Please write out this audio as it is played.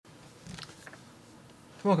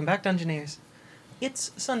Welcome back, Dungeoneers.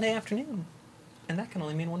 It's Sunday afternoon, and that can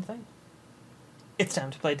only mean one thing. It's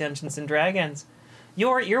time to play Dungeons & Dragons.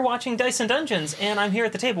 You're watching Dice and Dungeons, and I'm here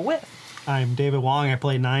at the table with... I'm David Wong. I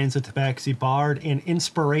play Nines of Tabaxi Bard and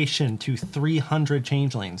inspiration to 300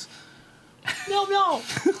 changelings. No!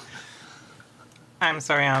 I'm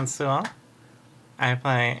Sorian Sewell. I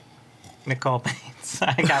play Nicole Bates.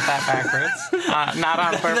 I got that backwards. Not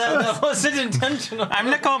on purpose. That wasn't intentional.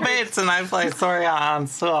 I'm Nicole Bates, and I play Sorian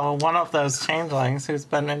Sewell, one of those changelings who's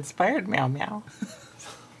been inspired. Meow meow.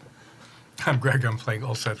 I'm Greg. I'm playing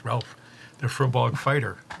Ulseth Ralph, the Furbolg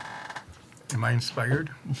fighter. Am I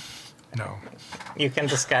inspired? No. You can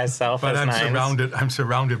disguise self But as nines. I'm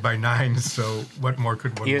surrounded by nines, so what more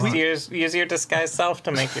could one want? Use your disguise self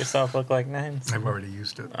to make yourself look like nines. I've already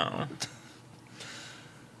used it. Oh.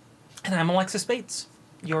 And I'm Alexis Bates,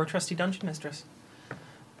 your trusty dungeon mistress.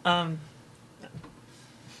 I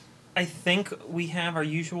think we have our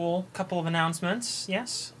usual couple of announcements,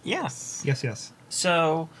 yes? Yes. Yes.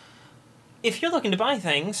 So, if you're looking to buy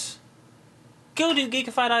things, go to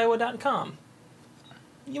geekifiediowa.com.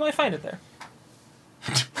 You might find it there.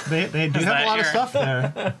 They do have a lot of stuff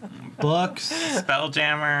there. Books,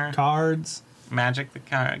 Spelljammer, cards, Magic the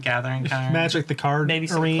Gathering card. Magic the Card Maybe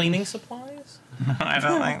some Arena. cleaning supplies? I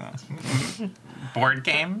don't like those. Board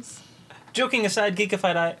games. Joking aside,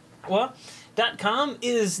 geekified.com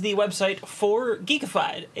is the website for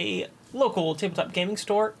Geekified, a local tabletop gaming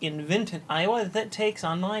store in Vinton, Iowa that takes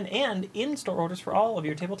online and in-store orders for all of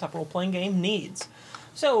your tabletop role-playing game needs.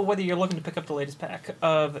 So whether you're looking to pick up the latest pack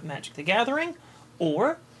of Magic the Gathering,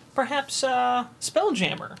 or perhaps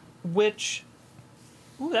Spelljammer, which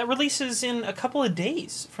that releases in a couple of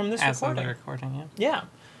days from this As of recording. the recording, yeah. Yeah.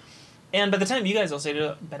 And by the time you guys will say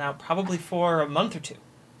it'll been out probably for a month or two.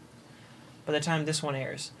 By the time this one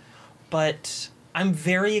airs. But I'm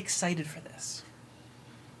very excited for this.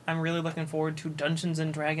 I'm really looking forward to Dungeons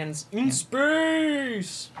and Dragons in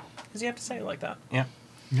space. Because you have to say it like that. Yeah.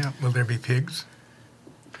 Yeah. Will there be pigs?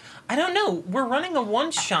 I don't know. We're running a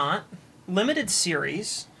one-shot limited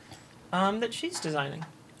series that she's designing.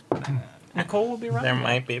 Nicole will be running There it.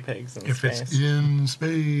 might be pigs in If space. it's in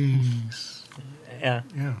space. Yeah,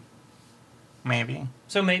 Yeah. maybe.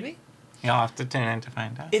 So maybe. You'll have to tune in to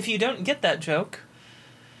find out. If you don't get that joke,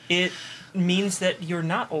 it means that you're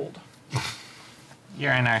not old.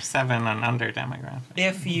 You're in our 7 and under demographic.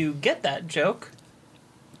 If you get that joke,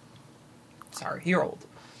 sorry, you're old.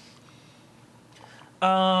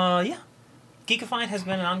 Yeah. Geekified has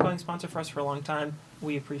been an ongoing sponsor for us for a long time.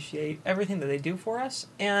 We appreciate everything that they do for us.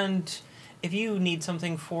 And if you need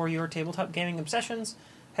something for your tabletop gaming obsessions,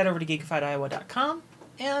 head over to geekifiediowa.com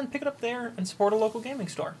and pick it up there and support a local gaming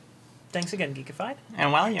store. Thanks again, Geekified.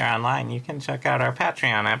 And while you're online, you can check out our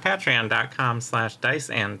Patreon at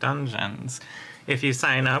patreon.com/diceanddungeons. If you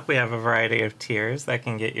sign up, we have a variety of tiers that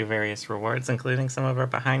can get you various rewards, including some of our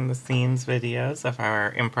behind-the-scenes videos of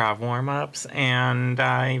our improv warm-ups, and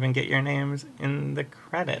even get your names in the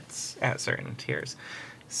credits at certain tiers.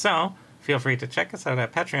 So, feel free to check us out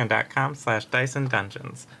at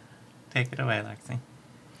patreon.com/diceanddungeons. Take it away, Lexi.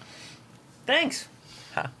 Thanks.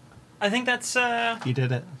 Huh. I think that's... You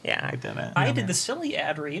did it. Yeah, I did it. I did the silly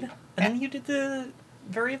ad read, and then you did the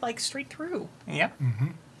very, straight through. Yep.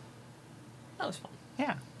 That was fun.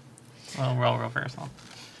 Yeah. Little role reversal.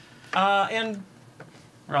 And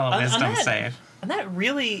Roll a On wisdom that- save. and that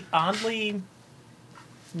really oddly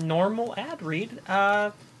normal ad read,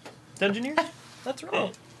 Dungeoneers, let's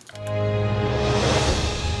roll.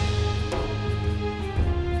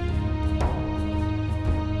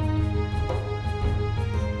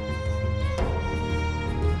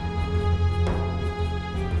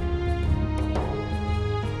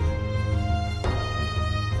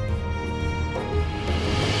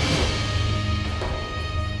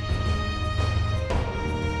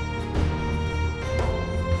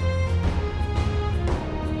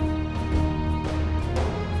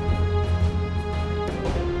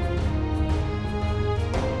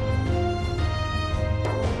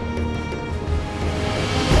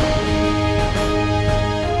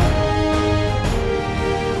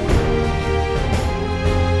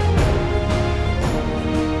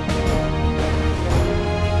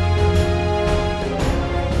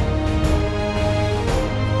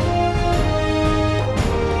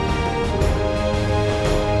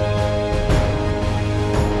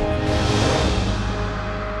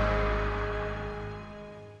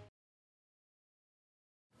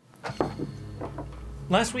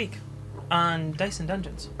 Last week on Dice and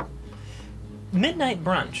Dungeons, Midnight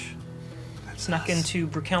Brunch snuck into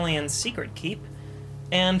Brukelian's secret keep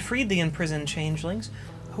and freed the imprisoned changelings,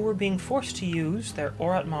 who were being forced to use their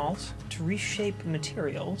Orat Mals to reshape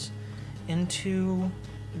materials into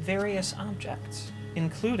various objects,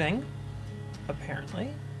 including, apparently,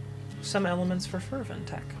 some elements for Fervent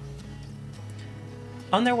tech.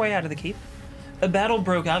 On their way out of the keep, a battle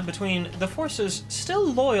broke out between the forces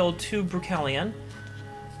still loyal to Bruchelion,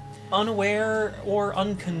 unaware or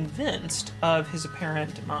unconvinced of his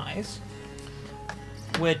apparent demise,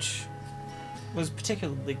 which was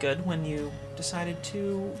particularly good when you decided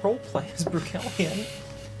to roleplay as Bruchelion.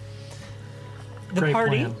 The Great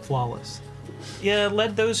party plan. Flawless.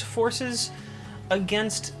 led those forces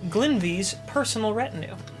against Glinvy's personal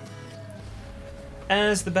retinue.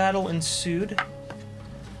 As the battle ensued,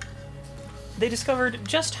 they discovered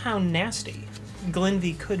just how nasty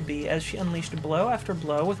Glinvy could be as she unleashed blow after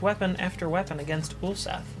blow with weapon after weapon against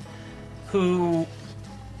Ulseth, who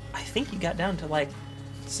I think you got down to like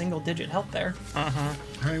single-digit health there.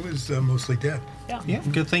 I was mostly dead. Yeah. Yeah,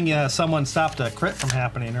 good thing someone stopped a crit from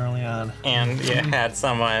happening early on. And you had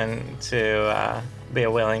someone to be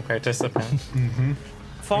a willing participant.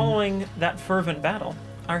 Following that fervent battle,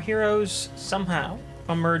 our heroes somehow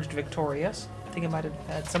emerged victorious. I think it might have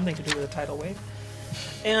had something to do with the tidal wave.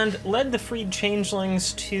 And led the freed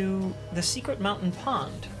changelings to the secret mountain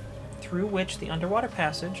pond, through which the underwater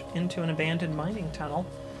passage into an abandoned mining tunnel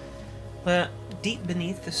deep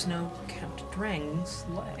beneath the snow-capped Drangs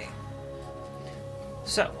lay.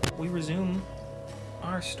 So, we resume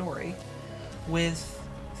our story with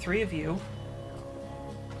 3 of you,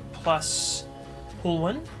 plus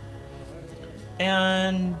Hulwyn,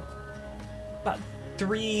 and about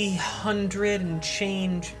 300 and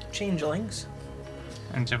changelings.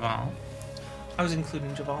 And Javal. I was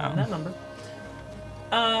including Javal in that number.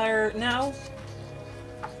 Are now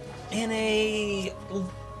in a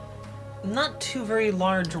not too very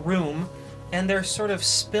large room, and they're sort of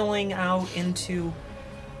spilling out into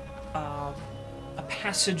a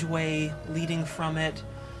passageway leading from it,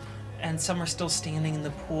 and some are still standing in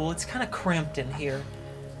the pool. It's kind of cramped in here.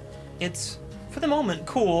 It's, for the moment,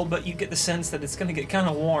 cool, but you get the sense that it's going to get kind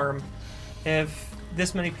of warm if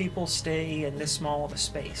this many people stay in this small of a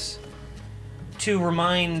space. To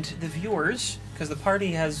remind the viewers, because the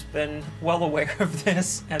party has been well aware of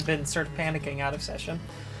this and been sort of panicking out of session,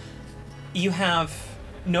 you have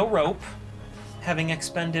no rope, having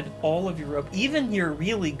expended all of your rope, even your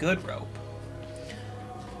really good rope,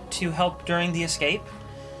 to help during the escape.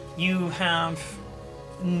 You have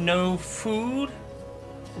no food,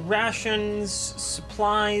 rations,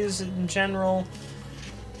 supplies in general,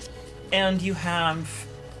 and you have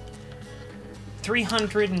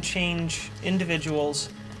 300 and change individuals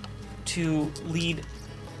to lead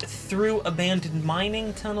through abandoned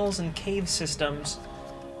mining tunnels and cave systems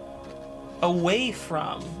away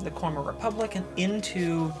from the Cormor Republic and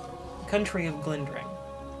into the country of Glindring.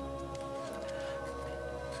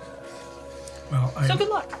 Well, So good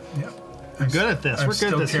luck. Yeah. We're good at this. We're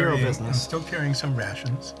good at this hero I'm business. still carrying some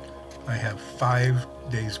rations. I have 5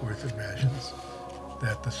 days worth of rations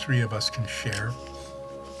that the 3 of us can share.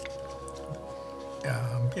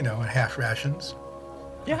 Half rations.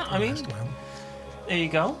 Yeah, I mean, Last one. there you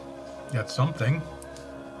go. Got something.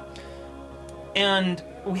 And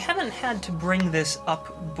we haven't had to bring this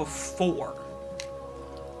up before,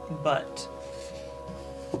 but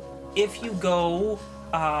if you go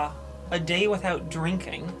a day without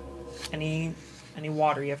drinking any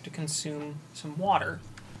water, you have to consume some water.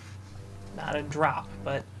 Not a drop,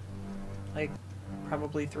 but like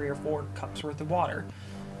probably 3 or 4 cups worth of water.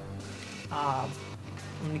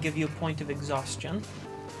 I'm going to give you a point of exhaustion.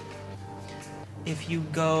 If you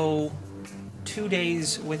go 2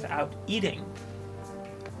 days without eating,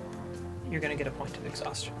 you're going to get a point of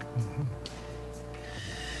exhaustion.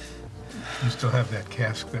 You still have that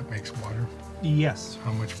cask that makes water. Yes.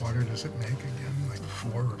 How much water does it make again? Like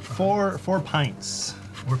 4 or 5? 4 pints.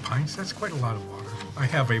 4 pints? That's quite a lot of water. I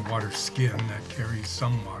have a water skin that carries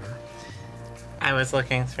some water. I was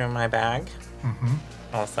looking through my bag.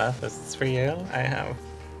 Also, this is for you. I have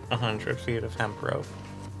 100 feet of hemp rope.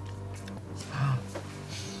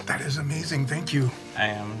 That is amazing. Thank you. I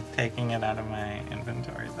am taking it out of my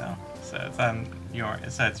inventory, though. So it's on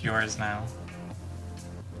so it's yours now.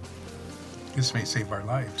 This may save our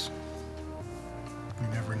lives. We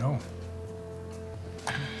never know.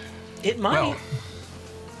 It might.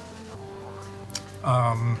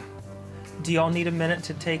 Well, Do y'all need a minute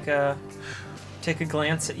to take a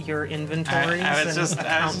glance at your inventories I was and just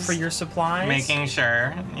account for your supplies? Making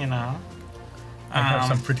sure, I have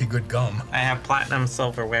some pretty good gum. I have platinum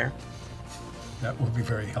silverware. That will be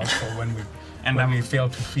very helpful when we And when we fail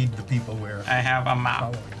to feed the people where I have a mop.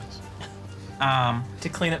 following us. To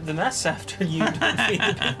clean up the mess after you feed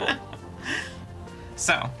the people.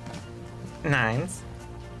 So, nines.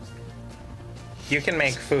 You can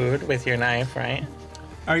make food with your knife, right?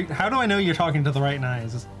 How do I know you're talking to the right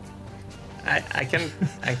nines? I can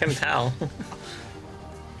tell.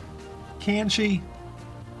 Can she?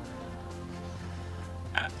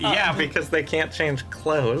 Yeah, because they can't change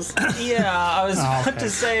clothes. Yeah, I was about okay. to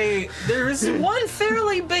say, there's one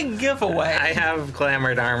fairly big giveaway. I have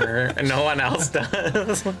glamored armor, and no one else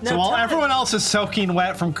does. So while everyone else is soaking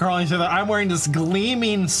wet from crawling through I'm wearing this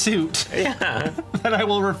gleaming suit Yeah. that I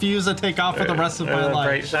will refuse to take off for the rest of my A life.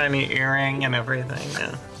 bright shiny earring and everything.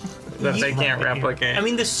 Yeah. That they can't replicate. I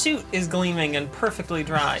mean, the suit is gleaming and perfectly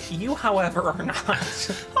dry. You, however, are not. How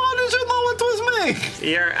did you know it was me?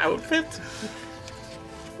 Your outfit?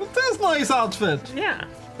 This nice outfit. Yeah.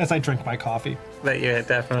 As I drink my coffee. That you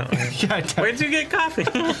definitely. Yeah, I Where'd you get coffee?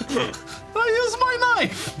 use my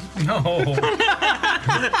knife. No.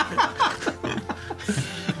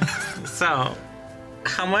 So,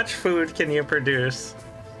 how much food can you produce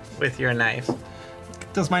with your knife?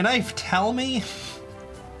 Does my knife tell me?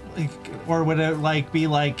 Like, or would it like be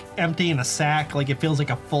like empty in a sack? Like it feels like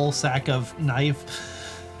a full sack of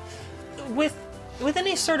knife. With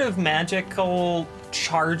any sort of magical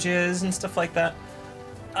charges and stuff like that,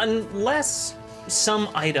 unless some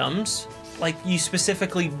items, like you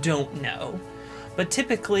specifically don't know, but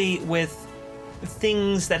typically with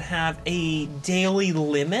things that have a daily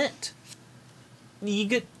limit, you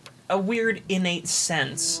get a weird innate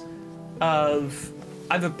sense of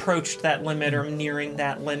I've approached that limit or I'm nearing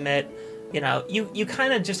that limit. You know, you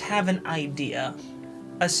kind of just have an idea,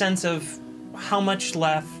 a sense of how much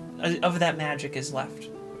left of that magic is left.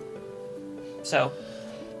 So,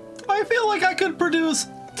 I feel like I could produce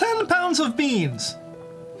 10 pounds of beans.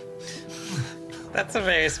 That's a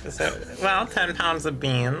very specific. Well, 10 pounds of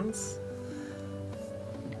beans.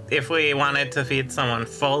 If we wanted to feed someone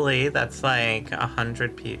fully, that's like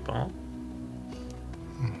 100 people.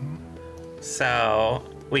 So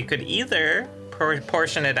we could either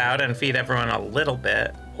portion it out and feed everyone a little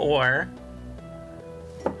bit, or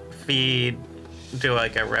do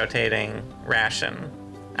like a rotating ration.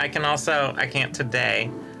 I can't today,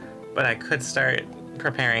 but I could start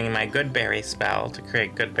preparing my good berry spell to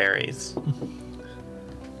create good berries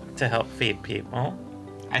to help feed people.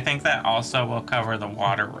 I think that also will cover the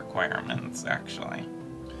water requirements, actually.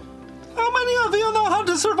 How many of you know how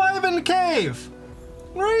to survive in a cave?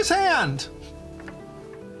 Raise hand.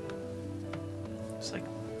 it's like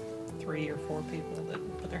 3 or 4 people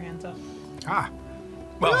that put their hands up. Ah.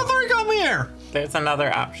 You Well, three come here. There's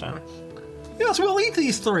another option. Yes, we'll eat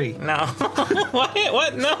these 3. No.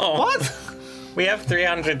 What? No. What? We have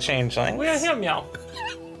 300 changelings. We got him, y'all.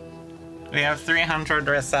 We have 300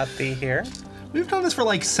 Rasati here. We've done this for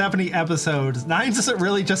like 70 episodes. Nines doesn't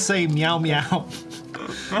really just say meow meow.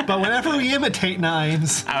 But whenever we imitate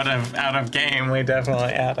Nines, Out of game, we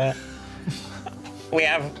definitely add it. We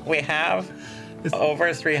have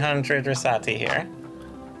over 300 Rasati here.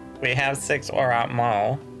 We have 6 Orat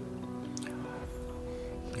Mall.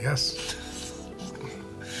 yes.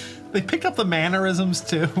 they picked up the mannerisms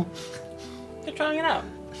too. They're trying it out.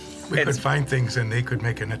 We It's- could find things and they could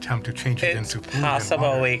make an attempt to change it It's into food. and possible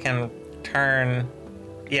water. we can turn,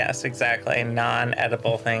 yes, exactly,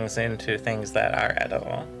 non-edible things into things that are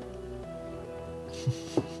edible.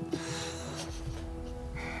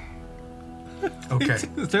 Okay.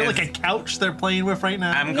 Is there like a couch they're playing with right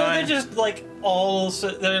now? I'm No, they're going. just like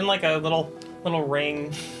they're in like a little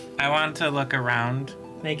ring, I want to look around.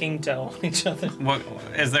 making dough on each other. What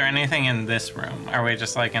is there anything in this room? Are we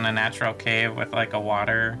just like in a natural cave with like a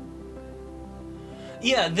water?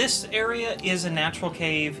 Yeah, this area is a natural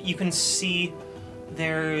cave. You can see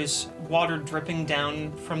there's water dripping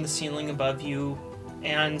down from the ceiling above you,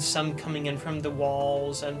 and some coming in from the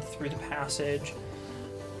walls and through the passage.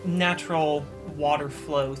 Natural water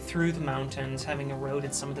flow through the mountains, having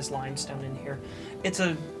eroded some of this limestone in here. It's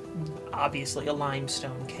obviously a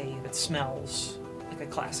limestone cave. It smells like a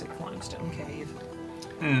classic limestone cave.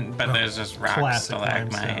 But there's just rock Classic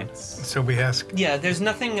stalagmites. So we ask, Yeah, there's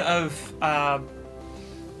nothing of,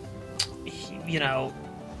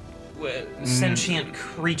 sentient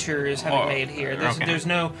creatures having Oh, made here. okay. There's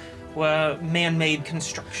no man-made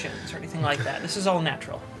constructions or anything like that. This is all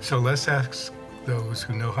natural. so let's ask those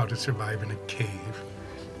who know how to survive in a cave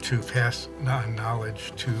to pass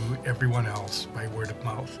knowledge to everyone else by word of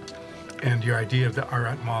mouth. And your idea of the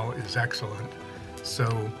Arat Mall is excellent.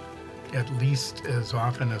 So at least as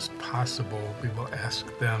often as possible, we will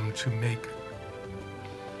ask them to make,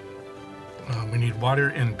 we need water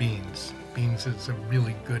and beans. beans is a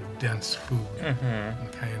really good, dense food.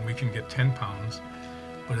 Okay, and we can get 10 pounds.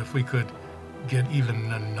 But if we could get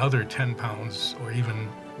even another 10 pounds, or even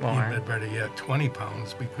better yet, 20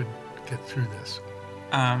 pounds, we could get through this.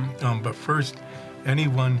 But first,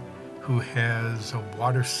 anyone who has a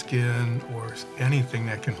water skin or anything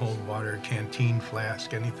that can hold water, canteen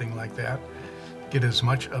flask, anything like that, get as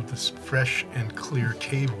much of this fresh and clear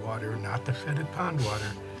cave water, not the fetid pond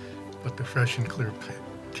water, but the fresh and clear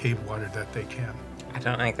cave water that they can. I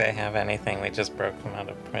don't think they have anything. We just broke them out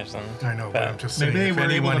of prison. I know, but I'm just saying, Maybe they if were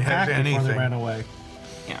able anyone to has pack before they anything, ran away.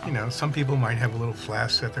 Yeah. you know, some people might have a little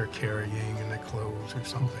flask that they're carrying in their clothes or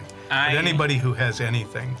something. I- But anybody who has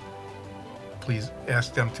anything, please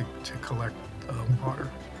ask them to collect water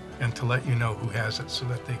and to let you know who has it so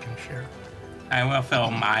that they can share. I will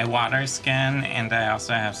fill my water skin, and I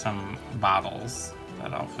also have some bottles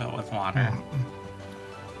that I'll fill with water.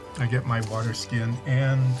 I get my water skin,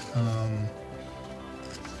 and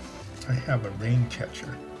I have a rain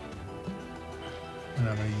catcher, and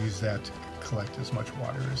I'm going to use that to collect as much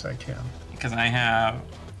water as I can. Because I have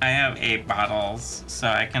 8 bottles, so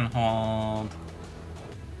I can hold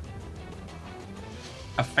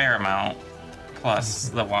a fair amount plus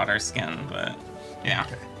the water skin, but yeah.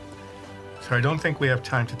 Okay. So I don't think we have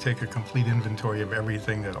time to take a complete inventory of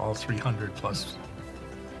everything that all 300 plus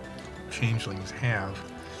changelings have.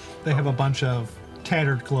 They have a bunch of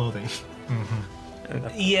tattered clothing.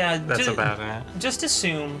 Yeah, That's about it. Just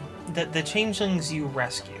assume that the changelings you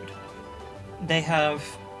rescued, they have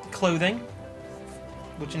clothing,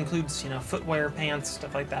 which includes, footwear, pants,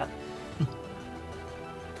 stuff like that.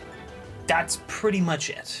 That's pretty much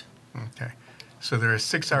it. Okay. So there are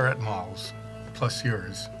 6 Arat malls, plus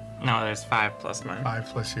yours. No, there's 5 plus mine. 5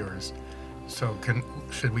 plus yours. So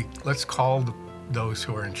let's call those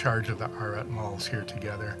who are in charge of the Arat malls here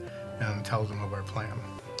together and tell them of our plan.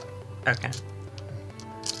 Okay.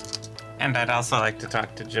 And I'd also like to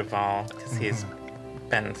talk to Javal, because he's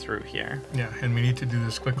been through here. Yeah, and we need to do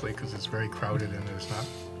this quickly because it's very crowded and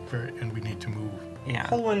and we need to move. Yeah.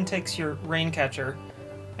 Holwyn takes your rain catcher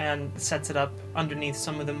and sets it up underneath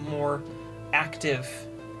some of the more active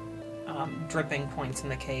dripping points in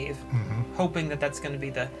the cave, hoping that that's going to be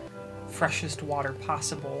the freshest water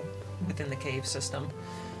possible within the cave system,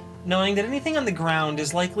 knowing that anything on the ground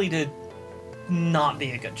is likely to not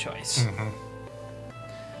be a good choice.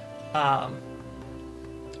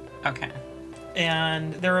 Okay.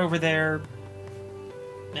 And they're over there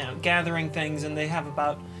gathering things, and they have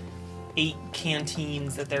about 8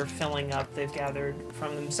 canteens that they're filling up. They've gathered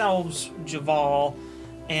from themselves, Javal,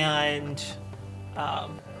 and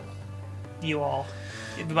you all.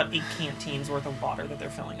 About 8 canteens worth of water that they're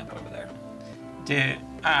filling up over there.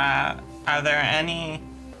 Are there any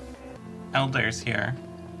elders here?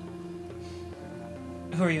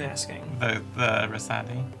 Who are you asking? The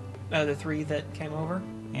Rasadi? The 3 that came over?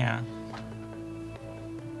 Yeah.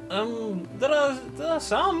 There are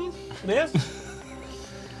some, yes.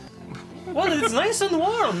 Well, it's nice and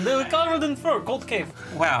warm. They're covered in fur. Cold cave.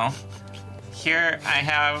 Well, here I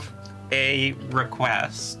have a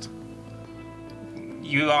request.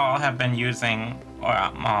 You all have been using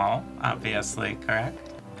Orat Mall, obviously,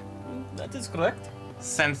 correct? That is correct.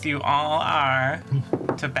 Since you all are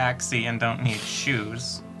tabaxi and don't need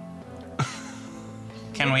shoes,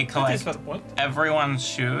 can we That is collect fair point. everyone's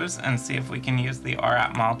shoes and see if we can use the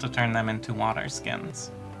Orat Mall to turn them into water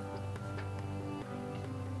skins?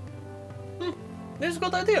 That's a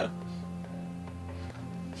good idea.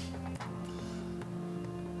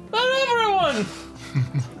 Not everyone!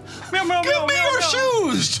 Meow, meow, Give meow, me meow, your meow.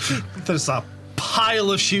 shoes! There's a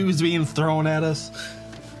pile of shoes being thrown at us.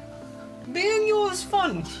 Being you is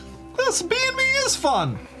fun. This being me is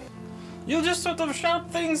fun. You just sort of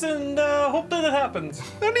shout things and hope that it happens.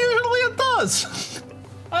 And usually it does.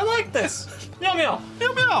 I like this. Meow, meow.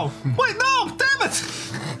 Meow meow. Wait, no, damn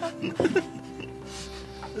it.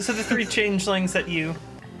 So the 3 changelings that you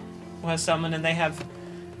summon, and they have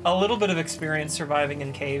a little bit of experience surviving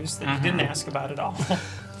in caves that you didn't ask about at all.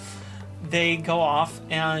 They go off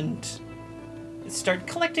and start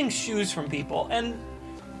collecting shoes from people, and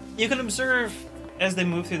you can observe as they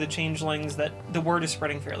move through the changelings that the word is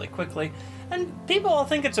spreading fairly quickly, and people all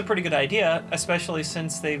think it's a pretty good idea, especially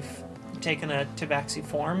since they've taken a tabaxi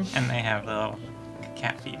form. And they have little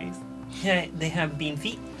cat feeties. Yeah, they have bean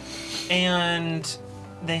feet, and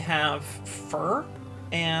they have fur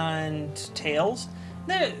and tails.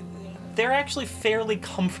 They're actually fairly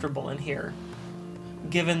comfortable in here,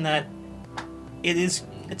 given that it's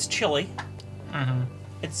chilly.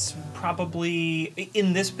 It's probably,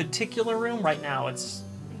 in this particular room right now, it's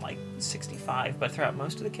like 65, but throughout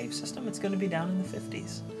most of the cave system, it's going to be down in the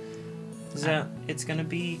 50s. So it's going to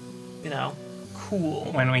be, cool.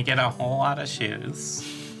 When we get a whole lot of shoes,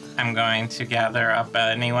 I'm going to gather up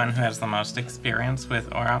anyone who has the most experience with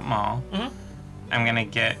Orat Mall. Mhm. I'm going to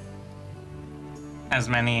get as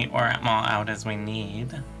many Orat Mall out as we need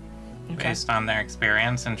based on their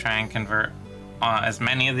experience and try and convert as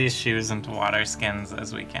many of these shoes into water skins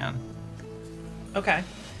as we can. Okay.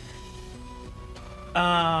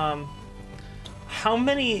 How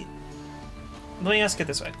many... Let me ask it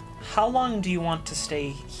this way. How long do you want to stay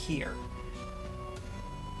here?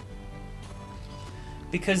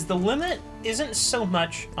 Because the limit isn't so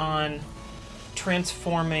much on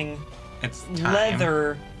transforming It's time.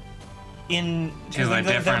 leather in To a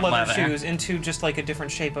the different leather. shoes into just like a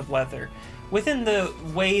different shape of leather. Within the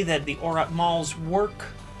way that the Orat Malls work,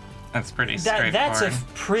 That's pretty straightforward. that's a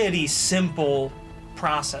pretty simple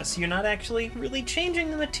process. You're not actually really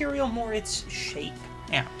changing the material, more its shape,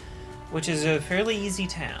 Yeah. which is a fairly easy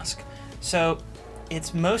task. So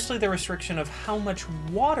it's mostly the restriction of how much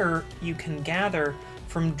water you can gather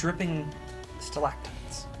from dripping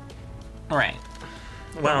stalactites. Right.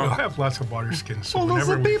 We'll Well, have lots of water skins, so Well, those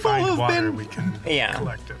whenever are we people find who've water, been- we can Yeah.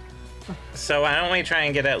 collect it. so why don't we try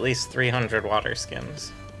and get at least 300 water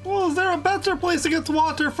skins? Well, is there a better place to get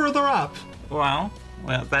water further up? Well,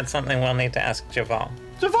 that's something we'll need to ask Javal.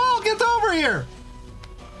 Javal, get over here!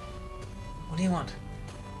 What do you want?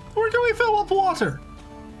 Where can we fill up water?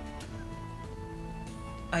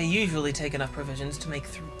 I usually take enough provisions to make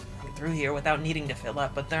through here without needing to fill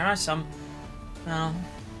up, but there are some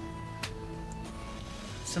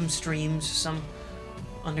streams, some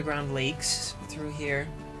underground lakes through here.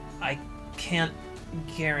 I can't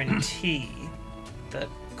guarantee the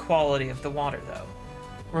quality of the water, though.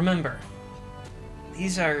 Remember,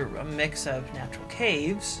 these are a mix of natural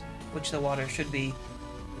caves, which the water should be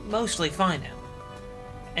mostly fine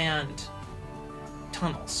in, and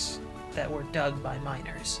tunnels that were dug by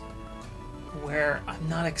miners, where I'm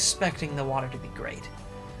not expecting the water to be great.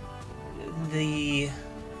 The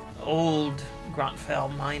old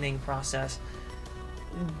Grotfell mining process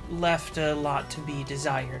left a lot to be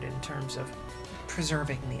desired in terms of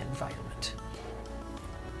preserving the environment.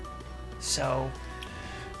 So,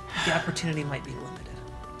 the opportunity might be limited.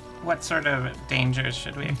 What sort of dangers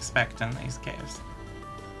should we expect in these caves?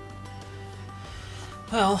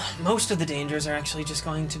 Well, most of the dangers are actually just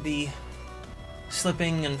going to be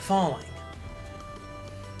slipping and falling.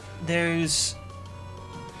 There's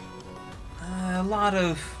a lot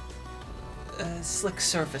of slick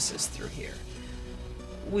surfaces through here.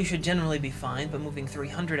 We should generally be fine, but moving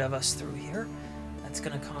 300 of us through here, that's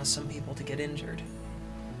going to cause some people to get injured.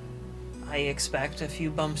 I expect a few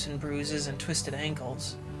bumps and bruises and twisted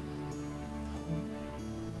ankles.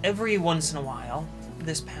 Every once in a while,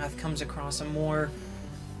 this path comes across a more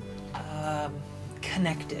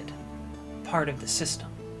connected part of the system.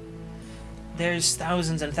 There's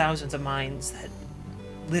thousands and thousands of mines that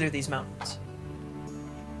litter these mountains.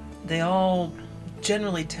 They all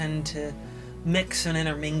generally tend to mix and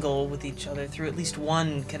intermingle with each other through at least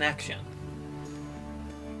one connection.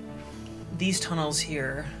 These tunnels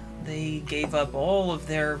here, they gave up all of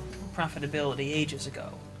their profitability ages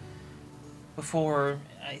ago, before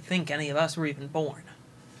I think any of us were even born.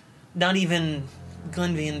 Not even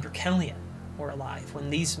Glenvey and Berkelion were alive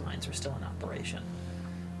when these mines were still in operation.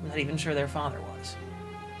 I'm not even sure their father was.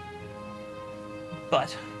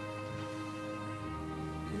 But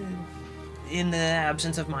in the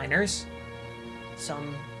absence of miners,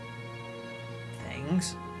 some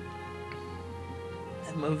things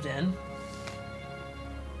have moved in.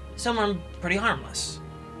 Some are pretty harmless,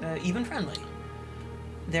 even friendly.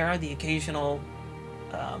 There are the occasional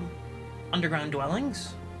underground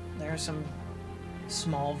dwellings. There are some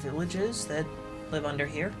small villages that live under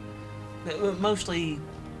here. Mostly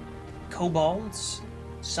kobolds,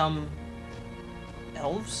 some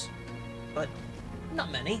elves, but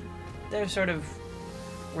not many. They're sort of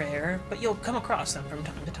rare, but you'll come across them from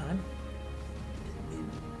time to time.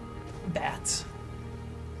 Bats.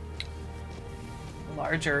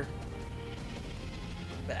 Larger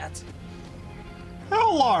bats.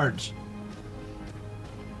 How large?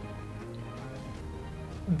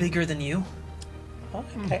 Bigger than you. Oh,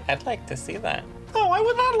 I'd like to see that. No, I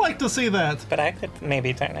would not like to see that. But I could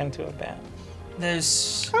maybe turn into a bat.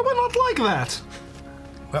 There's I would not like that.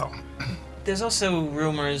 Well, There's also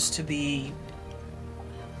rumors to be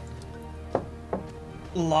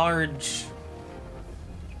large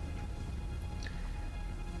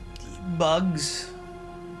bugs.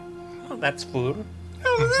 Oh, that's food.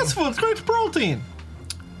 Yeah, that's food's great protein.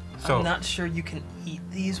 so I'm not sure you can eat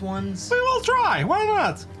these ones. We will try. Why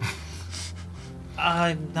not?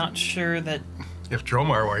 I'm not sure that If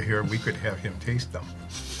Dromar were here, we could have him taste them.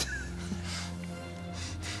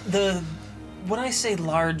 When I say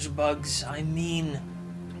large bugs, I mean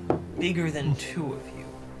bigger than 2 of you.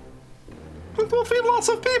 We'll feed lots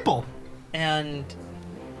of people. And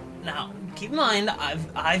now, keep in mind,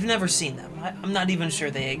 I've never seen them. I'm not even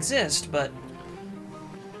sure they exist, but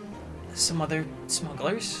some other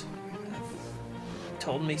smugglers have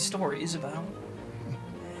told me stories about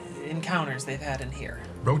encounters they've had in here.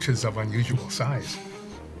 Roaches of unusual size.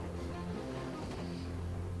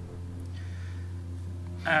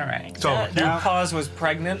 All right. So, That pause was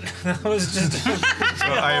pregnant. That was just. so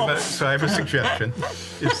I have a suggestion.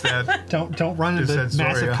 Is that Don't run Is into that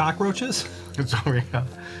massive Zoria? cockroaches. Zoria,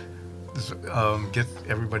 get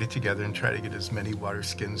everybody together and try to get as many water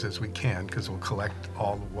skins as we can, because we'll collect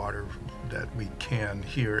all the water that we can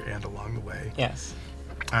here and along the way. Yes.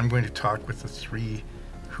 I'm going to talk with the 3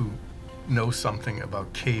 who know something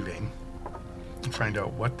about caving and find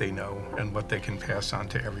out what they know and what they can pass on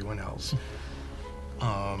to everyone else.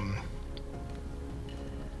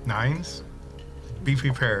 9s, be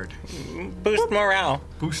prepared. Boost morale.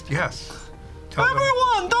 Boost, yes. Tell them,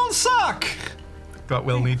 Everyone, don't suck. but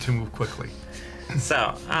we'll need to move quickly.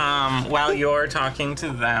 So, while you're talking to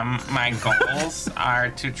them, my goals are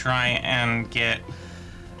to try and get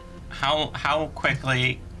how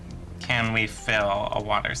quickly can we fill a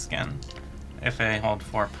water skin if they hold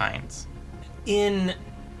 4 pints?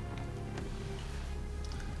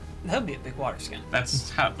 That would be a big water skin.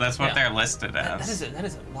 That's what Yeah. they're listed That as. is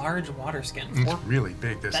a large water skin. It's really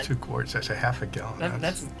big. That's That- 2 quarts. That's a half a gallon.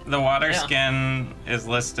 That's The water Yeah. skin is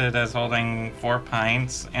listed as holding 4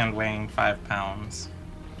 pints and weighing 5 pounds.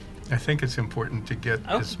 I think it's important to get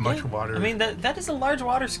as much yeah. water. I mean, that is a large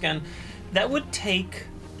water skin. That would take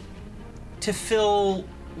to fill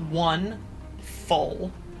 1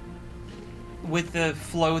 full with the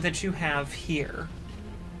flow that you have here.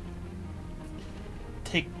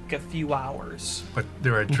 Take a few hours. But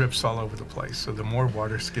there are drips all over the place. So the more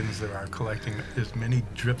water skins there are, collecting as many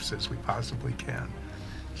drips as we possibly can.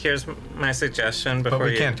 Here's my suggestion But before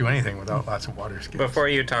we you can't do anything without lots of water skins. before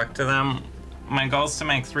you talk to them. My goal is to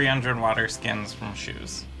make 300 water skins from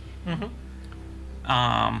shoes.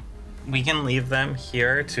 We can leave them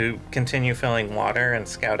here to continue filling water and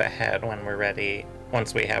scout ahead when we're ready.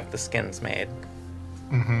 Once we have the skins made.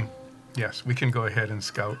 Yes, we can go ahead and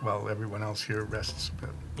scout while everyone else here rests. But,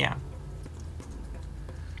 Yeah,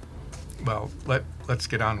 well, let's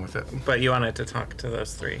get on with it. but you wanted to talk to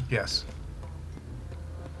those 3. Yes.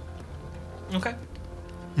 Okay.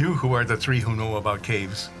 You who are the 3 who know about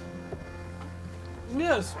caves,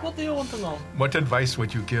 Yes, what do you want to know? what advice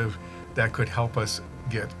would you give that could help us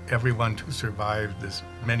get everyone to survive this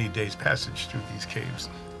many days passage through these caves?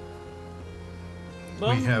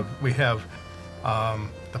 We have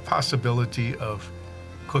the possibility of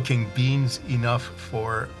cooking beans enough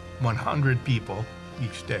for 100 people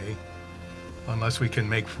each day, unless we can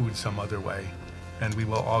make food some other way. And we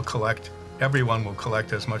will all everyone will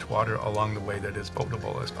collect as much water along the way that is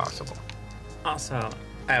potable as possible. Also,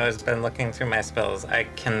 I've been looking through my spells. I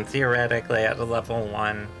can theoretically, at a level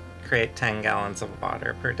 1, create 10 gallons of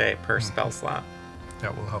water per day per spell slot.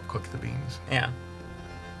 That will help cook the beans. Yeah.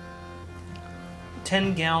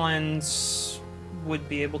 10 gallons would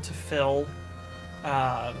be able to fill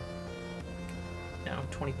 20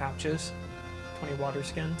 pouches, 20 water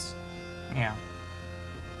skins. Yeah.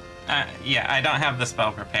 Yeah, I don't have the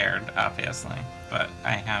spell prepared, obviously, but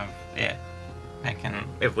I have it. I can,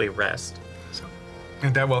 if we rest. So,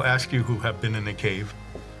 and that will ask you who have been in a cave.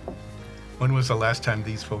 When was the last time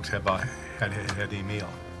these folks have had a meal?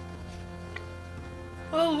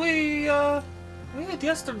 Well, we ate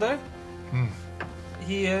yesterday.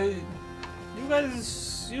 You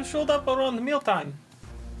showed up around mealtime.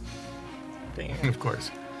 Of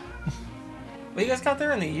course. But you guys got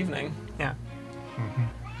there in the evening. Yeah.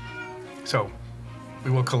 So,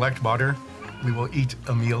 we will collect water. We will eat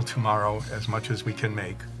a meal tomorrow, as much as we can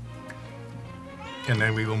make. And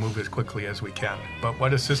then we will move as quickly as we can. But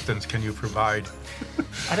what assistance can you provide?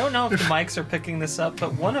 I don't know if the mics are picking this up,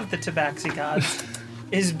 but one of the Tabaxi gods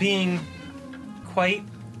is being quite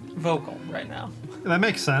vocal right now. That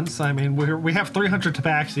makes sense. I mean, we have 300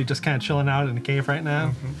 tabaxi just kind of chilling out in a cave right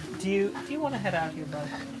now. Do you want to head out here, bud?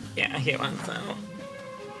 Yeah, he wants out.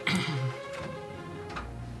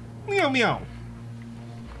 Meow meow.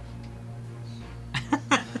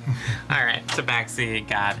 All right, Tabaxi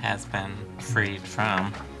God has been freed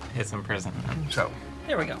from his imprisonment. So,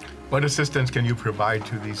 There we go. what assistance can you provide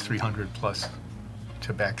to these 300 plus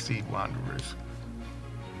Tabaxi wanderers?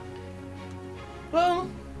 Well,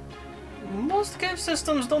 most cave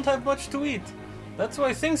systems don't have much to eat. That's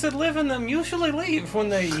why things that live in them usually leave when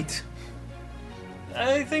they eat.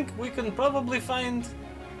 I think we can probably find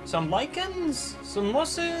some lichens, some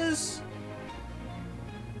mosses.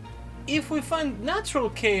 If we find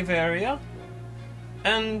natural cave area,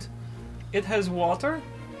 and it has water,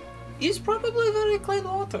 it's probably very clean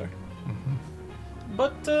water.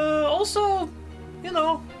 But also, you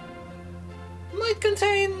know, might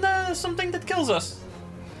contain something that kills us.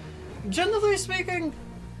 Generally speaking,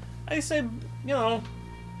 I say, you know,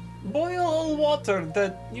 boil all water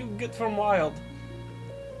that you get from wild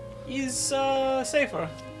is safer.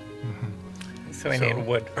 So we need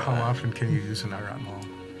wood. For How that. often can you use an Arat Mall?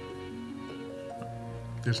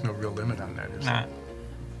 There's no real limit on that, is there? Not.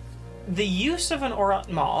 The use of an Orat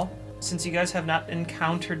Mall, since you guys have not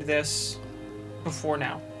encountered this before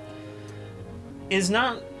now, is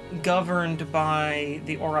not governed by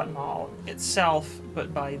the Orat Mall itself,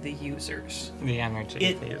 but by the users. The energy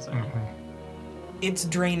It- user. It's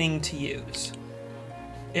draining to use.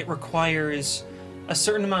 It requires a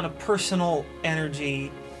certain amount of personal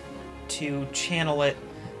energy to channel it,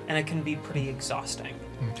 and it can be pretty exhausting.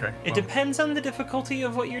 Okay. It well, depends on the difficulty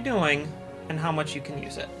of what you're doing and how much you can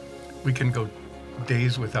use it. We can go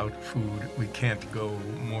days without food. We can't go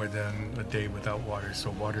more than a day without water.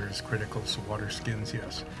 So water is critical. So water skins,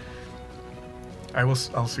 yes.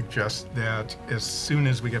 I'll suggest that as soon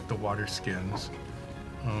as we get the water skins,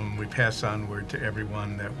 we pass on word to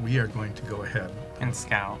everyone that we are going to go ahead, And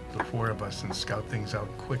scout. the four of us, and scout things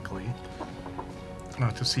out quickly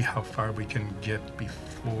to see how far we can get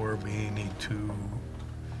before we need to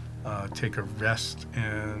take a rest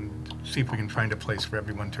and see if we can find a place for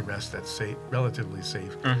everyone to rest that's safe, relatively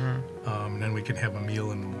safe. And then we can have a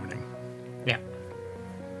meal in the morning. Yeah.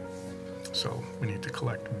 So we need to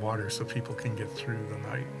collect water so people can get through the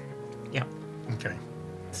night. Yeah. Okay.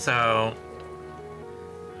 So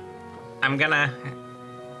I'm gonna.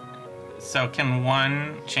 So can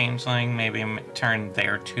one changeling maybe turn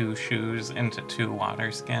their 2 shoes into 2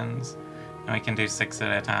 water skins, and we can do 6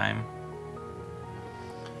 at a time?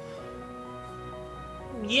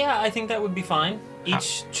 Yeah, I think that would be fine.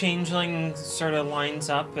 Each changeling sort of lines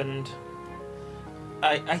up, and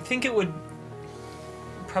I think it would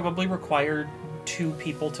probably require 2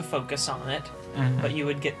 people to focus on it, but you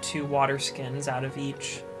would get 2 water skins out of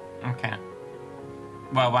each. Okay.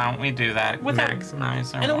 Well, why don't we do that? Without-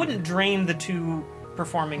 Maximize our And it water. wouldn't drain the 2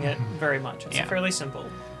 performing it very much. It's Yeah. fairly simple.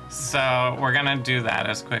 So we're gonna do that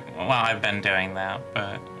as quick. Well, I've been doing that,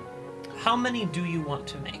 but How many do you want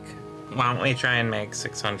to make? why don't we try and make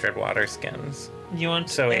 600 water skins? You want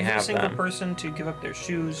So we every have single them. person to give up their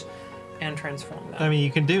shoes and transform them. I mean,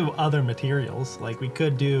 you can do other materials. Like, we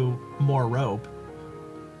could do more rope.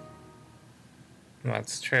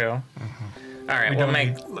 That's true. All right, we'll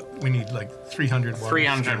make We need like 300 water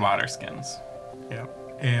 300 skins. water skins. Yeah.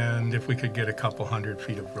 And if we could get a couple 100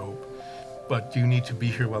 feet of rope. But do you need to be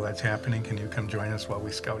here while that's happening? Can you come join us while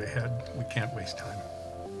we scout ahead? We can't waste time.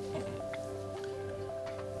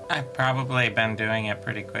 I've probably been doing it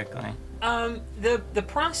pretty quickly. The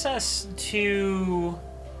process to.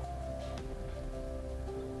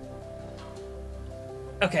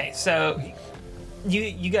 Okay, so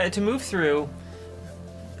you got to move through.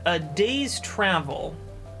 A day's travel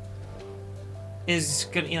is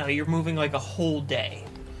gonna, you're moving like a whole day.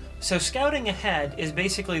 So scouting ahead is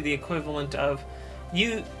basically the equivalent of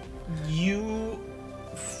you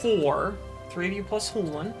 4, 3 of you plus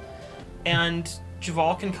Hulun, and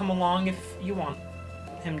Javal can come along if you want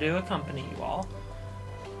him to accompany you all.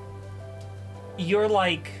 You're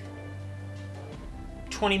like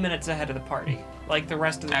 20 minutes ahead of the party, like the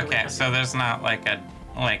rest of the Okay, group. so there's not like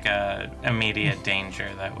a immediate danger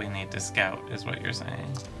that we need to scout, is what you're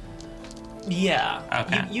saying. Yeah.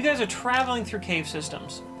 Okay. You guys are traveling through cave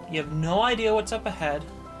systems. You have no idea what's up ahead.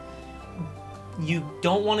 You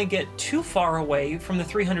don't want to get too far away from the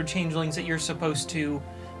 300 changelings that you're supposed to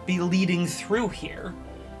be leading through here.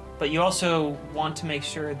 But you also want to make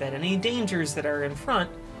sure that any dangers that are in front,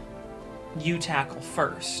 you tackle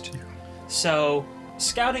first. So,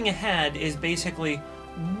 scouting ahead is basically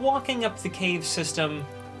walking up the cave system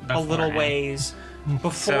a little Beforehand. ways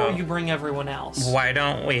before So- you bring everyone else. Why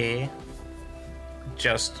don't we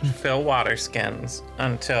just fill water skins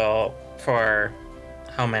until for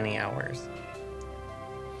how many hours?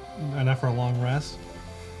 Enough for a long rest.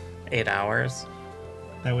 8 hours?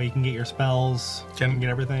 That way you can get your spells, Can- get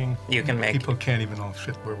everything. You can make. People can't even all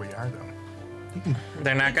fit where we are, though.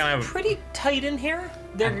 They're not gonna. Pretty tight in here.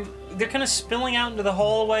 They're kind of spilling out into the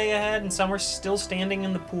hallway ahead, and some are still standing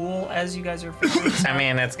in the pool as you guys are figuring this I out.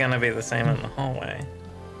 mean, it's gonna be the same in the hallway.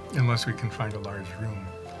 Unless we can find a large room.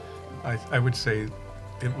 I would say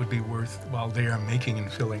it would be worth, while they are making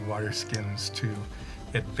and filling water skins, to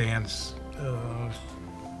advance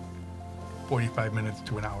 45 minutes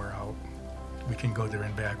to an hour out. We can go there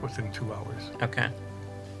and back within 2 hours. Okay.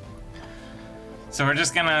 So we're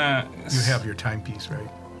just gonna... You have your timepiece, right?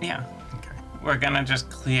 Yeah. Okay. We're gonna just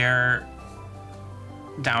clear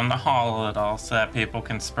down the hall a little so that people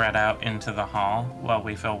can spread out into the hall while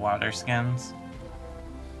we fill water skins.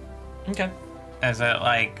 Okay. Is it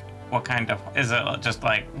like, what kind of... Is it just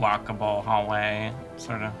like walkable hallway,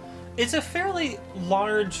 sort of? It's a fairly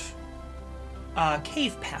large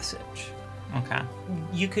cave passage. Okay.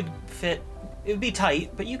 You could fit... It would be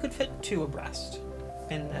tight, but you could fit 2 abreast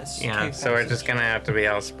in this Yeah, cave so we're passage. just gonna have to be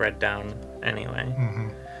all spread down anyway.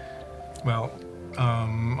 Well,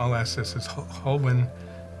 I'll ask this. Is Holwyn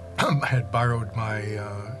had borrowed my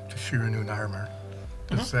Shiranun armor.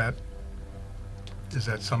 Is that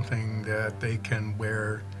something that they can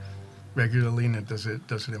wear regularly, and does it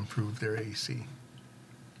improve their AC?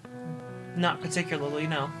 Not particularly,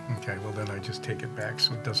 no. Okay, well then I just take it back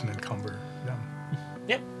so it doesn't encumber them.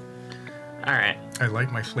 Yep. All right. I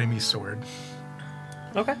light my flamey sword.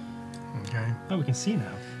 Okay. Okay. Oh, we can see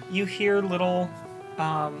now. You hear little,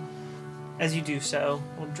 as you do so,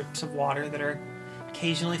 little drips of water that are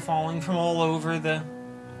occasionally falling from all over the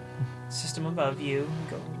system above you.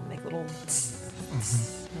 Go make little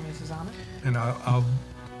noises on it. And I'll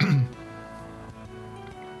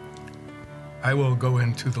I will go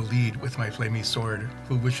into the lead with my flamey sword.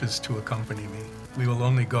 Who wishes to accompany me? We will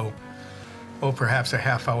only go, perhaps a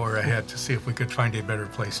half hour ahead to see if we could find a better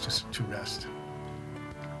place to rest.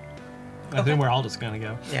 I think we're all just gonna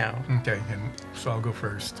go. Yeah. Okay, and so I'll go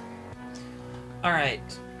first. All right.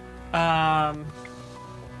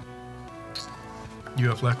 You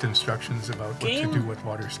have left instructions about what Game? to do with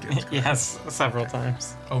water skins. Yes, several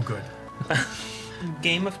times. Oh, good.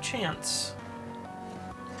 Game of chance.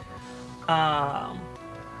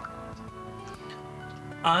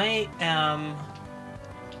 I am,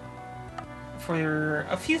 for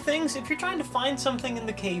a few things, if you're trying to find something in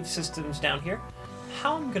the cave systems down here,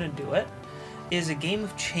 how I'm going to do it is a game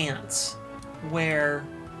of chance where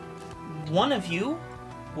one of you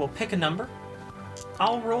will pick a number,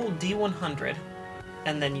 I'll roll D100,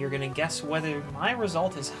 and then you're going to guess whether my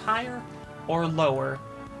result is higher or lower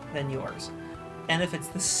than yours. And if it's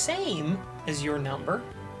the same as your number,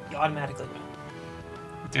 you automatically win.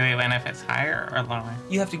 Do we win if it's higher or lower?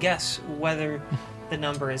 You have to guess whether the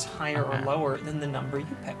number is higher or Okay. lower than the number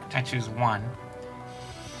you picked. I choose 1.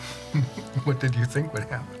 What did you think would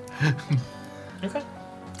happen? Okay.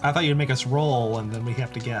 I thought you'd make us roll and then we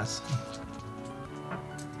have to guess.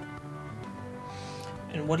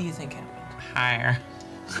 And what do you think happened? Higher.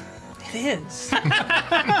 It is.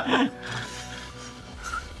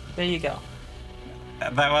 There you go.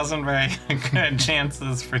 That wasn't very good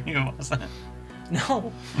chances for you, was it?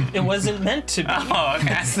 No, it wasn't meant to be. Oh, okay.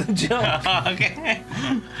 That's the joke. Okay.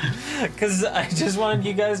 Because I just wanted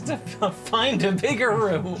you guys to find a bigger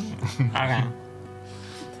room. Okay.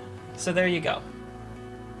 So there you go.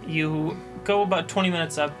 You go about 20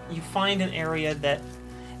 minutes up. You find an area that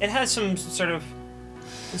it has some sort of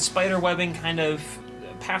spider webbing kind of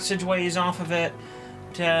passageways off of it.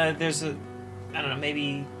 There's I don't know,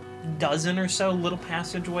 maybe dozen or so little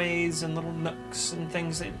passageways and little nooks and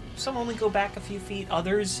things that some only go back a few feet.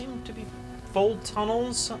 Others seem to be full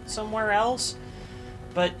tunnels somewhere else.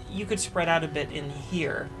 But you could spread out a bit in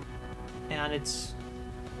here, and it's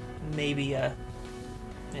maybe a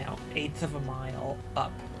 1/8 of a mile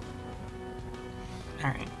up.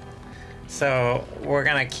 All right. So we're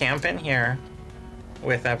gonna camp in here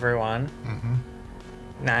with everyone. Mm-hmm.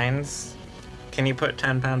 Nines. Can you put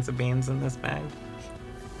 10 pounds of beans in this bag?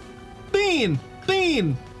 Bean!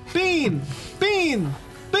 Bean! Bean! Bean!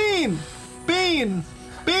 Bean! Bean!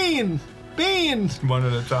 Bean! Bean! One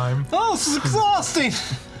at a time. Oh, this is exhausting!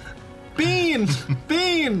 Bean!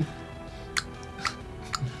 Bean!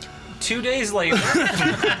 2 days later,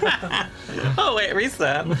 Oh wait,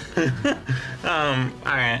 reset. All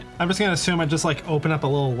right. I'm just gonna assume I just like open up a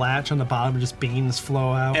little latch on the bottom and just beans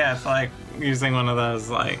flow out. Yeah, it's like using one of those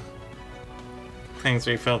like things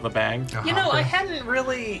where you fill the bag. you know, I hadn't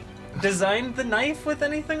really designed the knife with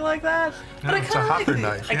anything like that, but No, I it's a kind of like hopper the,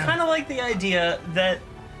 knife, I yeah. kind of like the idea that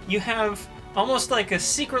you have almost like a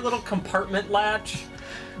secret little compartment latch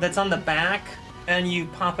that's on the back, and you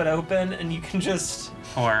pop it open, and you can just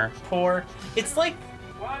Or pour. It's like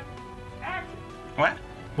what? What?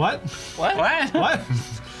 what? What? What?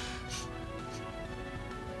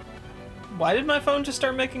 Why did my phone just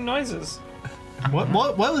start making noises?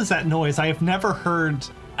 What was that noise? I have never heard.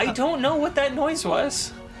 I don't know what that noise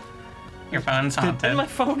was. Your phone's And haunted. my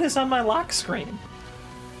phone is on my lock screen.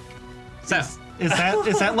 So,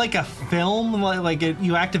 Is that like a film?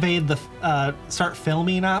 You activated the start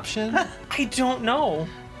filming option? I don't know.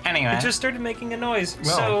 anyway. It just started making a noise.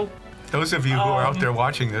 Well, So, Those of you who are out there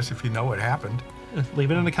watching this, if you know what happened,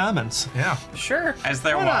 Leave it in the comments. yeah. sure. Is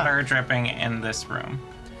there Why not? water dripping in this room?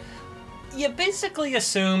 You basically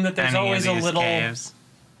assume that there's Any always of a these little... caves?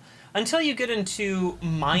 Until you get into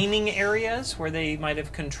mining areas where they might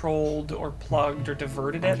have controlled or plugged or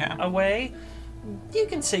diverted it Okay. away, you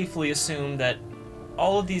can safely assume that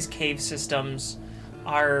all of these cave systems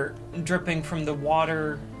are dripping from the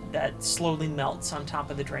water that slowly melts on top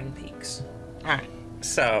of the drain peaks. Alright,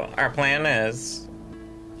 so our plan is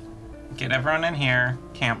get everyone in here,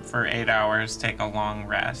 camp for 8 hours, take a long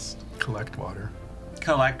rest, Collect water.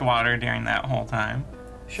 collect water during that whole time,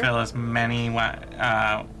 Sure. fill as many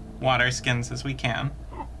water skins as we can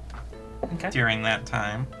Okay. during that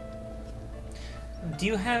time. Do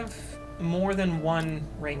you have more than one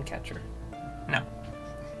rain catcher? No.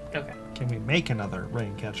 Okay. Can we make another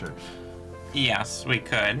rain catcher? Yes, we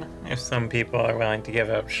could, if some people are willing to give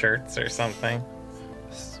up shirts or something.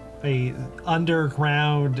 A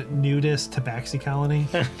underground nudist tabaxi colony?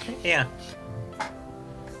 Yeah.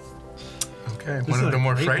 Okay, This one is of a the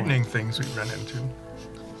more great frightening things we run into.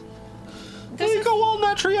 There's a, Go all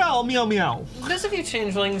Montreal, meow meow. there's a few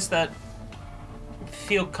changelings that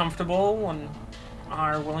feel comfortable and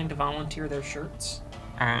are willing to volunteer their shirts.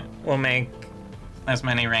 Alright, we'll make as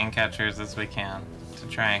many rain catchers as we can to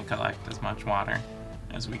try and collect as much water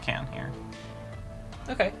as we can here.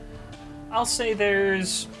 Okay. I'll say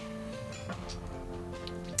there's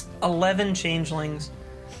 11 changelings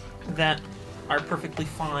that are perfectly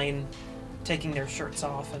fine taking their shirts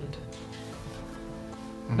off and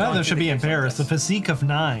None of them should be the case like embarrassed. The this. physique of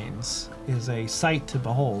nines is a sight to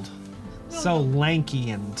behold. So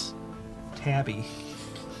lanky and tabby.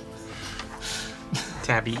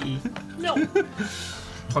 Tabby E. no.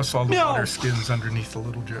 Plus all the No. water skins underneath the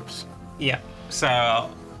little drips. Yeah. So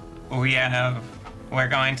we're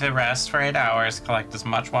going to rest for 8 hours, collect as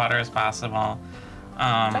much water as possible.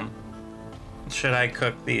 Should I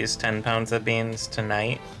cook these 10 pounds of beans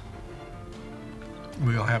tonight?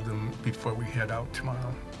 We'll have them before we head out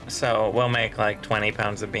tomorrow. So we'll make like 20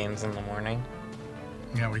 pounds of beans in the morning.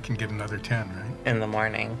 Yeah, we can get another 10, right? In the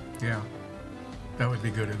morning. Yeah. That would be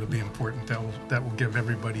good. It'll be important. That will give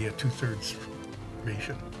everybody a 2/3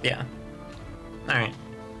 ration. Yeah. All right.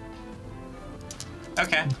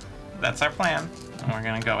 Okay. That's our plan. And we're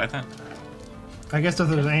going to go with it. I guess if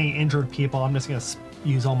there's any injured people, I'm just gonna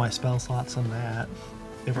use all my spell slots on that.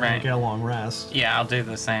 If we're gonna Right. get a long rest. Yeah, I'll do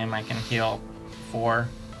the same. I can heal 4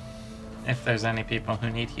 if there's any people who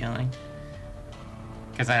need healing.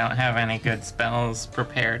 Because I don't have any good spells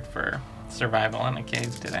prepared for survival in a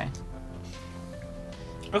cave today.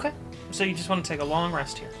 Okay. So you just want to take a long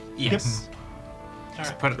rest here. Yes. All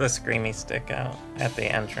Just right. put the screamy stick out at the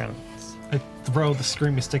entrance. I throw the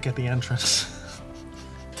screamy stick at the entrance.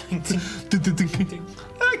 I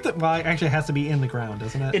like that. Well, actually, it has to be in the ground,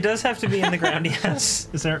 doesn't it? It does have to be in the ground, yes.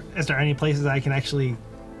 Is there any places I can actually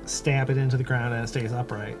stab it into the ground and it stays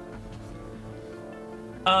upright?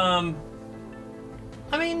 I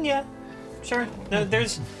mean, yeah. Sure. No,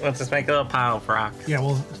 there's. Let's just make a little pile of rocks. Yeah,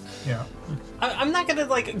 well, Yeah. I'm not gonna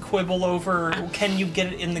like quibble over can you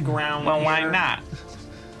get it in the ground. Well, why here. not?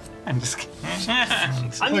 I'm just kidding. I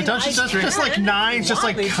mean, wait, don't you I just like can nines, if just you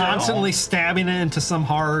like want me to. constantly stabbing it into some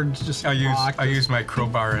hard, just I rock. use my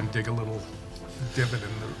crowbar and dig a little divot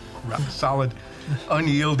in the solid,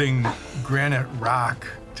 unyielding granite rock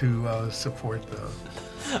to support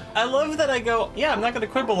the. I love that I go, yeah, I'm not going to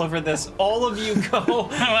quibble over this. All of you go,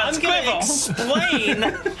 I'm going to quibble. explain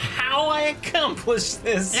how I accomplished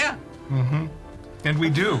this. Yeah. And we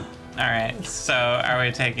do. All right. So, are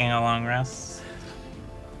we taking a long rest?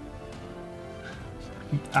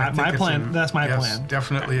 I think my it's plan. That's my yes, plan.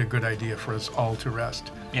 Definitely a good idea for us all to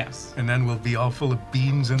rest. Yes. And then we'll be all full of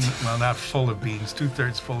beans well, not full of beans,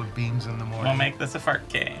 2/3 full of beans in the morning. We'll make this a fart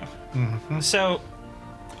cave. So,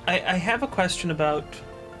 I have a question about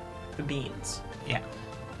the beans. Yeah.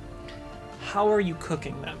 How are you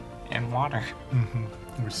cooking them? In water.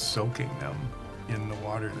 We're soaking them in the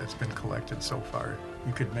water that's been collected so far.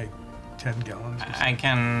 You could make 10 gallons. Or I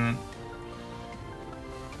can.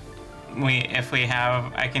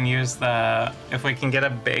 I can use if we can get a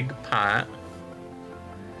big pot,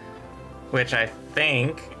 which I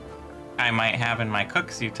think I might have in my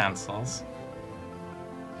cook's utensils.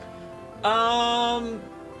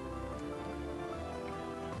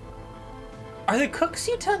 Are the cook's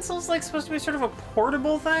utensils like supposed to be sort of a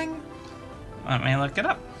portable thing? Let me look it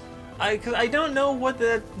up. 'Cause I don't know what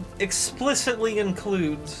that explicitly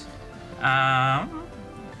includes.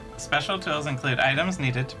 Special tools include items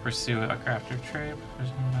needed to pursue a craft or trade.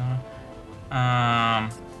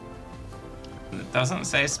 It doesn't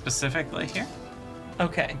say specifically here,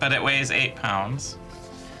 Okay. but it weighs 8 pounds.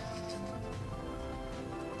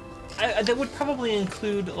 That would probably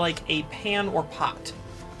include like a pan or pot,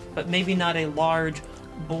 but maybe not a large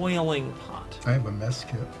boiling pot. I have a mess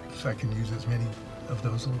kit, so I can use as many of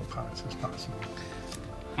those little pots as possible.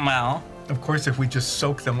 Well, Of course, if we just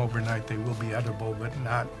soak them overnight, they will be edible, but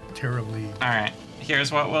not terribly all right. Here's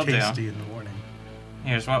what we'll tasty do. in the morning.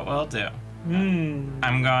 Here's what we'll do. Mmm.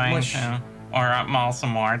 I'm going Mush. to or up maul some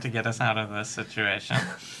more to get us out of this situation.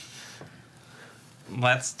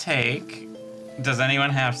 Let's take. Does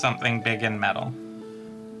anyone have something big in metal?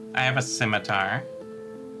 I have a scimitar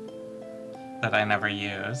that I never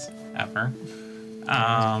use ever.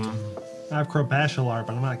 I have Crobashalar,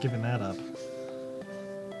 but I'm not giving that up.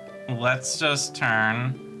 Let's just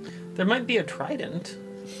turn There might be a trident.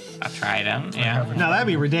 a trident. Yeah. have Now that'd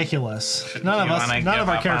be ridiculous. None you of us, wanna none give of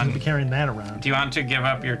our up characters on- would be carrying that around. Do you want to give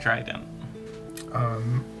up your trident?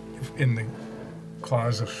 In the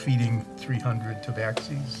clause of feeding 300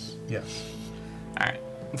 tabaxis, yes. All right.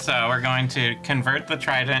 So we're going to convert the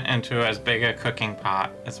trident into as big a cooking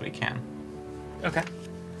pot as we can. Okay.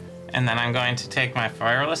 And then I'm going to take my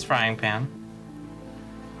fireless frying pan,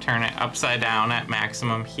 turn it upside down at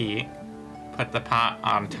maximum heat, put the pot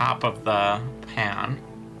on top of the pan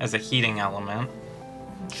as a heating element,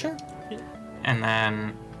 Sure. and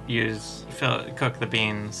then cook the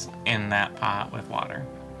beans in that pot with water.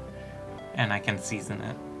 And I can season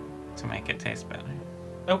it to make it taste better.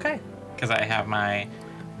 Okay. Because I have my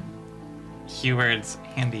Heward's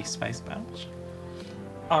handy spice pouch.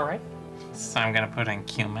 All right. So I'm gonna put in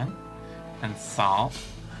cumin and salt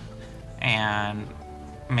and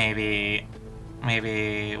maybe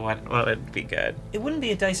what would be good? It wouldn't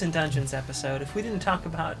be a Dice and Dungeons episode if we didn't talk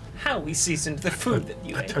about how we seasoned the food that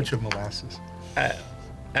you A ate. touch of molasses.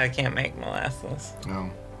 I can't make molasses. No.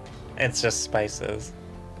 It's just spices.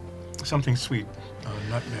 Something sweet.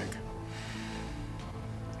 Nutmeg.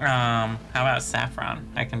 How about saffron?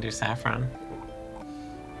 I can do saffron.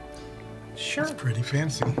 Sure. It's pretty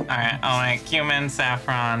fancy. All right, I'll make cumin,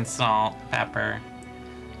 saffron, salt, pepper.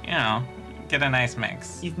 You know, get a nice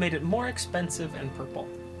mix. You've made it more expensive and purple.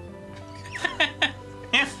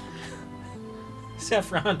 Yeah.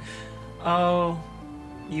 Saffron. Oh,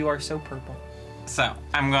 you are so purple. So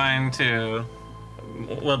I'm going to.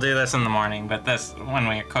 We'll do this in the morning, but this when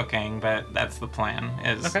we're cooking. But that's the plan: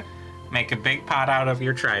 is Okay. make a big pot out of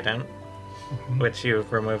your trident, which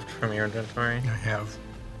you've removed from your inventory. I have.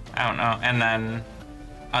 I don't know, and then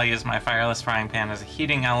I'll use my fireless frying pan as a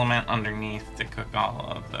heating element underneath to cook all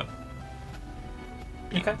of the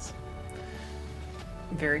beans. Okay.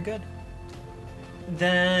 Very good.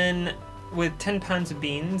 Then, with 10 pounds of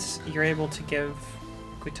beans, you're able to give.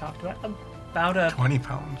 We talked about a 20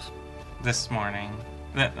 pounds. This morning,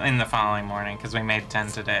 in the following morning, because we made 10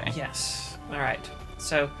 today. yes. All right.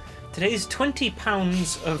 So today's 20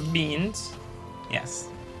 pounds of beans. Yes.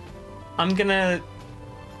 I'm gonna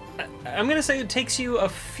say it takes you a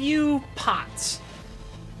few pots,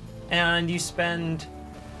 and you spend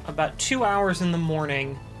about 2 hours in the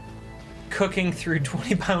morning cooking through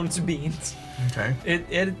 20 pounds of beans. Okay.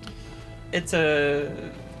 It's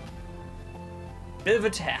a bit of a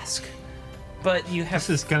task, but you have This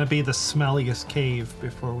is gonna be the smelliest cave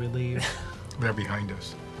before we leave. They're behind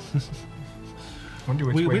us. Wonder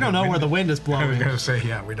which we way don't know where the wind is I was blowing. going to say,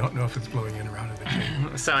 yeah, we don't know if it's blowing in or out of the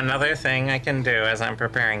cave. So another thing I can do as I'm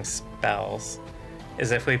preparing spells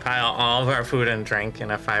is if we pile all of our food and drink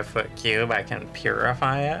in a 5-foot cube, I can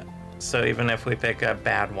purify it. So even if we pick up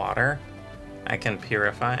bad water, I can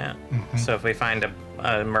purify it. So if we find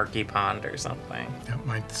a murky pond or something. That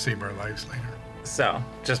might save our lives later. So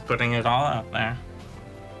just putting it all out there.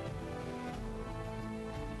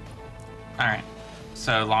 All right.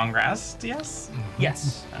 So long rest, yes?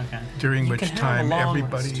 yes. Okay. During You which can have a time long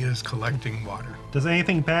everybody rest. is collecting water. Does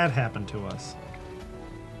anything bad happen to us?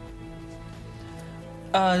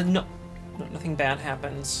 No, nothing bad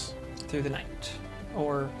happens through the night,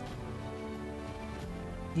 or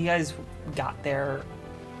you guys got there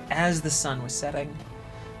as the sun was setting.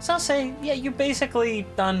 So I'll say, yeah, you're basically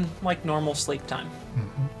done like normal sleep time.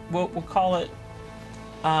 We'll call it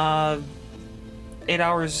 8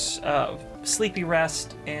 hours of sleepy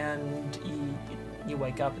rest, and you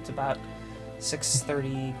wake up. It's about 6:30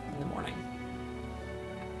 in the morning.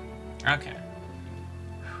 Okay.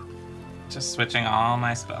 Just switching all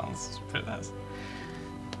my spells for this.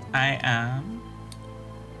 I am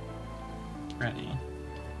ready.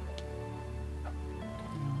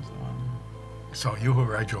 So you who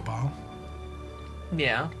ride your ball?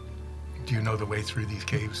 Yeah. Do you know the way through these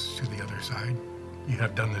caves to the other side? You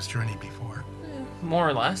have done this journey before. More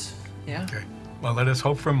or less, yeah. Okay. Well, let us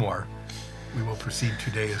hope for more. We will proceed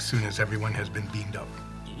today as soon as everyone has been beamed up.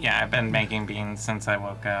 Yeah, I've been making beans since I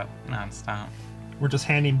woke up nonstop. We're just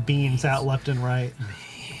handing beans out left and right.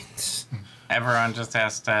 Everyone just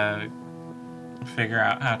has to figure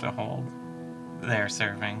out how to hold their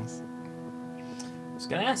servings. I was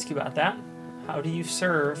going to ask you about that. How do you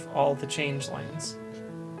serve all the changelings?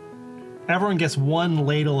 Everyone gets one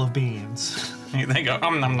ladle of beans. They go,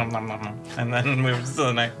 nom, nom, nom, nom, and then moves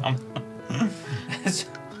to the next.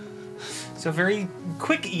 So very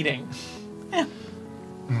quick eating.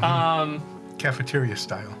 Cafeteria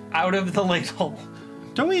style. Out of the ladle.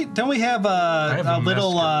 Don't we have have a a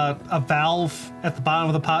little mess a valve at the bottom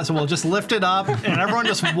of the pot? So we'll just lift it up, and everyone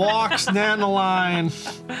just walks down the line.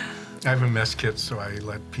 I have a mess kit, so I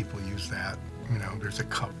let people use that. You know, there's a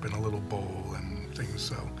cup and a little bowl and things,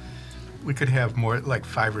 so we could have more, like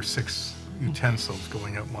 5 or 6 utensils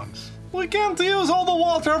going at once. We can't use all the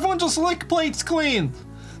water. Everyone just lick plates clean.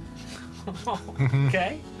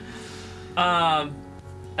 Okay.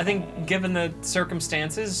 I think given the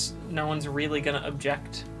circumstances, no one's really going to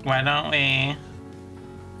object. Why don't we...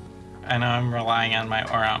 I know I'm relying on my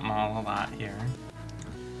Orat Mall a lot here,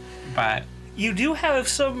 but You do have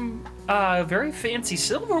some very fancy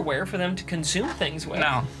silverware for them to consume things with.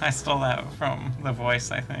 no, I stole that from The Voice,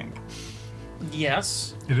 I think.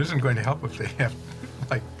 Yes. It isn't going to help if they have,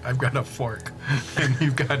 like, I've got a fork and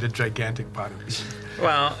you've got a gigantic pot of beans.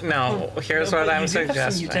 Well, no, here's what But I'm you do have some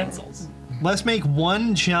suggesting. utensils. Let's make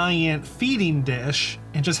one giant feeding dish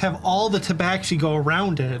and just have all the tabaxi go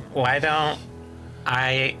around it. Why don't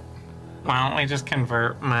we just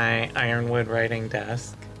convert my ironwood writing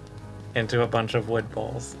desk into a bunch of wood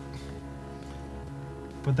bowls?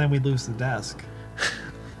 But then we lose the desk.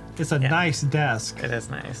 It's a nice desk. It is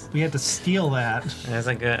nice. We had to steal that. It is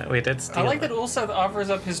a good. We did steal I like that it. Ulseth offers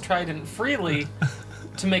up his trident freely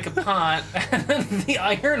to make a pot, and then the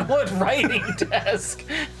ironwood writing desk,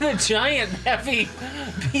 the giant heavy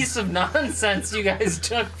piece of nonsense you guys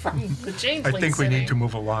took from the changeling I think we city. need to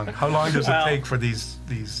move along. How long does Well- it take for these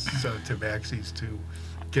tabaxis to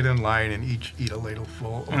get in line and each eat a ladle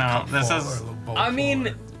full? Or No, cup this full, is- or a little bowl I full, mean,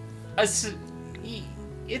 or-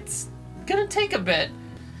 it's gonna take a bit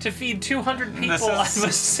to feed 200 people This is- out of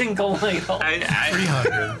a single ladle. I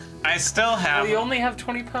 300. still have. Well, you only have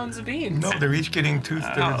 20 pounds of beans. No, they're each getting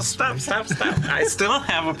 2/3. Oh, stop. I still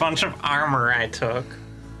have a bunch of armor I took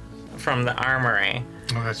from the armory.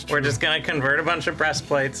 Oh, that's true. We're just gonna convert a bunch of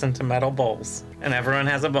breastplates into metal bowls, and everyone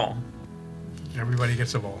has a bowl. Everybody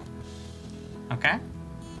gets a bowl. Okay?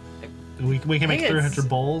 We can make Hey, it's- 300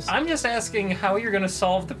 bowls. I'm just asking how you're gonna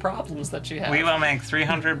solve the problems that you have. We will make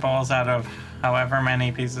 300 bowls out of however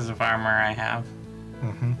many pieces of armor I have.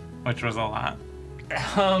 Which was a lot.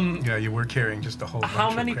 Yeah, you were carrying just a whole bunch How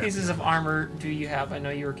of many crap. pieces of armor do you have? I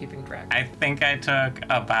know you were keeping track. I think I took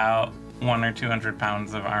about 100 or 200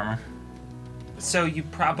 pounds of armor. So you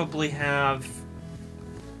probably have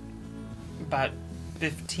about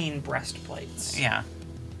 15 breastplates. Yeah.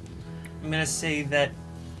 I'm gonna say that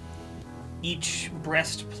each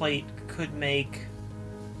breastplate could make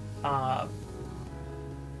about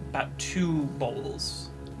 2 bowls.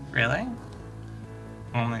 Really?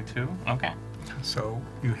 Only 2? Okay. So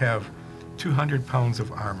you have 200 pounds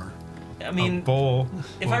of armor. I A mean, bowl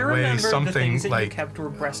if will I weigh remember, the something things that you like kept were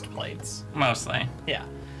breastplates. Mostly. Yeah.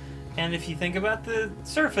 And if you think about the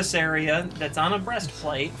surface area that's on a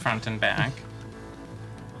breastplate, Front and back.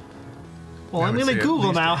 Well, I I'm would gonna say at Google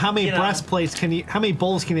least now how many you know. breastplates how many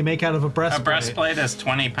bowls can you make out of a A breastplate? breastplate is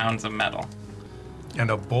 20 pounds of metal. and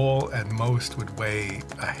a bowl at most would weigh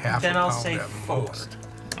a half Then a I'll pound say at 4. most.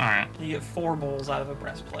 Alright. you get 4 bowls out of a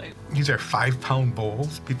breastplate. These are 5-pound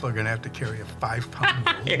bowls. People are going to have to carry a 5-pound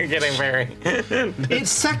bowl. You're getting very. It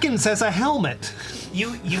seconds as a helmet.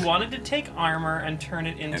 You wanted to take armor and turn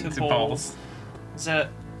it into Into bowls. bowls. So,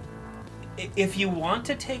 if you want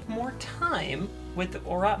to take more time with the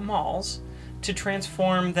Orat Malls to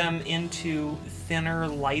transform them into thinner,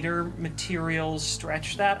 lighter materials,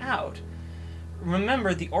 stretch that out.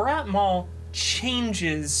 Remember, the Orat Mall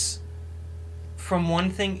changes from one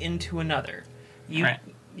thing into another. Right.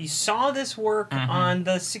 You saw this work on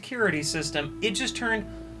the security system. It just turned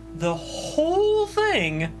the whole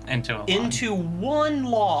thing Into a log. into one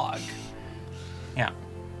log. Yeah.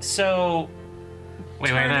 So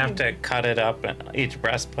We might have to cut it up, each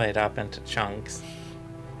breastplate up into chunks.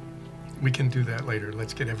 We can do that later.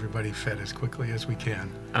 Let's get everybody fed as quickly as we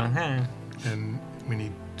can. Okay. And we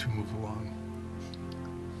need to move along.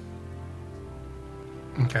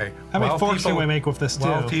 Okay. How many while forks can people- we make with this too?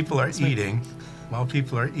 While people are Let's make- eating,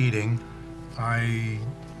 I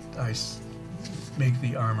make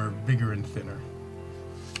the armor bigger and thinner.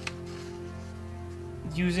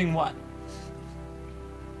 Using what?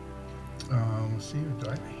 Let's see, do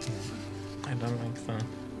I have a hammer? I don't think so.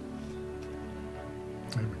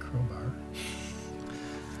 I have a crowbar.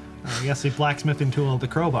 I guess the blacksmithing tool, the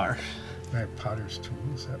crowbar. I have potter's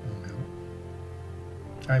tools. That won't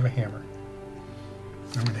help. I have a hammer.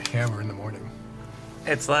 I'm going to hammer in the morning.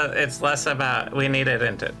 It's less about we need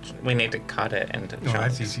to cut it into No, chunks.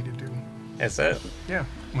 that's easy to do. Is it? Yeah,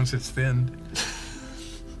 once it's thinned.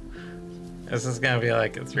 This is gonna be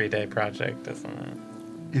like a 3-day project, isn't it?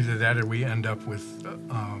 Either that or we end up with,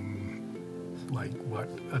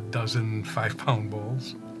 a dozen 5-pound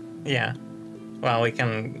bowls. Yeah. Well, we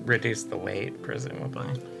can reduce the weight, presumably.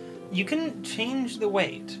 You can change the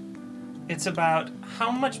weight. It's about how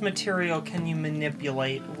much material can you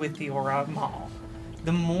manipulate with the Aura Maul.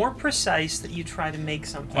 The more precise that you try to make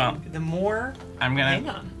something, Well, the more... I'm gonna- Hang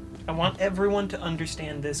on. I want everyone to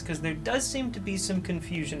understand this, because there does seem to be some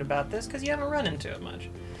confusion about this, because you haven't run into it much.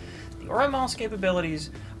 The Aura Maul's capabilities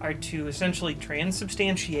are to essentially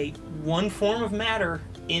transubstantiate one form of matter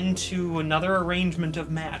into another arrangement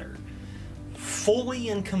of matter, fully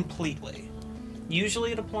and completely.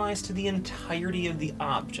 Usually it applies to the entirety of the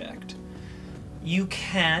object. You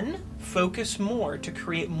can focus more to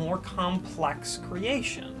create more complex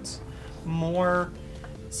creations, more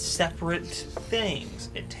separate things.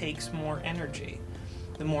 It takes more energy.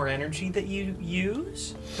 The more energy that you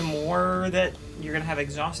use, the more that you're going to have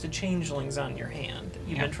exhausted changelings on your hand that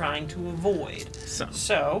you've been trying to avoid.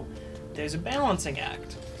 So, there's a balancing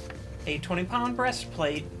act. A 20-pound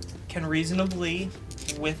breastplate can reasonably,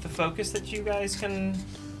 with the focus that you guys can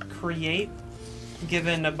create,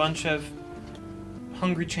 given a bunch of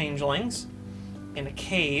hungry changelings in a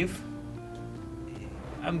cave,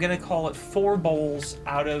 I'm gonna call it 4 bowls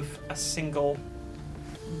out of a single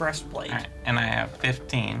breastplate. All right, and I have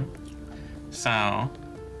 15. So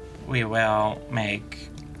we will make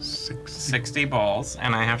 60 bowls,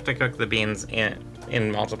 and I have to cook the beans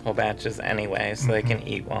in multiple batches anyway, so they can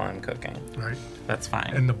eat while I'm cooking. Right. That's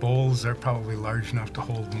fine. And the bowls are probably large enough to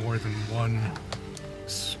hold more than one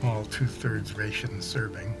small 2/3 ration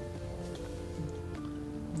serving.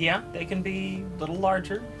 Yeah, they can be a little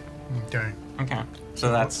larger. Okay. Okay,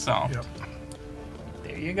 so that's solved. Yep.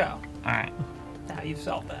 There you go. All right, Now you've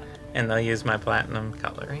solved that. and they'll use my platinum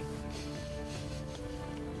cutlery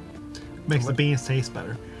Makes the beans taste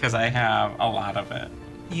better. because I have a lot of it.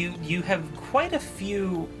 You have quite a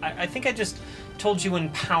few. I think I just told you in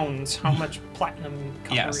pounds how much platinum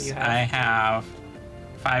cutlery Yes, you have. I have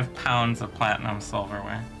 5 pounds of platinum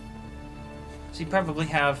silverware. So you probably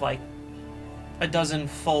have like a dozen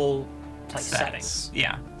full like Sets. settings.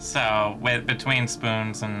 Yeah. So with between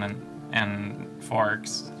spoons and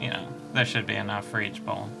forks, there should be enough for each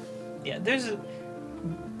bowl. Yeah,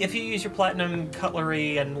 if you use your platinum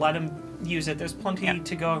cutlery and let them use it, there's plenty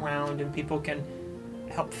to go around, and people can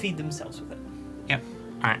help feed themselves with it. Yep.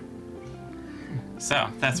 All right. So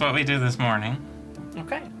that's what we do this morning.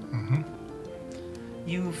 Okay.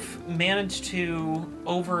 You've managed to,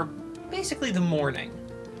 over basically the morning,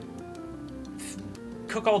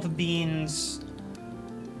 cook all the beans,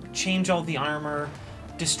 change all the armor,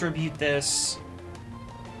 distribute this,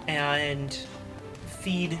 and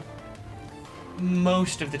feed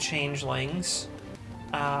most of the changelings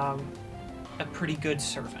a pretty good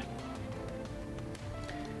serving.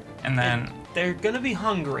 And then They're going to be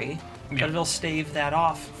hungry, Yep. but it'll stave that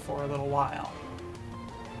off for a little while.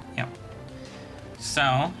 Yep.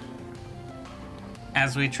 So,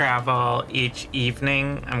 as we travel each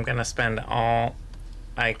evening, I'm gonna spend all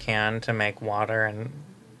I can to make water and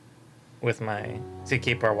to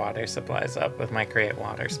keep our water supplies up with my create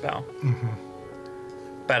water spell.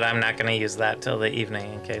 But I'm not gonna use that till the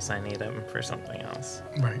evening in case I need them for something else.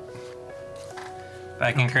 Right. But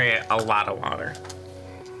I can create a lot of water.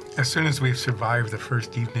 As soon as we've survived the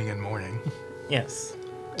first evening and morning, Yes.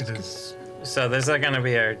 it is So these are gonna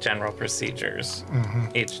be our general procedures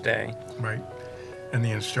each day. right. And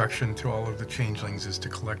the instruction to all of the changelings is to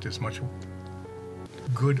collect as much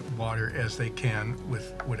good water as they can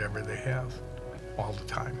with whatever they have all the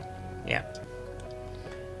time. Yeah.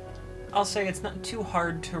 I'll say it's not too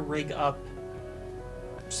hard to rig up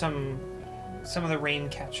some of the rain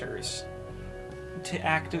catchers to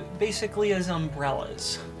act basically as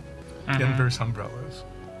umbrellas, Inverse umbrellas.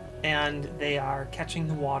 and they are catching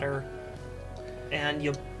the water, and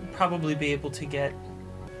you'll probably be able to get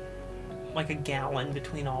like a gallon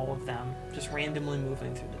between all of them, just randomly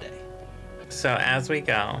moving through the day. So as we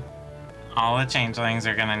go, all the changelings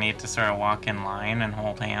are going to need to sort of walk in line and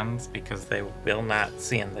hold hands because they will not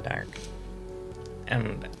see in the dark.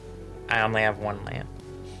 and I only have one lamp.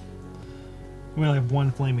 We only have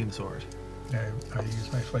one flaming sword. I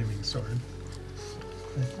use my flaming sword.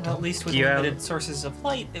 Well, at least with You have- limited sources of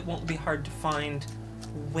light, it won't be hard to find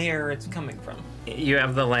where it's coming from. You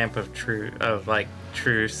have the lamp of not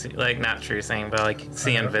true seeing, but like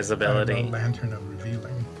see I have invisibility. a lantern of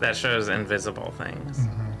revealing, That shows invisible things.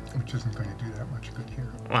 which isn't going to do that much good here.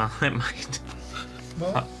 Well, it might.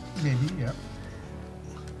 Well, maybe, yeah.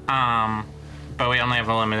 But we only have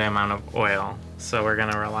a limited amount of oil, so we're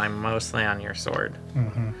gonna rely mostly on your sword.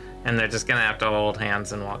 And they're just gonna have to hold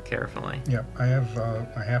hands and walk carefully. Yep, I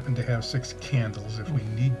happen to have 6 candles if we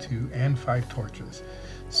need to, and 5 torches.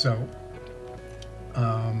 So,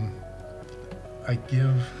 I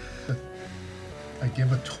give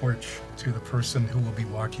a torch to the person who will be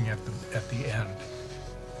walking at the end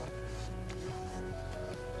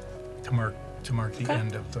to mark the Okay.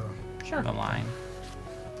 end of the. Sure. The line.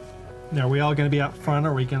 Now, are we all going to be up front, or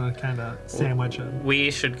are we going to kind of sandwich it?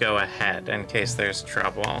 We should go ahead in case there's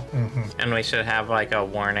trouble, and we should have like a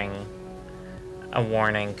warning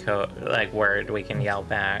code, like word we can yell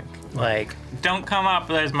back, like "Don't come up,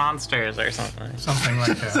 there's monsters" or something. Something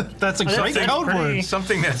like that. That's a That great sounds code pretty- word.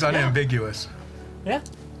 Something that's unambiguous. Yeah.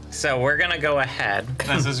 So we're gonna go ahead.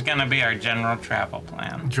 This is gonna be our general travel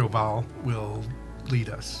plan. Jobal will lead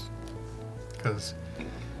us because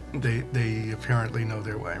they apparently know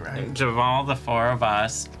their way, right? Javal, the 4 of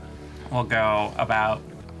us, will go about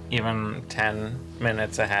even 10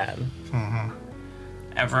 minutes ahead.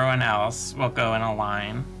 Everyone else will go in a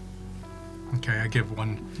line. Okay, I give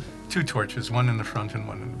 2 torches, one in the front and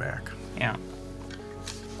one in the back. Yeah.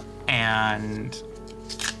 And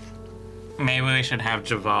maybe we should have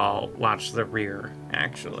Javal watch the rear,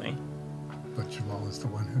 actually. But Jabal is the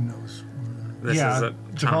one who knows. This yeah, is a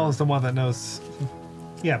Jamal is the one that knows.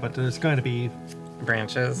 Yeah, but there's going to be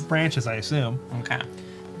branches. branches, I assume. Okay.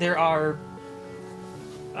 There are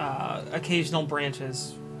occasional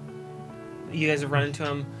branches. You guys have run into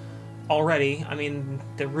them already. I mean,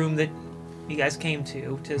 the room that you guys came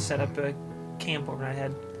to set up a camp overnight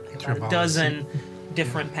had about Jabal a is- dozen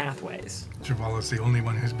different pathways. Jabal is the only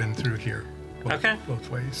one who's been through here. Okay.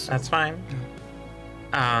 Both ways. That's fine.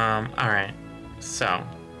 All right. So,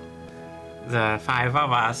 the 5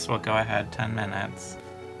 of us will go ahead 10 minutes.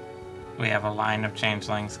 We have a line of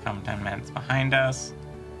changelings come 10 minutes behind us.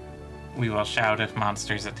 We will shout if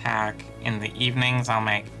monsters attack. In the evenings, I'll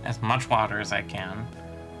make as much water as I can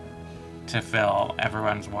to fill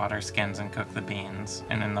everyone's water skins and cook the beans.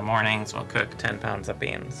 And in the mornings, we'll cook 10 pounds of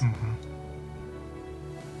beans.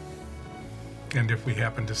 And if we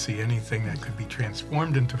happen to see anything that could be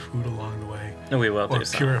transformed into food along the way, We will or do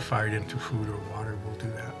so. purified into food or water, we'll do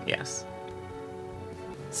that. Yes.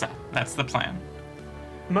 So, that's the plan.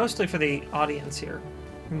 Mostly for the audience here,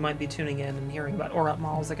 who might be tuning in and hearing about Orat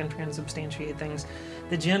Malls that can transubstantiate things.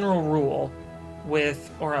 The general rule with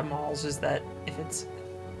Orat Malls is that if it's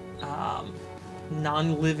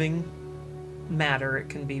non-living matter, it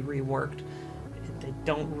can be reworked. They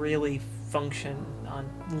don't really function on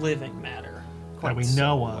living matter. That we quite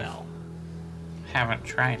know so of. Well. Haven't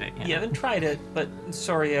tried it yet. You haven't tried it, but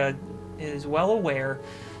Soria is well aware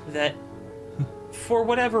that for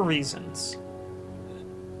whatever reasons,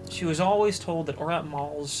 she was always told that Orat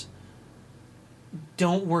Malls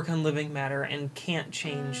don't work on living matter and can't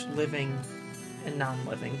change living and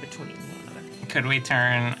non-living between one another. Could we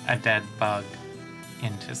turn a dead bug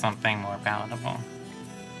into something more palatable?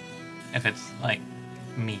 If it's like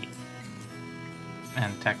meat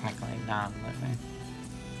and technically non-living.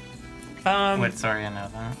 Would Soria know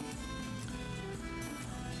that?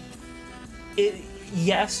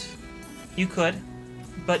 Yes, you could,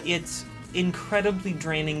 but it's incredibly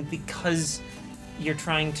draining because you're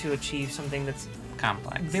trying to achieve something that's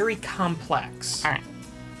Complex. very complex. Alright.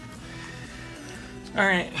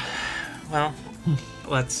 Alright. Well,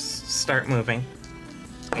 let's start moving.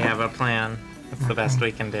 We have a plan. It's the best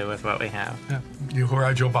we can do with what we have.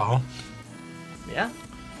 Yuhura Jobal, Yeah?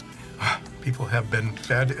 people have been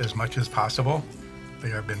fed as much as possible. They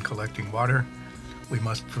have been collecting water. We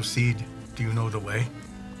must proceed. Do you know the way?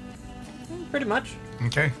 Pretty much.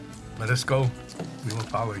 Okay, let us go. We will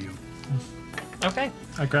follow you. Okay.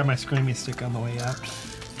 I grabbed my screamy stick on the way up.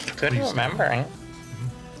 Good Please. remembering.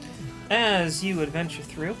 As you adventure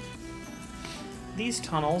through, these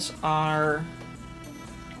tunnels are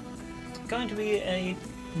going to be a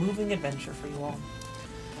moving adventure for you all.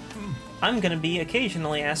 I'm going to be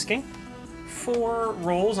occasionally asking for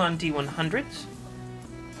rolls on D100s,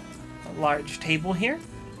 a large table here,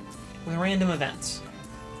 with random events.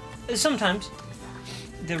 Sometimes,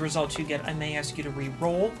 the results you get, I may ask you to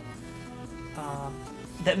re-roll.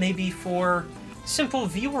 That may be for simple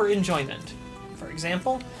viewer enjoyment. For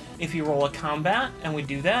example, if you roll a combat and we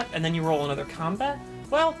do that, and then you roll another combat,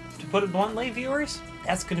 well, to put it bluntly, viewers,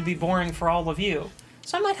 that's going to be boring for all of you.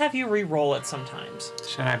 So I might have you re-roll it sometimes.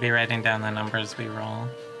 Should I be writing down the numbers we roll?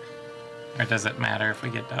 Or does it matter if we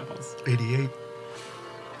get doubles? 88.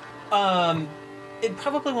 It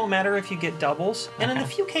probably won't matter if you get doubles, and in Okay.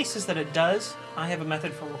 the few cases that it does, I have a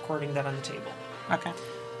method for recording that on the table. Okay.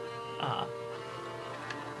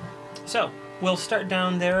 So, we'll start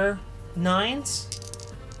down there, 9s.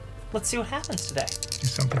 Let's see what happens today. Do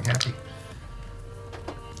something happy.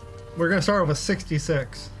 We're gonna start with a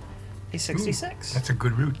 66. A 66. That's a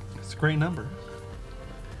good route. It's a great number.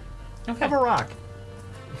 Okay. Have a rock.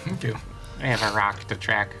 Thank you. We have a rock to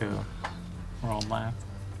track who rolled last.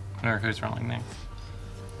 Or who's rolling next.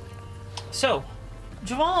 So,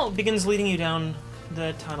 Javal begins leading you down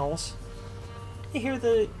the tunnels. You hear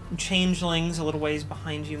the changelings a little ways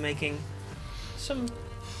behind you making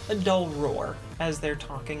a dull roar as they're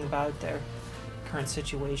talking about their current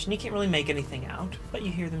situation. You can't really make anything out, but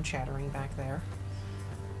you hear them chattering back there.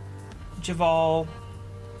 Javal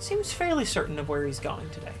seems fairly certain of where he's going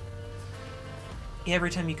today.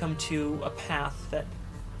 Every time you come to a path that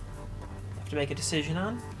you have to make a decision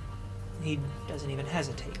on, he doesn't even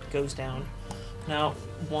hesitate. Goes down now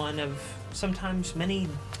one of sometimes many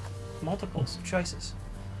multiples of choices.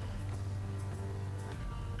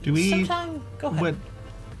 Do we? Sometime go ahead. What?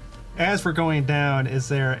 As we're going down, is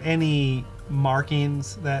there any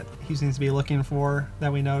markings that he seems to be looking for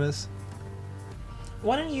that we notice?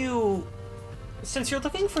 Why don't you, since you're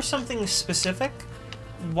looking for something specific,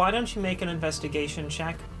 why don't you make an investigation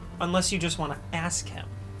check? Unless you just want to ask him.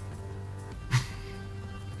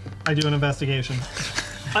 I do an investigation.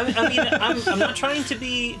 I'm not trying to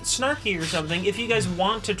be snarky or something. If you guys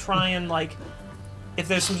want to try and, like, if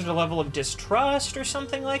there's some sort of level of distrust or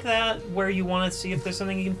something like that, where you want to see if there's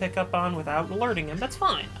something you can pick up on without alerting him, that's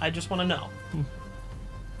fine. I just want to know.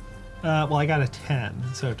 Well, I got a 10,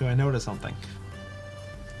 so do I notice something?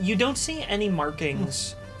 You don't see any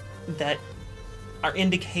markings that are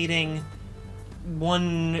indicating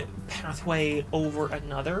one pathway over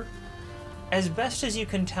another. As best as you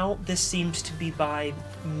can tell, this seems to be by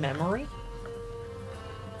memory.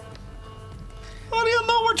 How do you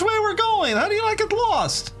know which way we're going? How do you not get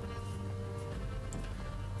lost?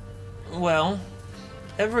 Well,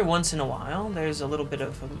 every once in a while, there's a little bit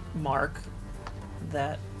of a mark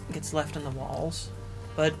that gets left in the walls,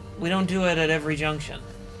 but we don't do it at every junction.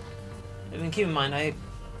 I mean, keep in mind, I'm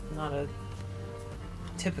not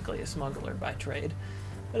typically a smuggler by trade,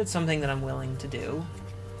 but it's something that I'm willing to do.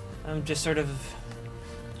 I'm just sort of...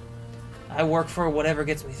 I work for whatever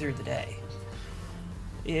gets me through the day.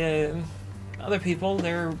 Yeah, other people,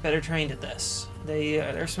 they're better trained at this.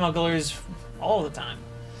 They're smugglers all the time.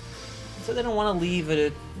 So they don't want to leave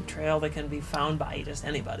a trail that can be found by just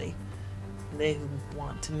anybody. They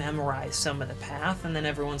want to memorize some of the path, and then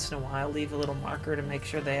every once in a while leave a little marker to make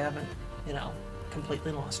sure they haven't,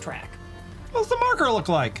 completely lost track. What's the marker look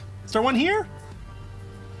like? Is there one here?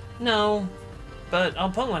 No, but I'll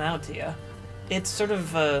put one out to you. It's sort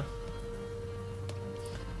of,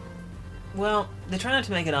 well, they try not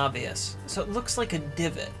to make it obvious, so it looks like a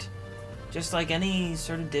divot. Just like any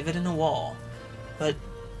sort of divot in a wall. But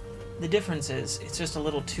the difference is, it's just a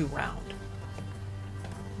little too round.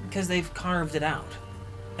 Because they've carved it out.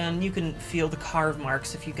 And you can feel the carve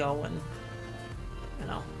marks if you go and,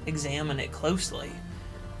 examine it closely.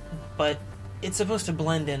 But it's supposed to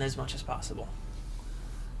blend in as much as possible.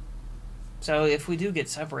 So if we do get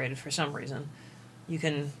separated for some reason, you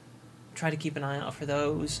can try to keep an eye out for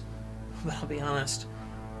those. But I'll be honest,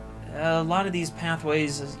 a lot of these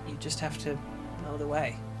pathways, you just have to know the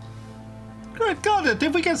way. Great God,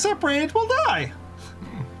 if we get separated, we'll die.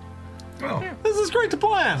 Well, This is great to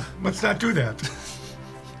plan. let's not do that.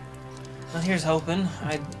 Well, here's hoping.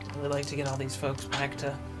 I'd really like to get all these folks back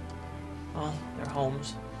to, well, their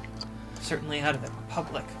homes. Certainly out of the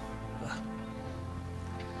Republic. Ugh.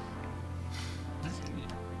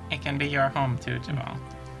 It can be your home too, Jamal.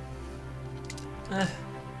 I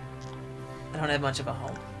don't have much of a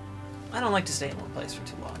home. I don't like to stay in one place for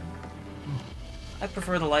too long. I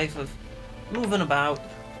prefer the life of moving about,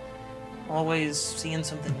 always seeing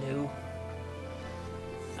something new.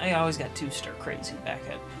 I always got too stir crazy back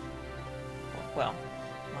at, well,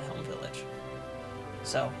 my home village.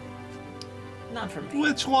 So, not for me.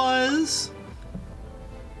 Which was?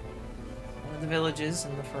 One of the villages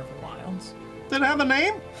in the Fervent Wilds. Did it have a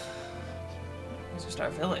name? It's just our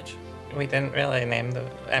village. We didn't really name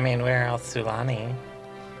where else Sulani?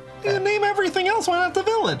 You name everything else. Why not the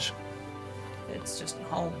village? It's just a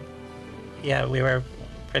home. Yeah, we were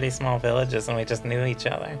pretty small villages and we just knew each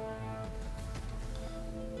other.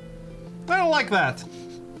 I don't like that.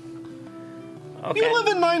 Okay. You live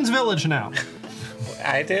in Nine's village now.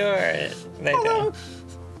 I do, or they do?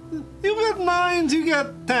 You get 9s, you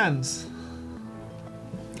get 10s.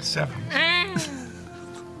 7.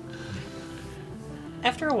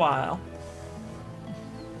 After a while,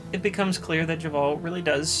 it becomes clear that Javal really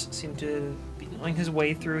does seem to be knowing his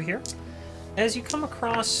way through here. As you come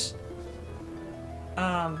across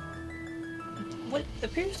what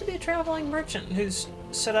appears to be a traveling merchant who's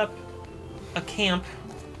set up a camp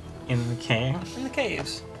In the cave. in the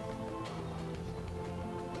caves.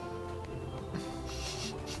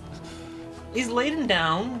 He's laden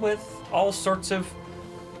down with all sorts of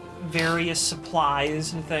various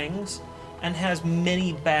supplies and things, and has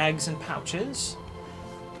many bags and pouches.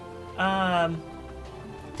 The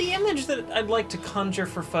image that I'd like to conjure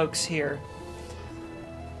for folks here,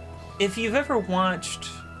 if you've ever watched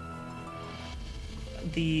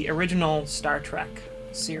the original Star Trek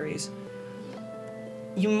series,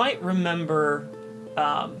 you might remember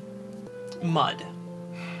Mudd,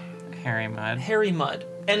 Harry Mudd. Harry Mudd,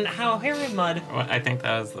 and how Harry Mudd, Well, I think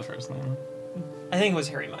that was the first name. I think it was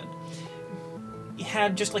Harry Mudd, he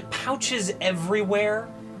had just like pouches everywhere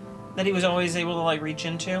that he was always able to like reach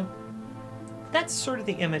into. That's sort of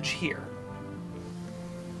the image here.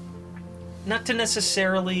 Not to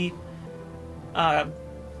necessarily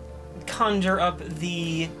conjure up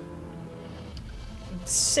the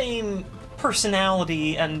same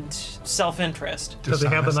personality and self-interest. Does he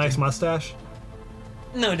have the nice mustache?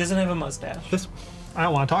 No, he doesn't have a mustache. I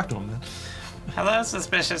don't want to talk to him then. Hello,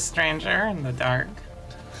 suspicious stranger in the dark.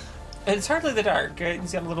 It's hardly the dark.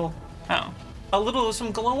 He's got Oh.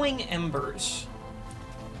 some glowing embers.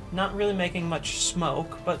 Not really making much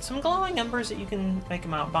smoke, but some glowing embers that you can make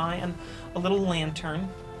him out by, and a little lantern.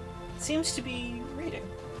 Seems to be reading.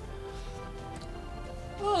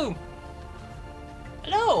 Oh.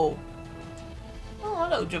 Hello. Oh,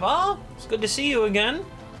 hello, Javal. It's good to see you again.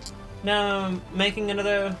 Now, making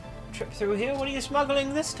another trip through here. What are you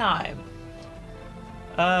smuggling this time?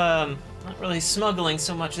 Not really smuggling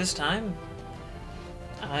so much this time.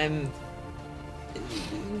 I'm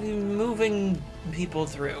moving people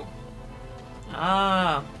through.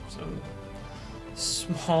 Some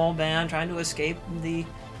small band trying to escape the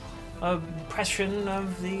oppression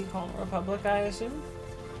of the Colonial Republic, I assume?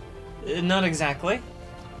 Not exactly.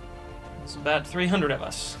 It's about 300 of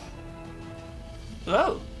us.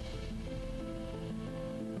 Oh.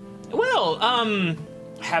 Well,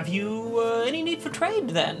 have you any need for trade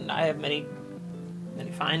then? I have many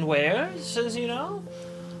fine wares, as you know.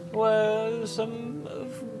 Some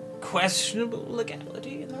of questionable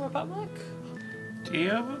legality in the Republic. Do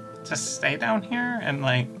you just stay down here and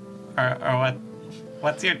like, or what?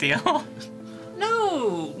 What's your deal?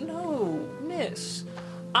 No, miss.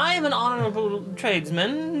 I am an honorable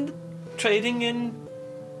tradesman, trading in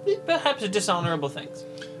perhaps dishonorable things.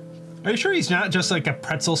 Are you sure he's not just like a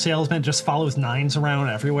pretzel salesman, just follows 9s around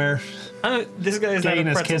everywhere? This guy is not Getting a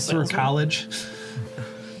his pretzel kids through salesman. college?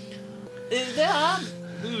 There are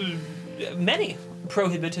many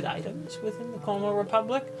prohibited items within the Colonial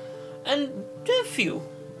Republic, and a few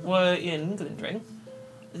were in Glindring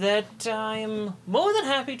that I am more than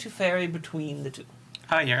happy to ferry between the two.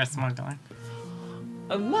 Oh, you're a smuggler.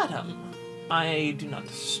 Madam, I do not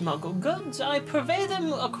smuggle goods. I purvey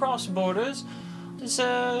them across borders,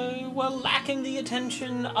 while lacking the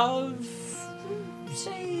attention of,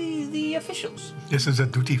 say, the officials. This is a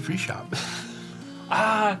duty-free shop.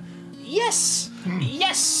 Yes,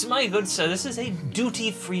 yes, my good sir, this is a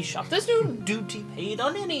duty-free shop. There's no duty paid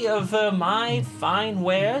on any of my fine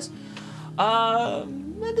wares,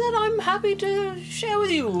 that I'm happy to share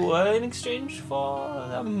with you in exchange for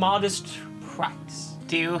a modest price.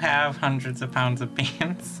 Do you have hundreds of pounds of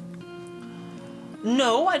beans?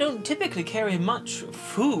 No, I don't typically carry much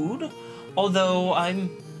food, although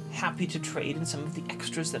I'm happy to trade in some of the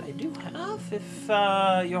extras that I do have if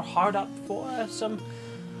you're hard up for some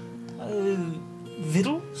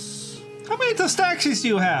victuals. How many Tostaxis do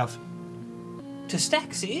you have? To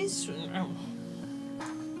Staxies?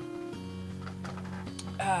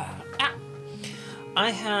 I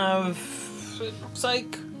have, it's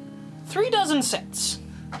like 3 dozen sets.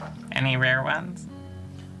 Any rare ones?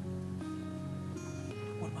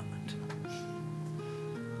 One moment.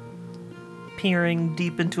 Peering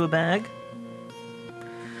deep into a bag.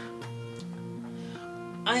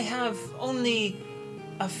 I have only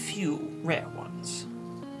a few rare ones.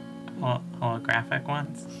 Holographic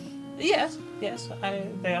ones? Yes, they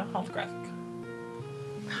are holographic.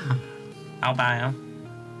 I'll buy them.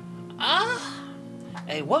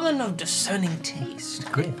 A woman of discerning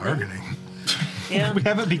taste. Good bargaining. Yeah. We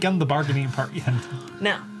haven't begun the bargaining part yet.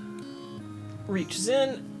 Now, reaches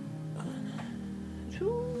in.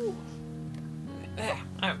 Two.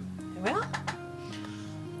 Well,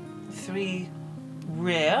 3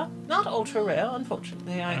 rare, not ultra rare,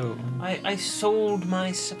 unfortunately. I sold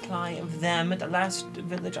my supply of them at the last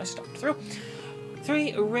village I stopped through.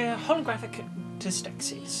 3 rare holographic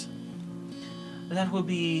Testaxes. That will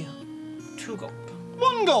be 2 gold.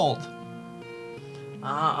 1 gold.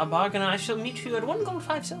 A bargain. I shall meet you at 1 gold,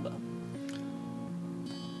 5 silver.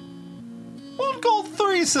 1 gold,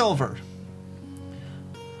 3 silver.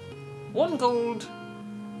 1 gold,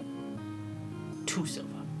 2 silver.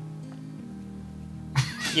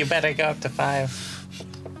 You better go up to 5.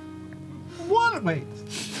 1. Wait.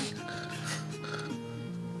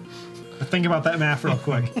 Think about that math real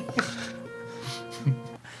quick. Do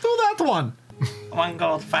that one. 1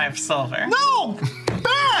 gold, 5 silver. No!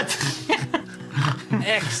 Bad!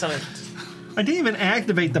 Excellent. I didn't even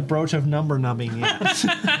activate the brooch of number numbing yet.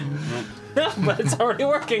 But it's already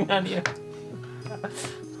working on you.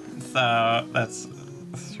 So that's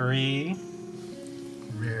 3.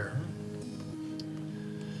 Rare.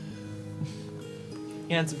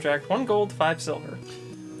 And subtract 1 gold, 5 silver.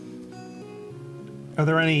 Are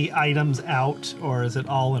there any items out, or is it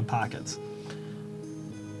all in pockets?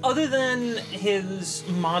 Other than his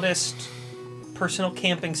modest personal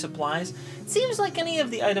camping supplies, it seems like any of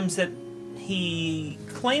the items that he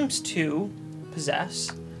claims to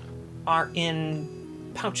possess are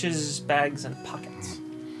in pouches, bags, and pockets.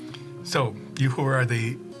 So, you who are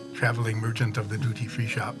the traveling merchant of the duty-free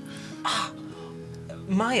shop,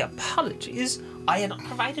 My apologies. I had not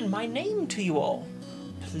provided my name to you all.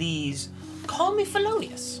 Please, call me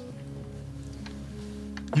Felonious.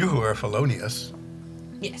 you who are Felonious,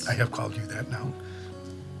 Yes. I have called you that now.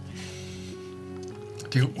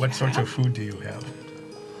 What sorts of food do you have?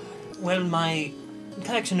 Well, my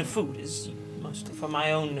collection of food is mostly for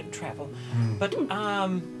my own travel. But,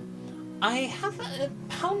 I have a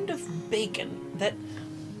pound of bacon that,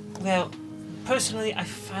 well, personally I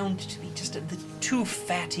found to be just a little too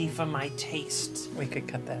fatty for my taste. We could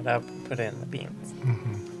cut that up and put it in the beans.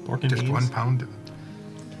 Pork and Just beans? 1 pound?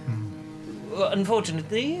 Well,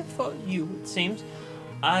 unfortunately for you, it seems,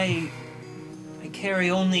 I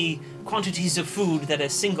carry only quantities of food that a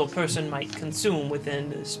single person might consume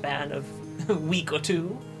within a span of a week or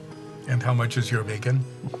 2. And how much is your bacon?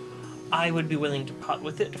 I would be willing to part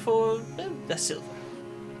with it for a silver.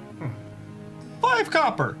 5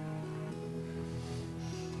 copper.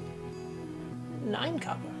 9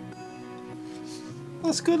 copper.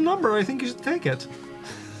 That's a good number. I think you should take it.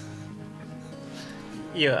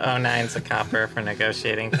 You owe 9s a copper for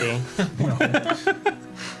negotiating fee.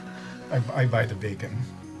 I buy the bacon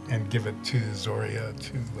and give it to Zoria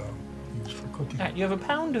to use for cooking. All right, you have a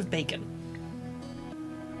pound of bacon.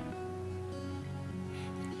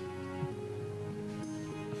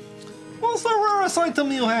 What's the rarest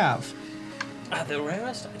item you have? The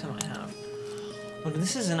rarest item I have. Well,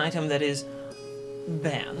 this is an item that is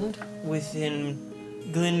banned within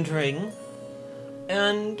Glendring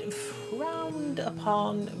and frowned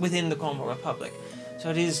upon within the Cornwall Republic. So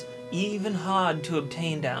it is even hard to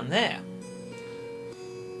obtain down there.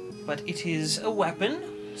 But it is a weapon,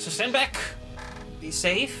 so stand back. Be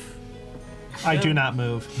safe. I do not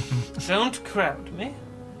move. Don't crowd me.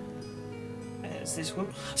 As this will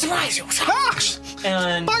surprise you. Gosh!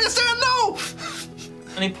 And Pakistan, no!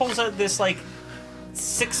 And he pulls out this, like,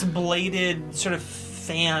 6-bladed sort of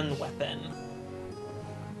fan weapon.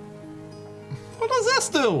 What does this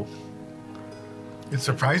do? It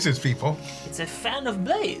surprises people. It's a fan of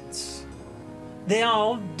blades. They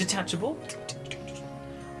are detachable,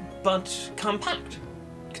 but compact.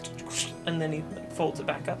 And then he folds it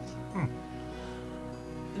back up.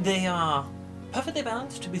 They are perfectly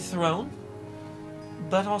balanced to be thrown,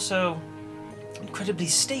 but also incredibly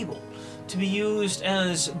stable to be used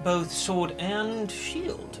as both sword and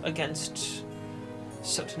shield against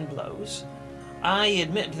certain blows. I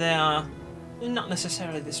admit they are not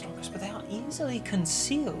necessarily the strongest, but they are easily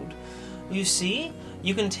concealed. You see,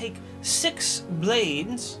 you can take 6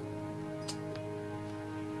 blades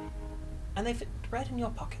and they fit right in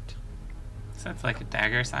your pocket. So it's like a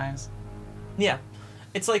dagger size? Yeah.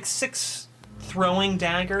 It's like 6 throwing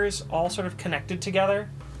daggers all sort of connected together.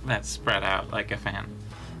 That's spread out like a fan.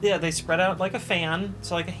 Yeah, they spread out like a fan,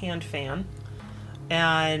 so like a hand fan.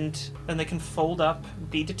 And then they can fold up,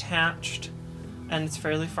 be detached, and it's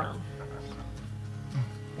fairly firm.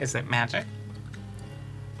 Is it magic?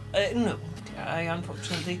 No, I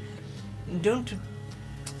unfortunately don't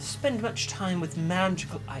spend much time with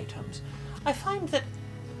magical items. I find that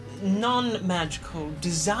non-magical,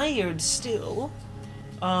 desired still,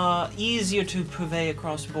 easier to purvey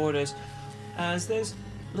across borders, as there's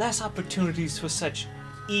less opportunities for such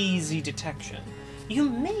easy detection. You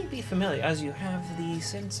may be familiar, as you have the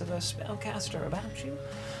sense of a spellcaster about you,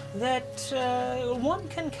 that one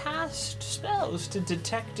can cast spells to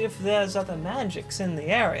detect if there's other magics in the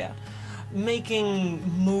area, making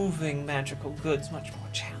moving magical goods much more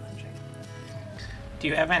challenging. Do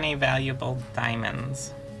you have any valuable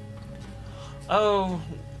diamonds? Oh,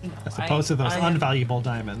 As opposed to those unvaluable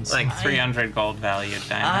diamonds. Like 300 gold valued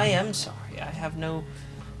diamonds? I am sorry. I have no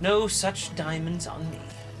such diamonds on me.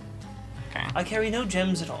 Okay. I carry no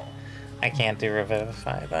gems at all. I can't do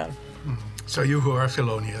Revivify then. So you who are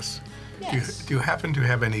Thelonious, Yes. do you happen to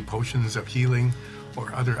have any potions of healing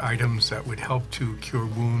or other items that would help to cure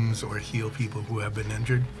wounds or heal people who have been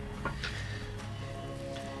injured?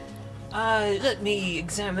 Let me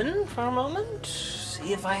examine for a moment.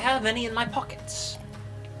 See if I have any in my pockets.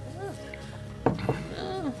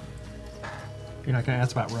 You're not going to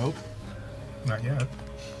ask about rope? Not yet.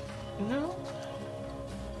 No.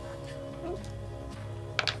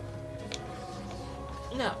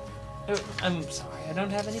 No. Oh, I'm sorry. I don't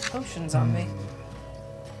have any potions on me.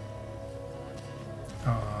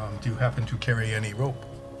 Do you happen to carry any rope?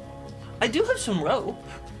 I do have some rope.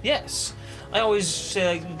 Yes. I always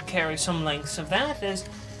carry some lengths of that as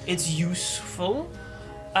it's useful.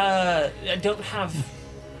 I don't have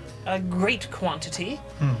a great quantity.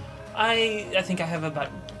 I think I have about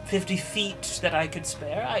 50 feet that I could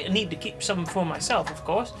spare. I need to keep some for myself, of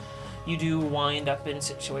course. You do wind up in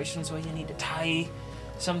situations where you need to tie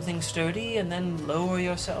something sturdy and then lower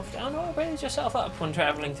yourself down or raise yourself up when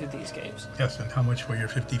traveling through these caves. Yes, and how much for your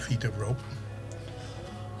 50 feet of rope?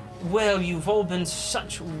 Well, you've all been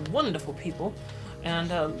such wonderful people,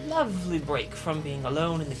 and a lovely break from being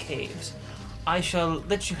alone in the caves. I shall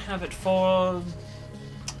let you have it for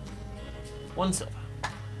 1 silver.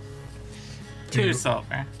 2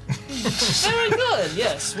 silver. Very good,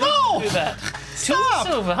 yes. We No! can do that. Stop!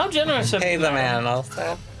 2 silver, how generous of Pay you. the man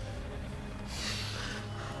also.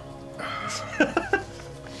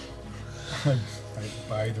 I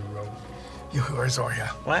buy the rope. You who are Zoria,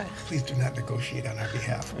 What? please do not negotiate on our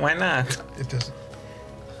behalf. Why not? It doesn't.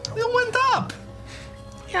 It went up!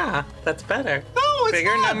 Yeah, that's better. No, it's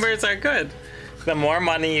Bigger not! numbers are good. The more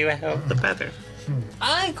money you have, the better.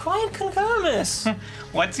 I quite concur, miss.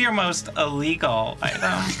 What's your most illegal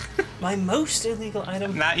item? My most illegal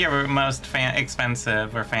item, Not your most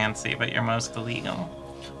expensive or fancy, but your most illegal.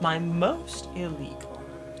 my most illegal.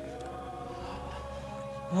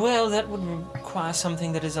 Well, that would require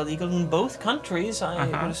something that is illegal in both countries, I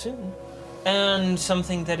would assume. And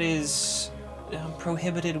something that is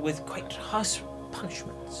prohibited with quite harsh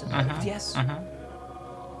punishments. Yes?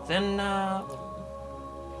 Then, I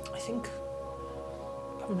think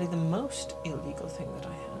probably the most illegal thing that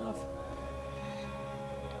I have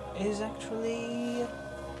is actually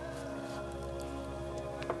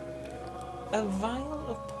a vial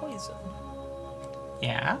of poison.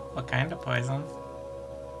 Yeah? What kind of poison?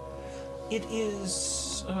 It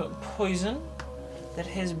is poison that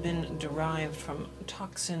has been derived from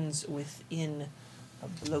toxins within a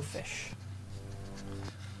blowfish.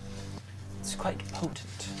 It's quite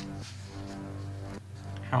potent.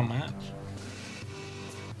 How much?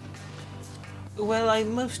 Well, I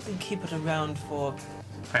mostly keep it around for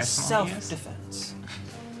Personal use? self-defense.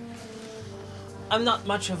 I'm not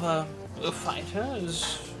much of a fighter,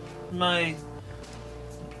 as my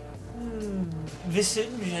visage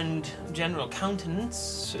and general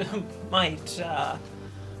countenance might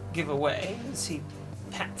give away as he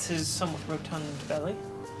pats his somewhat rotund belly.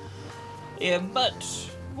 Yeah, but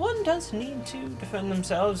one does need to defend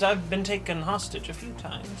themselves. I've been taken hostage a few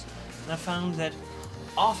times, and I found that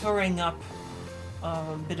offering up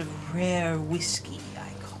a bit of rare whiskey,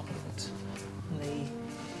 I call it, and they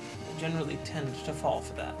generally tend to fall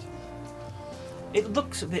for that. It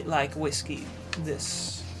looks a bit like whiskey,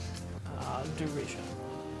 this derision.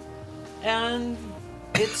 And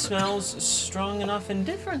it smells strong enough and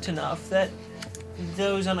different enough that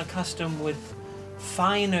those unaccustomed with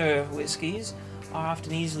finer whiskeys are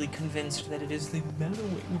often easily convinced that it is the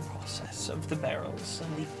mellowing process of the barrels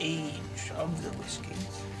and the age of the whiskey.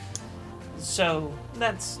 So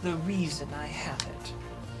that's the reason I have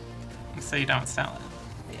it. So you don't sell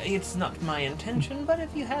it. It's not my intention, but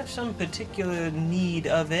if you have some particular need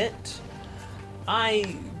of it,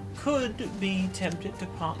 I could be tempted to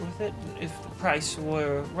part with it if the price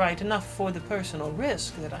were right enough for the personal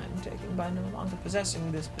risk that I'm taking by no longer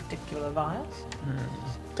possessing this particular vial.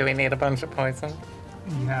 Do we need a bunch of poison?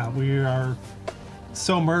 Yeah, we are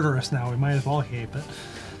so murderous now, we might as well keep it.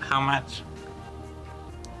 How much?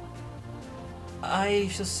 I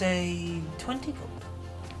shall say 20 gold.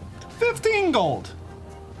 15 gold.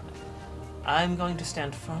 I'm going to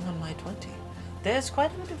stand firm on my 20. There's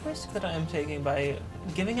quite a bit of risk that I am taking by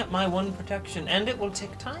giving up my one protection, and it will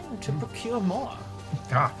take time to procure more.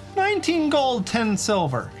 19 gold, 10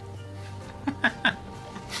 silver.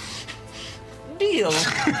 Deal.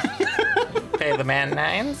 Pay the man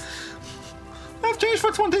 9s? I've changed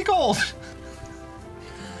for 20 gold.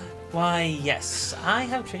 Why, yes, I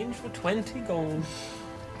have changed for 20 gold.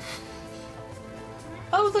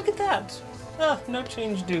 Oh, look at that. Ah, no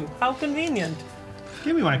change due. How convenient.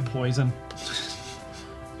 Give me my poison.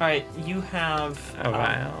 Alright, you have... A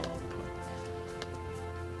vial.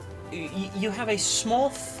 You have a small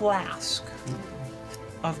flask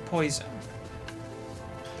of poison.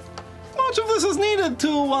 Much of this is needed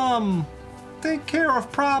to, take care of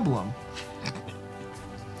problem.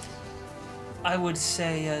 I would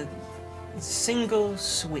say a single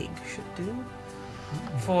swig should do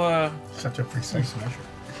for Such a precise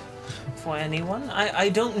measure. anyone. I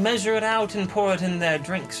don't measure it out and pour it in their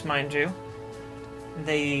drinks, mind you.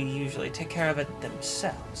 They usually take care of it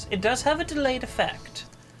themselves. It does have a delayed effect.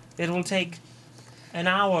 It will take an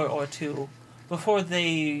hour or two before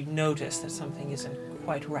they notice that something isn't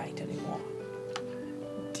quite right anymore.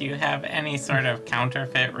 Do you have any sort of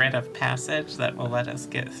counterfeit writ of passage that will let us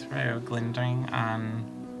get through Glendring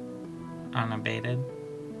unabated?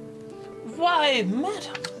 Why,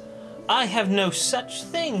 madam, I have no such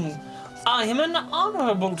thing. I am an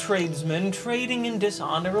honorable tradesman trading in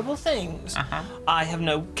dishonorable things. I have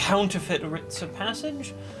no counterfeit writs of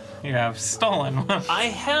passage. You have stolen one. I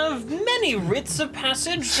have many writs of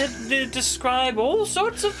passage that describe all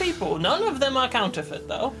sorts of people. None of them are counterfeit,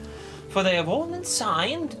 though, for they have all been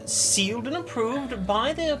signed, sealed, and approved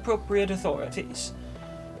by the appropriate authorities.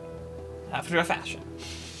 After a fashion.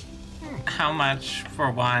 How much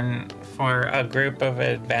for one, for a group of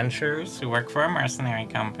adventurers who work for a mercenary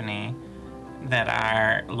company that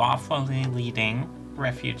are lawfully leading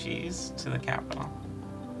refugees to the capital?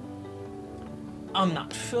 I'm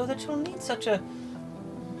not sure that you'll need such a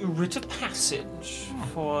writ of passage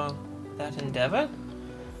for that endeavor.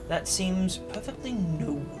 That seems perfectly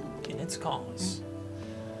noble in its cause.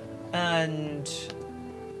 And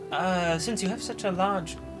since you have such a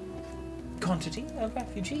large quantity of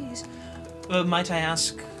refugees, might I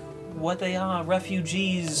ask what they are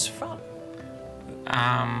refugees from?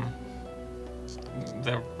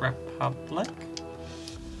 The Republic?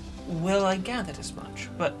 Well, I gathered as much,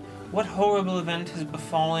 but what horrible event has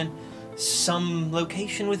befallen some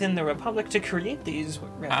location within the Republic to create these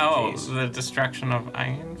refugees? Oh, the destruction of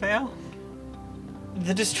Ironvale?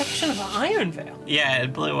 The destruction of Ironvale? Yeah,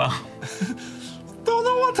 it blew up. Don't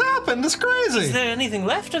know what's happened. It's crazy. Is there anything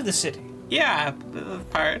left of the city? Yeah, the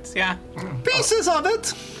parts, yeah. Pieces of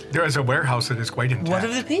it. There is a warehouse that is quite intact. What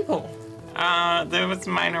of the people? There was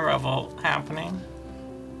minor revolt happening.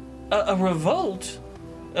 A revolt?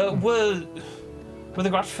 Were the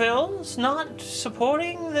Grotfells not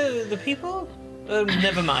supporting the people?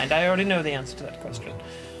 Never mind, I already know the answer to that question.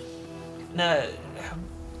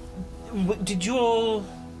 Did you all...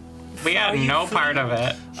 We had no part of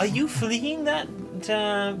it. Are you fleeing that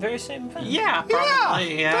very same event? Yeah,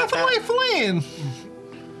 probably. Yeah, definitely fleeing.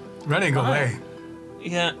 Running away.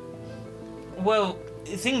 Yeah. Well,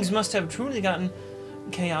 things must have truly gotten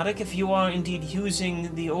chaotic if you are indeed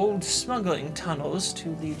using the old smuggling tunnels to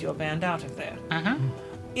lead your band out of there.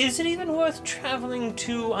 Is it even worth traveling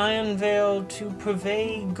to Ironvale to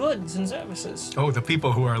purvey goods and services? Oh, the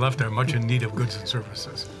people who are left are much in need of goods and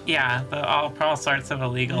services. Yeah, all sorts of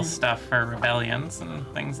illegal stuff for rebellions and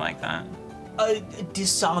things like that.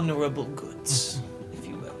 Dishonorable goods, if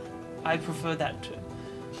you will. I prefer that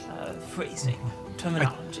phrasing,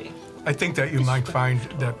 terminology. I think that you might find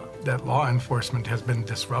that law enforcement has been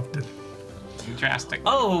disrupted. Drastic.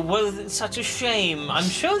 Oh, well, it's such a shame. I'm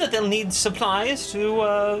sure that they'll need supplies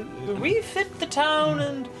to refit the town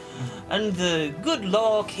and the good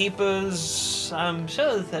law keepers. I'm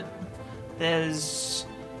sure that there's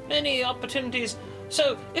many opportunities.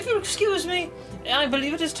 So, if you'll excuse me, I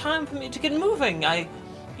believe it is time for me to get moving. I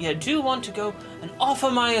do want to go and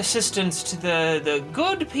offer my assistance to the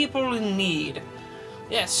good people in need.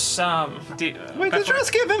 Yes, Wait, did you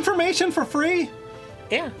just give information for free?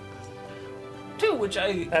 Yeah, too, which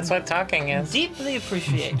I that's what talking is. deeply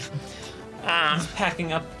appreciate.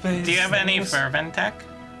 Packing up. Do you have any Ferventech?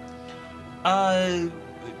 Not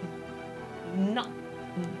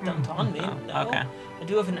on me. Oh, No. okay. I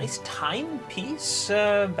do have a nice timepiece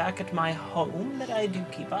back at my home that I do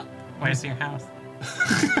keep up. Where's your house?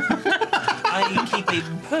 I I keep a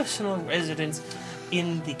personal residence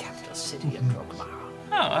in the capital city of Drogmar.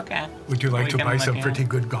 Oh, okay. Would you like We to can buy look some at- pretty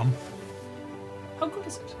good gum? How good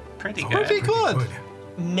is it? Pretty good. Pretty good.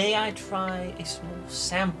 May I try a small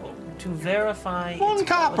sample to verify One its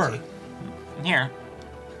copper. quality? Here.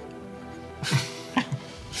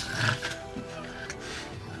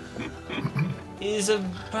 Is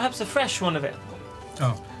perhaps a fresh one available?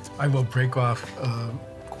 Oh, I will break off a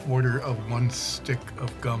quarter of one stick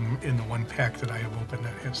of gum in the one pack that I have opened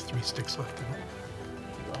that has 3 sticks left in it.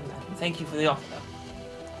 Thank you for the offer.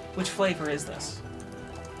 Which flavor is this?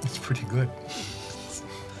 It's pretty good.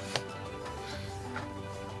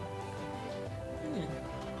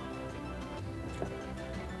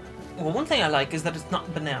 Well, one thing I like is that it's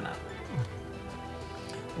not banana.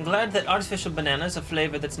 I'm glad that artificial banana is a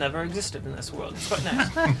flavor that's never existed in this world. It's quite nice.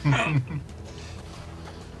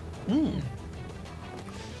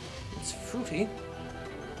 It's fruity,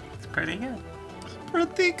 It's pretty good.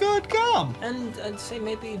 Pretty good gum. and I'd say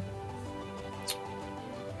maybe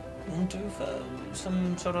into for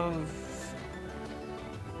some sort of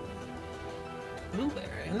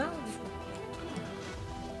blueberry. And that,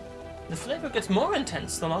 the flavor gets more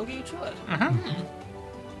intense the longer you chew it.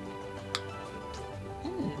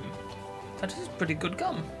 That is pretty good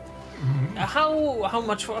gum. How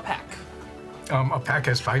much for a pack? A pack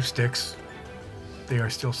has 5 sticks. They are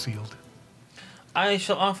still sealed. I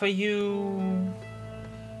shall offer you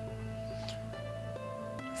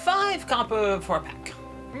 5 copper for a pack.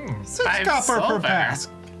 6 5 copper per silver. pack.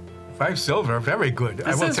 5 silver, very good.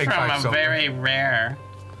 I This will is take from 5 a silver. very rare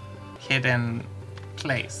hidden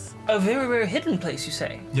place. A very rare hidden place, you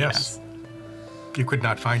say? Yes. You could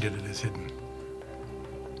not find it. It is hidden.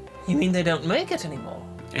 You mean they don't make it anymore?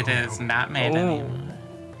 It is not made Oh. anymore.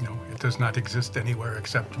 No, it does not exist anywhere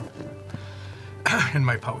except in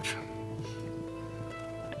my pouch.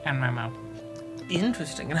 And my mouth.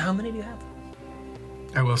 Interesting. And how many do you have?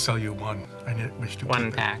 I will sell you one. I wish to One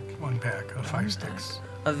keep it. pack. 1 pack of 5 sticks.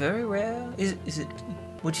 A very rare. Is it?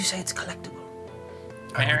 Would you say it's collectible?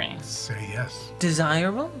 I Very. would say yes.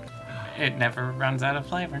 Desirable? It never runs out of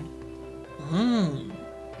flavor.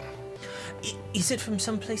 Is it from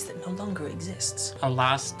some place that no longer exists? A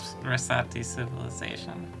lost Rasati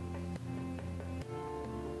civilization.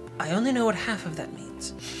 I only know what half of that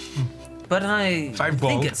means. But I 5 think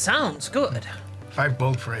gold. it sounds good. 5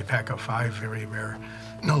 gold for a pack of 5, very rare.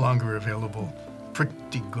 No longer available.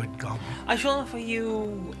 Pretty good gum. I shall offer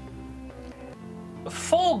you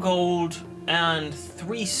 4 gold and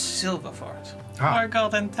 3 silver for it. 4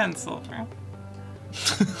 gold and 10 silver.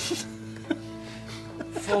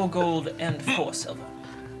 4 gold and 4 silver.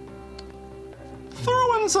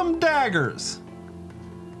 Throw in some daggers.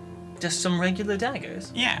 Just some regular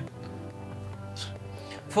daggers. Yeah.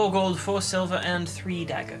 4 gold, 4 silver, and 3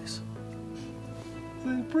 daggers.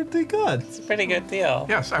 Pretty good. It's a pretty good deal.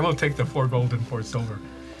 Yes, I will take the 4 gold and 4 silver.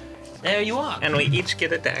 There you are. And we each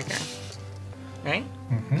get a dagger. Right?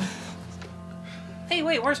 Hey,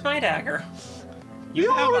 wait, where's my dagger? You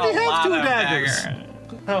already have lot 2 of daggers.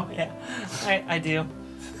 Oh, yeah. I do.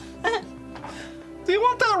 Do you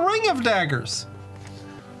want that ring of daggers?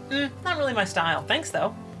 Not really my style. Thanks,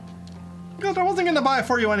 though. God, I wasn't going to buy it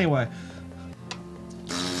for you anyway.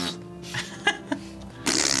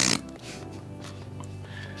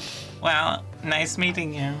 Well, nice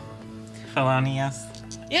meeting you, Felonius.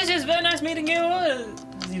 Yes, very nice meeting you.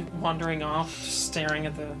 Is he wandering off, just staring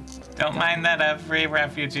at the... Don't mind that every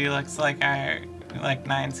refugee looks like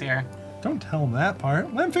Nine's here. Don't tell him that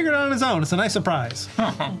part. Let him figure it out on his own. It's a nice surprise.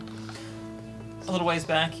 A little ways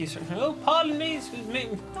back, you sort of, oh, pardon me, excuse me.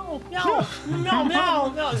 No, no, no,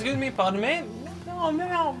 no, no, excuse me, pardon me. No,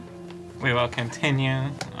 no. We will continue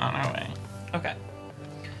on our way. Okay.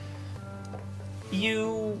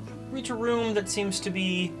 You reach a room that seems to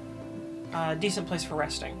be a decent place for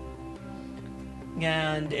resting.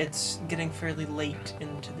 And it's getting fairly late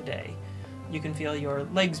into the day. You can feel your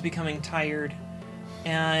legs becoming tired,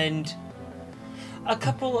 and a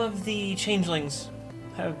couple of the changelings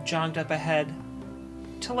have jogged up ahead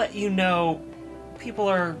to let you know people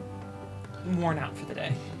are worn out for the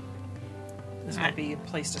day. This might be a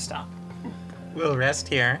place to stop. We'll rest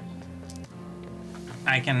here.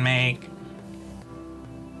 I can make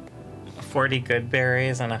 40 good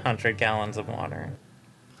berries and 100 gallons of water.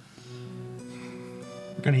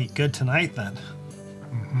 We're going to eat good tonight then.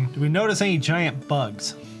 Do we notice any giant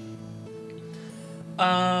bugs?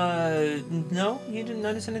 No, you didn't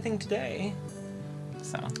notice anything today.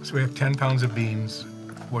 So, So we have 10 pounds of beans,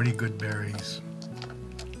 40 good berries,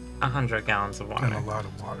 100 gallons of and a water. lot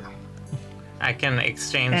of water. I can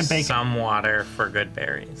exchange And bacon. some water for good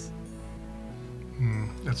berries.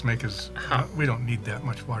 Let's make us. We don't need that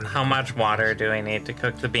much water. How much water do we need to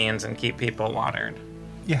cook the beans and keep people watered?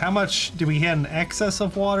 Yeah, how much do we have an excess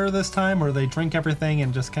of water this time, or they drink everything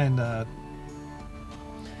and just kind of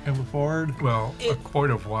go forward? Well, a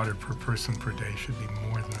quart of water per person per day should be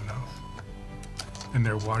more than enough.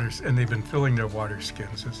 And they've been filling their water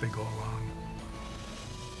skins as they go along.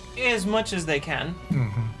 As much as they can.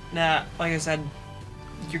 Now, like I said,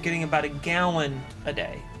 you're getting about a gallon a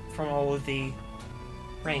day from all of the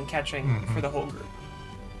rain catching for the whole group.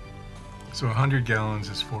 So 100 gallons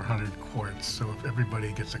is 400 quarts. So if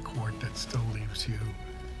everybody gets a quart, that still leaves you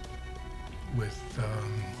with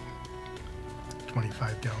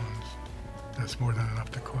 25 gallons. That's more than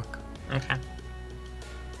enough to cook. Okay.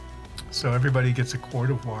 So everybody gets a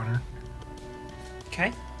quart of water.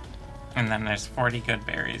 Okay. And then there's 40 good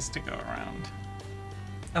berries to go around.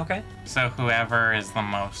 Okay. So whoever is the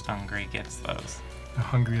most hungry gets those. The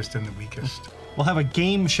hungriest and the weakest. We'll have a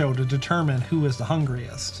game show to determine who is the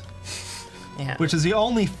hungriest, Yeah. which is the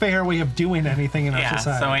only fair way of doing anything in our Yeah,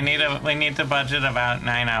 society. so we need to budget about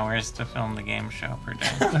 9 hours to film the game show per day.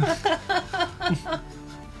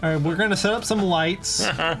 All right, we're gonna set up some lights.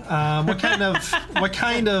 What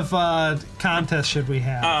kind of contest should we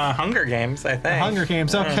have? Hunger Games, I think. Hunger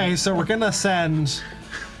Games. Okay, so we're gonna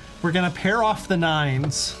pair off the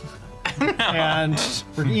nines, and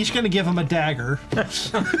we're each gonna give them a dagger.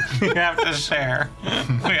 You have to share.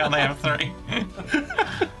 We only have 3.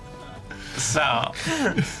 So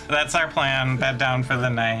that's our plan. Bed down for the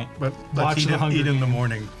night. But Watch let's the Hunger eat in the Games.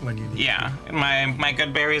 morning when you need Yeah, my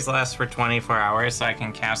good berries last for 24 hours, so I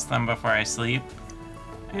can cast them before I sleep,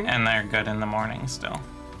 and they're good in the morning still.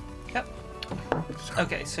 Yep.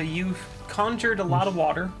 Okay, so you've conjured a lot of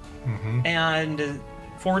water and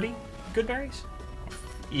 40 good berries?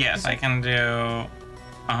 Yes, I can do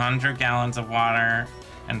 100 gallons of water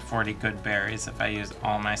and 40 good berries if I use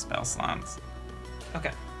all my spell slots.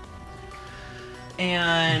 Okay.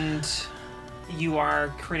 And you are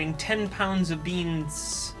creating 10 pounds of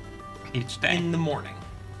beans Each day. in the morning.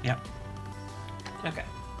 Yep. Okay.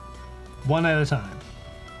 One at a time.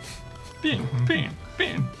 Bean.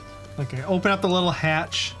 Okay, open up the little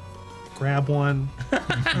hatch, grab one,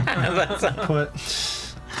 put.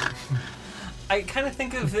 I kind of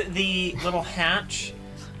think of the little hatch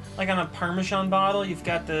like on a Parmesan bottle. You've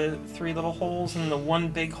got the 3 little holes and the one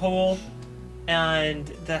big hole, and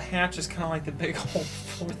the hatch is kind of like the big hole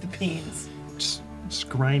for the beans. Just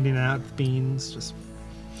grinding out beans. Just.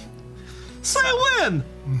 I win.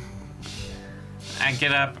 I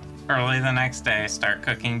get up early the next day, start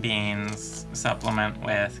cooking beans, supplement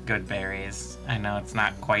with good berries. I know it's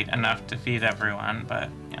not quite enough to feed everyone, but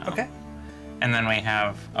you know. Okay. And then we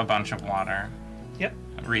have a bunch of water. Yep.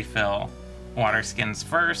 Refill water skins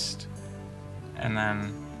first, and then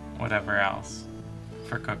whatever else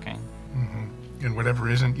for cooking. And whatever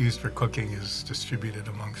isn't used for cooking is distributed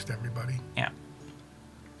amongst everybody. Yeah.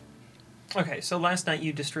 Okay, so last night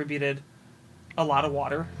you distributed a lot of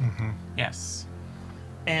water, Yes.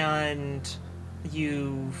 and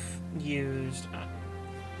you've used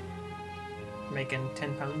making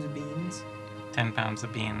 10 pounds of beans. 10 pounds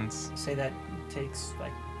of beans. Say that takes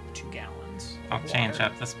like 2 gallons. of I'll change water.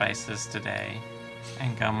 up the spices today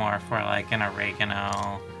and go more for like an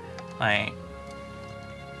oregano, like,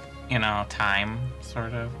 you know, thyme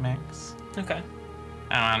sort of mix. Okay.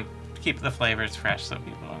 I want to keep the flavors fresh so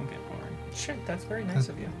people don't get bored. Sure, that's very nice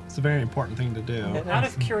of you. It's a very important thing to do. Out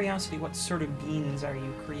of curiosity, what sort of beans are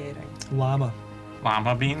you creating? Llama.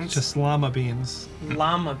 Llama beans? Just llama beans.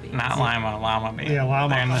 Llama beans. Not lima, llama beans. Yeah,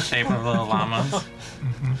 llama. They're in the shape of little llamas.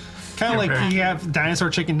 Kind of like very- you have dinosaur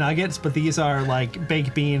chicken nuggets, but these are like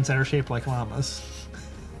baked beans that are shaped like llamas.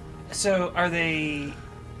 So are they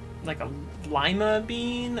like a lima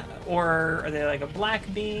bean, or are they like a black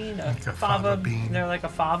bean? Like a fava bean. They're like a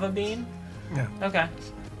fava bean? Yeah. Okay.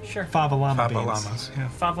 Sure. Fava llama Fava beans. llamas. Yeah.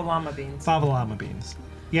 Fava llama beans. Fava llama beans.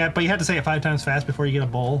 Yeah, but you have to say it 5 times fast before you get a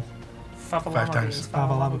bowl. Fava 5 llama times. beans.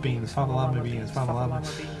 Fava llama beans, fava llama beans, fava llama-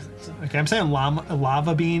 beans. Okay, I'm saying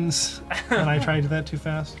lava beans when I try to do that too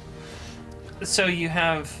fast. So you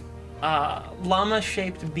have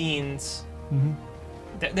llama-shaped beans.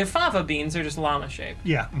 They're fava beans. They're just llama-shaped.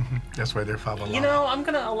 Yeah. That's why they're fava llama. You know, I'm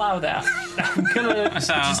gonna allow that. I'm gonna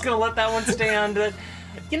just gonna let that one stand.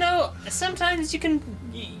 You know, sometimes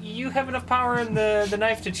you have enough power in the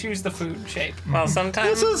knife to choose the food shape. Well,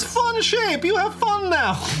 sometimes This is fun shape. You have fun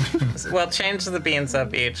now. we'll change the beans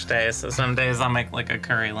up each day. So some days I'll make like a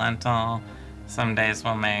curry lentil. Some days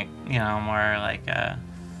we'll make, you know, more like a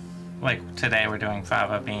Like today we're doing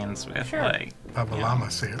fava beans with Sure. like Baba Lama,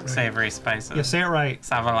 say it right. savory spices. Yeah, say it right.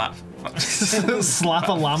 Savala.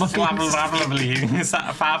 Slappa llama beans.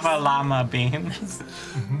 Fava llama beans.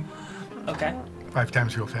 Okay. 5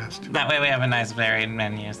 times real fast. That way we have a nice varied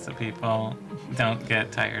menu so people don't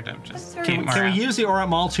get tired of just That's keep very- them Can we around. use the Aura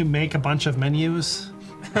Mall to make a bunch of menus?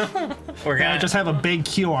 We're Yeah, gonna just have a big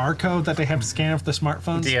QR code that they have to scan with their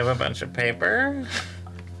smartphones. Do you have a bunch of paper?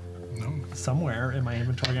 No, Somewhere in my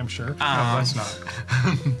inventory, I'm sure. no, that's not.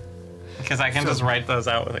 Because I can just write those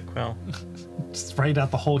out with a quill. Just write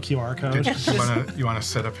out the whole QR code. You wanna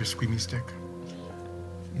set up your squeamy stick?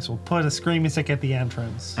 Yes, we'll put a screaming stick at the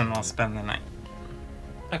entrance. And we'll spend the night.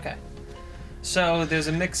 Okay. So there's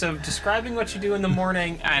a mix of describing what you do in the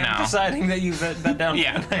morning I and know. deciding that you bet down.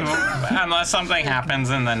 Yeah. Unless something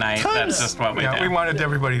happens in the night, that's just what we Yeah, do. we wanted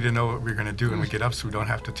everybody to know what we're gonna do when we get up, so we don't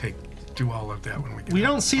have to do all of that when we get We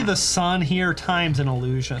up. don't see the sun here. Time's an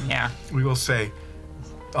illusion. Yeah. We will say,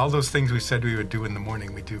 all those things we said we would do in the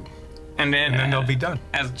morning, we do. And then, And then they'll be done.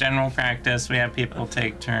 as general practice, we have people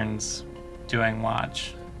take turns doing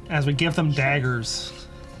watch. As we give them daggers.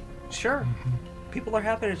 Sure. People are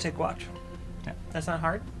happy to take watch. Yeah. That's not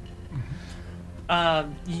hard.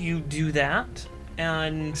 You do that,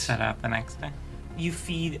 and Set out the next day. you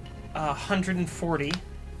feed 140,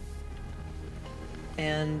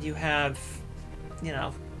 and you have,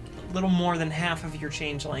 a little more than half of your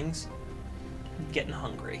changelings getting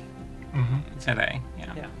hungry. Today.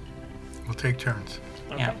 Yeah. Yeah. We'll take turns.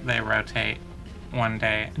 Okay. Yeah. They rotate one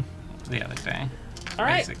day, the other day. All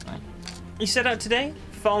right. Basically. You set out today,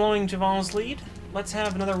 following Javal's lead. Let's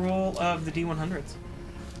have another roll of the D100s.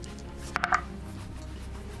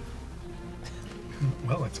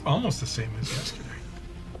 Well, it's almost the same as yesterday.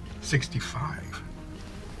 65.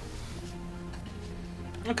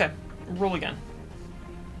 Okay. Roll again.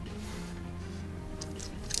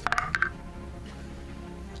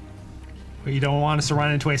 But you don't want us to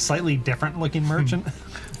run into a slightly different looking merchant.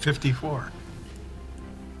 54.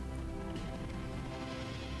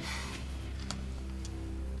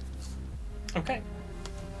 Okay.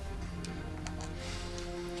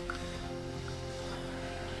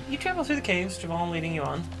 You travel through the caves, Javal leading you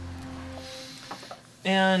on.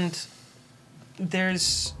 And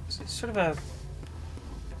there's sort of a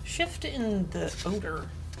shift in the odor.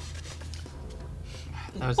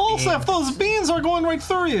 Olsef, those beans are going right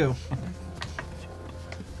through you.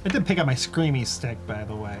 I did pick up my screamy stick, by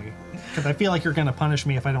the way. Because I feel like you're going to punish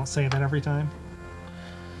me if I don't say that every time.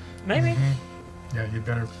 Maybe. Yeah, you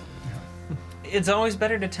better. It's always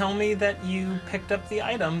better to tell me that you picked up the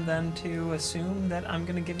item than to assume that I'm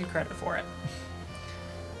going to give you credit for it.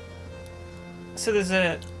 So there's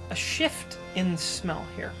a shift in smell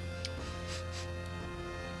here.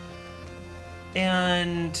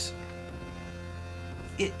 And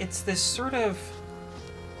it's this sort of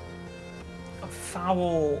a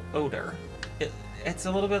foul odor. It's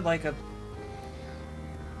a little bit like a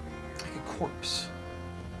corpse.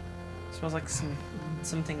 It smells like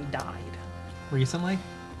something died. Recently?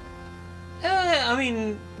 I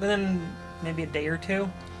mean, within maybe a day or two.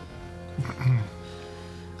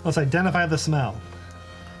 Let's identify the smell.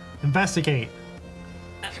 Investigate.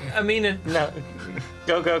 I mean, No.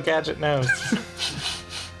 Go Gadget knows.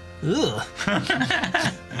 Ugh.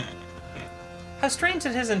 how strange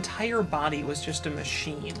that his entire body was just a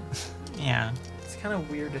machine. Yeah. It's kind of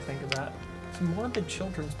weird to think of that. It's morbid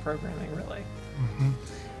children's programming, really.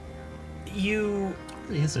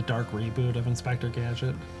 It's a dark reboot of Inspector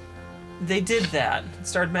Gadget. They did that. It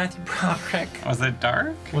starred Matthew Broderick. Was it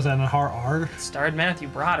dark? Was that an R? It starred Matthew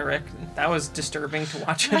Broderick. That was disturbing to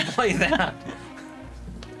watch him play that.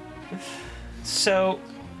 So,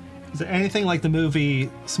 Is it anything like the movie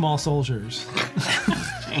Small Soldiers?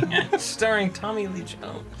 starring Tommy Lee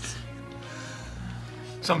Jones.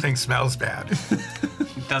 Something smells bad.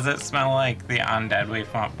 Does it smell like the undead we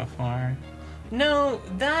fought before? No,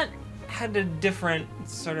 that had a different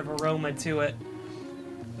sort of aroma to it.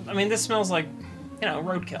 I mean, this smells like,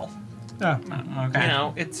 roadkill. Yeah.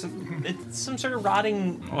 Okay. It's some sort of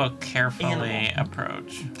rotting. We'll carefully Animal.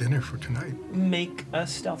 approach. Dinner for tonight. Make a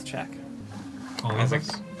stealth check. All of us.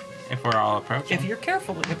 If we're all approaching. If you're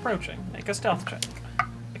carefully approaching, make a stealth check.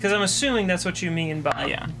 Because I'm assuming that's what you mean by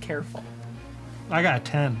Yeah. careful. I got a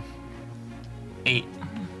 10. 8.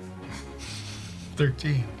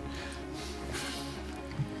 13.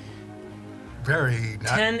 Very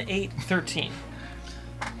not. 10, 8, 13.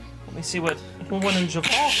 Let me see what one in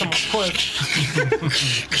Javal come up with.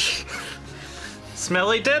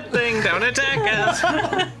 Smelly dead thing, don't attack us!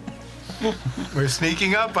 We're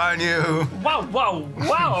sneaking up on you. Whoa, whoa,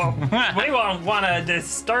 whoa! We won't want to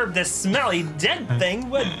disturb this smelly dead thing,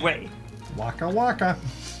 would we? Waka waka.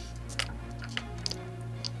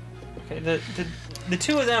 Okay, the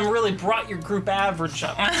two of them really brought your group average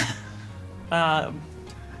up.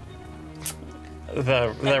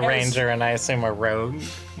 The As- ranger and I assume a rogue,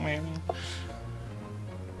 maybe.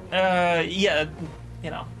 Yeah,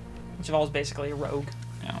 Javal's basically a rogue.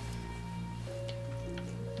 Yeah.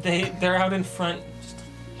 They're out in front.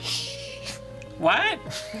 What?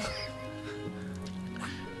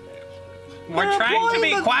 We're They're trying to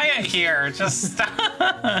be implying that- quiet here. Just stop.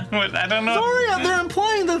 I don't know. Sorry, they're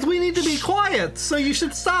implying that we need to be quiet, so you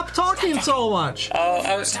should stop talking so much.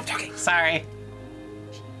 Oh, stop talking. Sorry.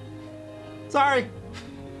 Sorry.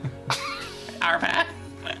 Our bad.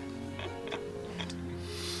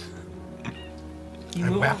 You I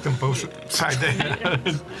move whacked them both side the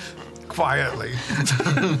head. Quietly.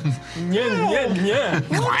 Yeah.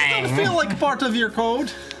 I feel like part of your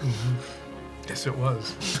code. Yes, it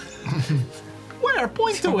was. Where?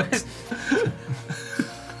 Point to it.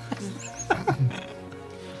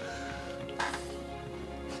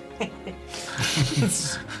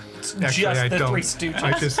 Actually, Just I the don't. Three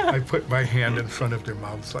Stooges. I put my hand in front of their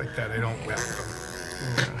mouths like that. I don't whack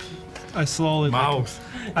them. I slowly Mouth.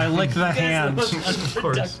 I lick the hand. That's the most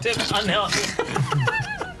unproductive, unhealthy,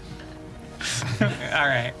 All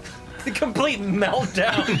right. the complete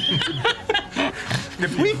meltdown.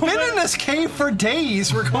 We've been in this cave for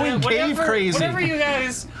days. We're going cave crazy. Whenever you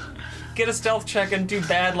guys get a stealth check and do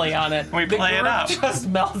badly on it, We the play it group up. just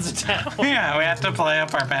melts down. Yeah, we have to play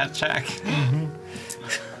up our bad check.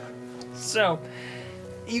 So,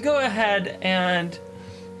 you go ahead and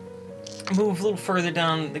move a little further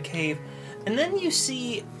down the cave, and then you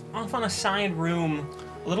see off on a side room,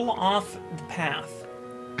 a little off the path,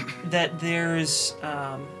 that there's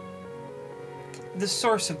the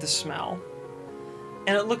source of the smell.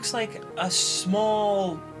 And it looks like a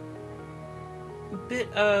small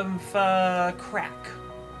bit of crack,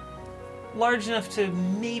 large enough to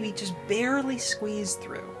maybe just barely squeeze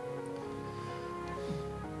through.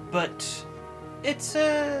 But it's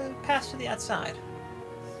a pass to the outside.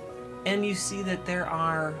 And you see that there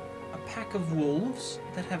are a pack of wolves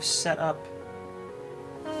that have set up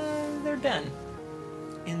their den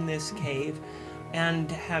in this cave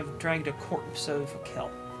and have dragged a corpse of a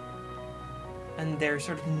kill. And they're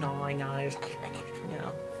sort of gnawing on it,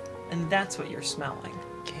 and that's what you're smelling.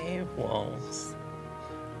 Cave wolves.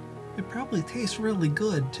 It probably tastes really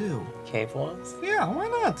good too. Cave wolves? Yeah, why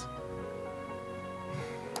not?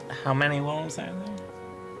 How many wolves are there?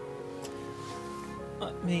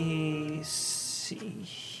 Let me see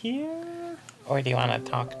here. Or do you want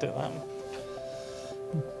to talk to them?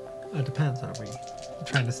 It depends. Are we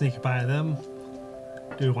trying to sneak by them?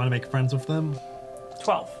 Do we want to make friends with them?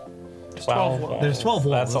 12. There's 12 wolves. There's 12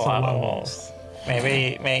 wolves. That's a lot of wolves.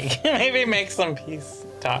 Maybe make some peace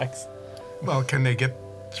talks. Well, can they get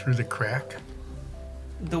through the crack?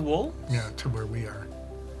 The wolves? Yeah, to where we are.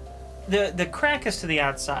 The crack is to the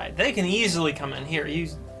outside. They can easily come in here.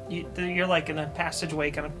 You're like in a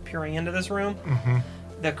passageway kind of peering into this room. Mm-hmm.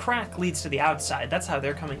 The crack leads to the outside. That's how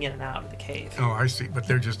they're coming in and out of the cave. Oh, I see. But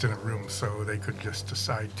they're just in a room, so they could just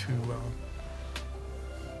decide to.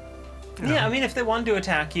 Yeah, I mean, if they wanted to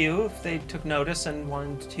attack you, if they took notice and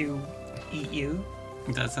wanted to eat you,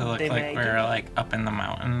 Does it look They like may we're do. like up in the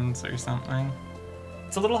mountains or something?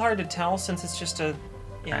 it's a little hard to tell since it's just a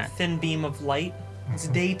Right. thin beam of light. It's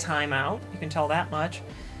daytime out. You can tell that much.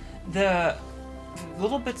 The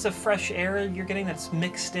little bits of fresh air you're getting that's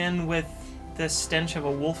mixed in with the stench of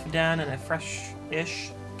a wolf den and a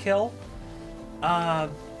fresh-ish kill.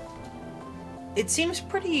 It seems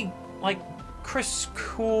pretty like crisp,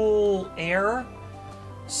 cool air.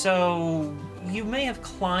 So you may have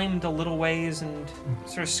climbed a little ways and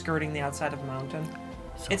sort of skirting the outside of a mountain.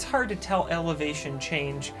 It's hard to tell elevation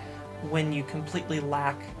change when you completely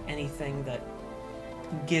lack anything that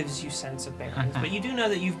gives you sense of bearings. But you do know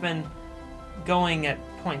that you've been going at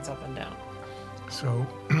points up and down. So,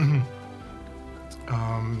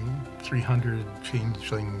 300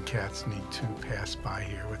 changeling cats need to pass by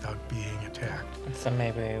here without being attacked. So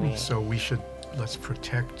maybe we. So let's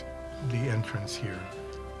protect the entrance here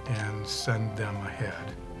and send them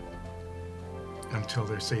ahead until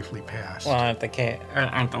they're safely passed. Well,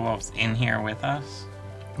 aren't the wolves in here with us?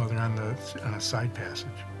 Well, they're on a side passage.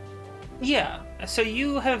 Yeah, so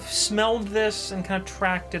you have smelled this and kind of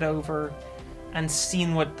tracked it over and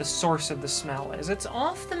seen what the source of the smell is. It's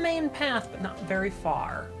off the main path, but not very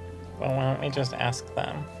far. Well, why don't we just ask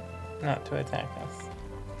them not to attack us?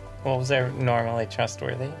 Wolves are normally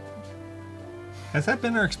trustworthy. Has that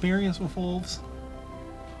been our experience with wolves?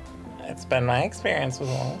 It's been my experience with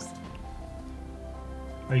wolves.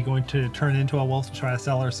 Are you going to turn into a wolf to try to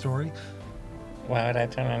sell our story? Why would I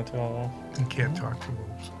turn into a wolf? You can't talk to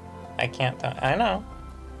wolves. I can't talk. I know.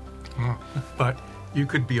 But you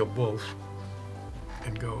could be a wolf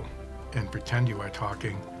and go and pretend you are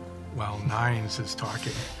talking while Nines is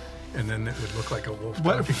talking, and then it would look like a wolf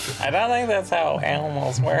What? talking to them. I don't think that's how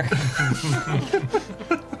animals work.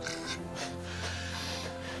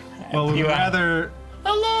 Well, we'd You, rather.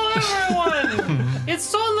 Hello, everyone! It's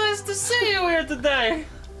so nice to see you here today.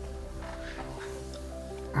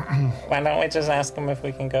 Why don't we just ask them if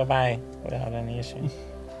we can go by without any issue?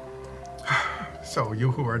 So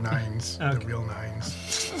you who are Nines, the Okay. real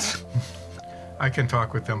Nines, I can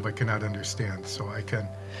talk with them but cannot understand, so I can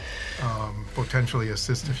potentially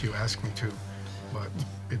assist if you ask me to, but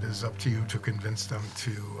it is up to you to convince them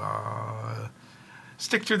to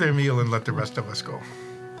stick to their meal and let the rest of us go.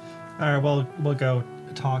 All right, well, we'll go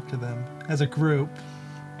talk to them as a group.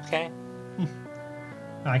 Okay.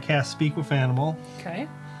 I cast Speak with Animal. Okay.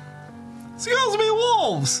 Excuse me,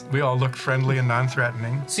 wolves! We all look friendly and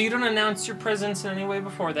non-threatening. So you don't announce your presence in any way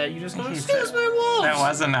before that. You just go, He excuse said- me, wolves! That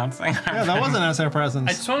was announcing. Yeah, that wasn't us, our presence.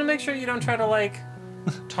 I just want to make sure you don't try to, like,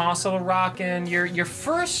 toss a rock in. Your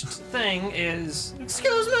first thing is,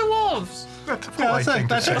 excuse me, wolves! That's a Yeah, polite thing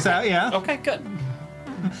that to say. checks out, yeah. Okay, good.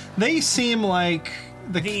 They seem like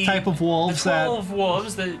the type of wolves the that. 12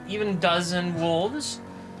 wolves, the even dozen wolves,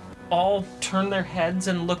 all turn their heads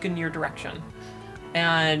and look in your direction.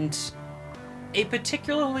 And a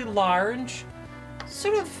particularly large,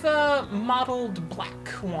 sort of mottled black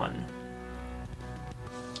one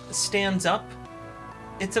stands up.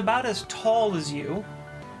 It's about as tall as you.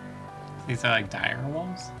 These are like dire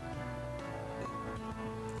wolves.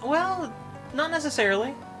 Well, not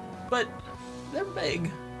necessarily, but they're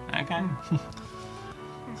big. Okay.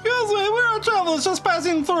 Excuse me, we're travelers just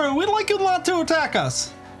passing through. We'd like you not to attack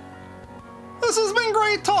us. This has been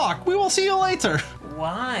great talk. We will see you later.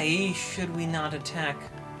 Why should we not attack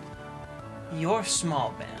your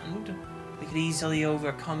small band? We could easily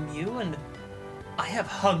overcome you, and I have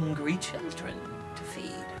hungry children to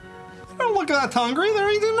feed. Don't look that hungry.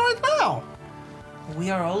 They're eating right now. We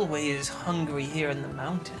are always hungry here in the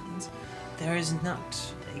mountains. There is not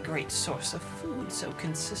a great source of food so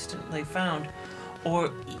consistently found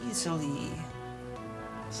or easily.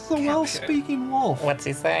 This is a well-speaking wolf. What's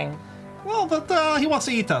he saying? Well, but he wants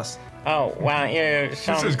to eat us. Oh, why don't you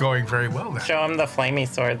show This is him, going very well then. show him the flamey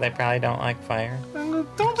sword? They probably don't like fire. And don't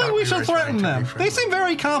thought think we we should were threaten trying to be them. They friendly. seem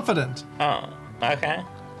very confident. Oh, okay.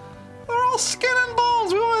 They're all skin and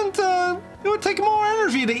bones. We wouldn't. It would take more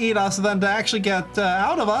energy to eat us than to actually get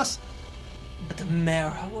out of us. But the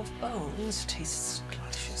marrow of bones tastes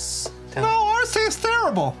delicious. No, ours tastes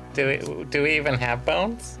terrible. Do we even have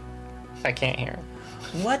bones? I can't hear.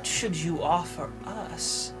 What should you offer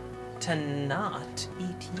us to not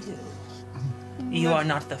eat you? You are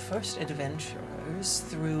not the first adventurers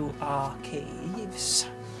through our caves.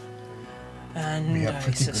 And We have I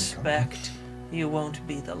pretty good suspect you won't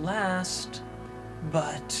be the last,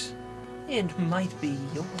 but it might be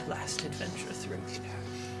your last adventure through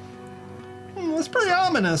here. That's pretty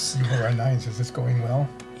ominous. You who are Nines, is this going well?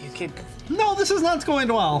 You could. No, this is not going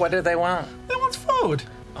well. What do they want? They want food.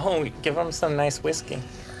 Oh, give them some nice whiskey.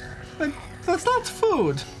 Like, that's not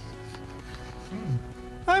food.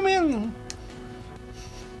 I mean,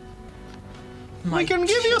 My can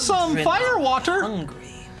give you some children fire are water. Hungry.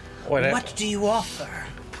 What? What do you offer?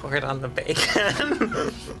 Pour it on the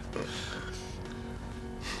bacon.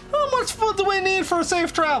 How much food do we need for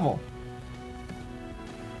safe travel?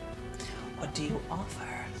 What do you offer?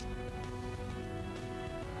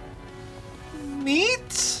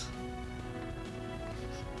 Meat?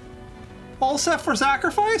 All set for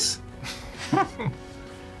sacrifice?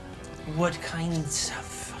 What kinds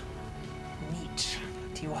of meat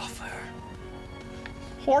do you offer?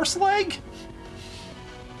 Horse leg?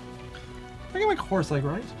 I can make a horse leg,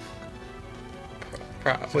 right?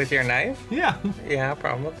 With your knife? Yeah. Yeah,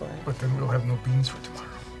 probably. But then we'll have no beans for tomorrow.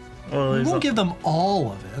 Well, We there's won't a- give them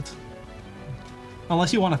all of it.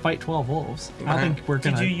 Unless you want to fight 12 wolves. I don't think we're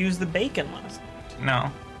Did gonna. you use the bacon last? No.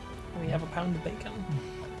 We have a pound of bacon.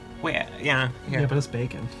 Wait, yeah. Here. Yeah, but it's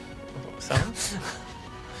bacon. Some?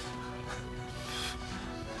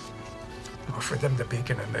 Offer them the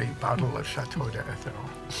bacon and a bottle of Chateau d'Ethanol.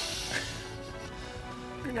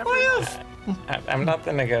 I'm not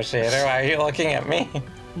the negotiator. Why are you looking at me?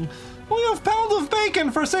 We have pound of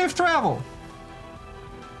bacon for safe travel.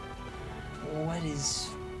 What is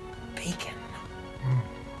bacon?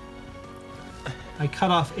 I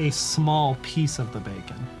cut off a small piece of the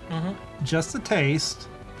bacon. Just a taste.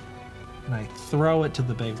 And I throw it to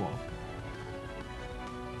the big wolf.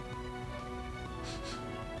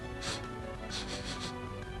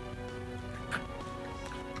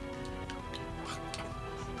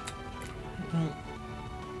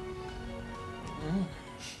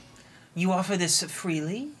 You offer this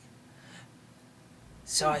freely,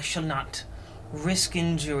 so I shall not risk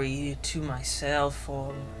injury to myself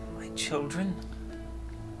or my children.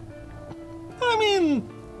 I mean,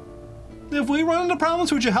 if we run into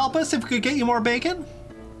problems, would you help us if we could get you more bacon?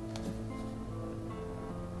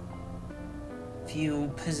 If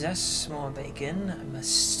you possess more bacon, I'm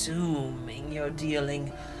assuming you're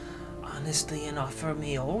dealing honestly and offer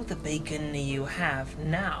me all the bacon you have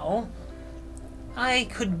now. I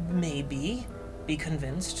could maybe be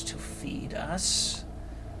convinced to feed us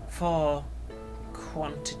for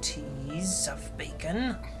quantities of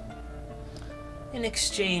bacon in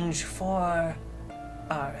exchange for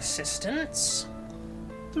our assistance.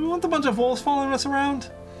 Do we want a bunch of wolves following us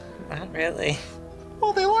around? Not really.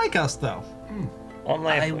 Well, they like us, though.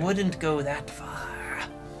 Only I if we- wouldn't go that far.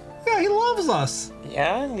 Yeah, he loves us.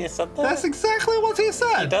 Yeah, you said that? That's exactly what he He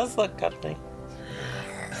said. does look good at me.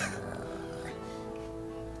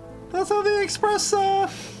 That's how they express, I'm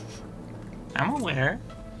aware.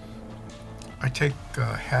 I take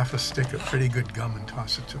half a stick of pretty good gum and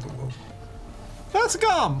toss it to the wolf. That's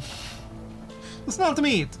gum. It's not the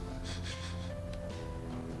meat.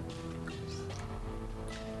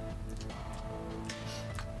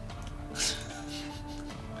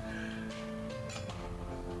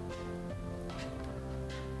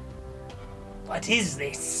 What is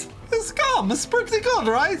this? It's gum. It's pretty good,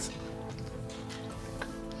 right?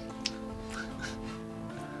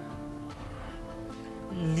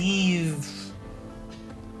 Leave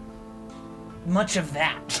much of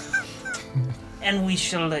that. And we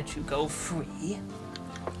shall let you go free.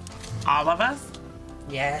 All of us?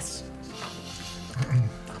 Yes.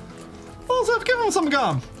 Well, Zeph, give him some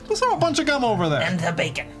gum. Just throw a bunch of gum over there. And the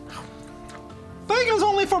bacon. Bacon's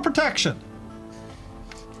only for protection.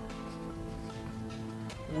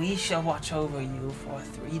 We shall watch over you for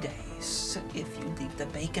 3 days if you leave the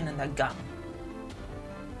bacon and the gum.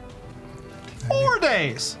 4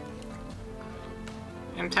 days.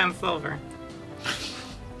 And 10 silver.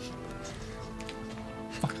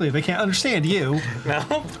 Luckily, they can't understand you.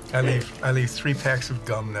 No? I leave 3 packs of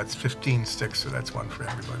gum. That's 15 sticks, so that's one for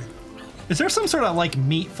everybody. Is there some sort of like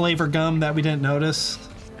meat flavor gum that we didn't notice?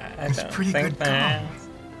 I It's don't pretty think good there gum. is.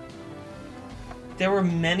 There were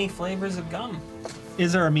many flavors of gum.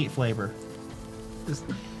 Is there a meat flavor? Is-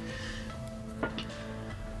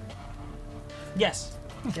 Yes.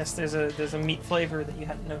 Yes, there's a meat flavor that you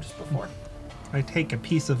hadn't noticed before. I take a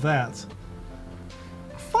piece of that.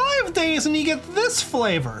 5 days and you get this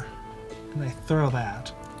flavor. And I throw that.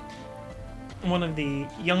 One of the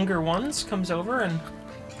younger ones comes over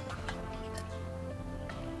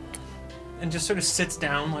and just sort of sits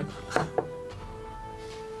down like,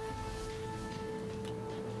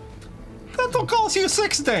 That'll cost you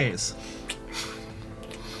 6 days.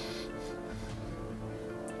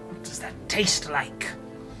 what does that taste like?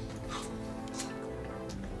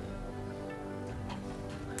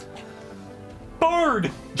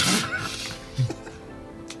 Bird!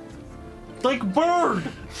 Like bird!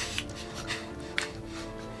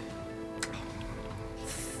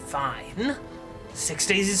 Fine. 6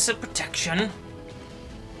 days is a protection.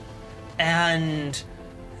 And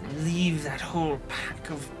leave that whole pack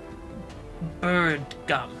of bird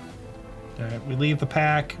gum. All right, we leave the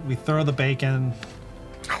pack. We throw the bacon.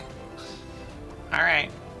 All right.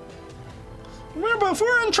 Remember, if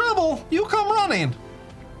we're in trouble, you come running.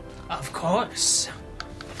 Of course.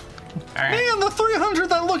 All right. Me and the 300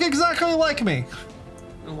 that look exactly like me.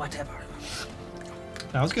 Whatever.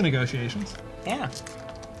 That was good negotiations. Yeah.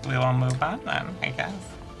 We will move on then, I guess.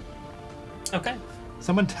 Okay.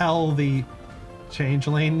 Someone tell the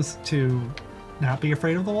changelings to not be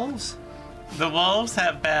afraid of the wolves. The wolves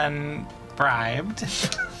have been bribed.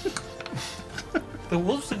 The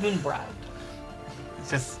wolves have been bribed.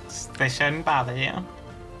 Just they shouldn't bother you.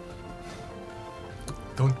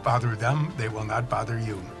 Don't bother them. They will not bother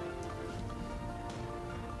you.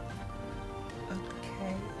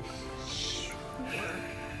 Okay.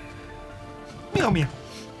 Meow meow.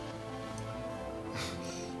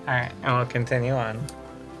 All right, and we'll continue on.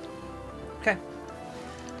 Okay.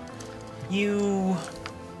 You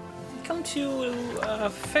come to a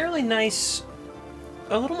fairly nice,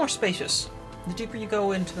 a little more spacious. The deeper you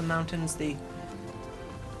go into the mountains, the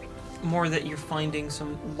more that you're finding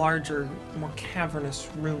some larger, more cavernous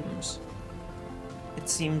rooms. It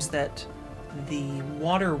seems that the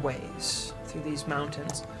waterways through these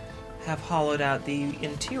mountains have hollowed out the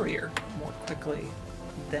interior more quickly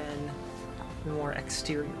than the more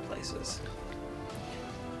exterior places.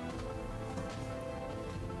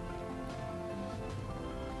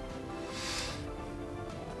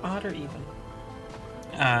 Odd or even?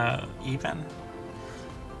 Even.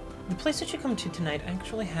 The place that you come to tonight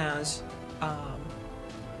actually has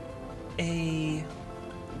a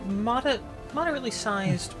moderately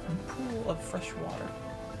sized pool of fresh water.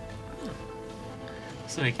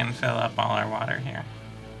 So we can fill up all our water here.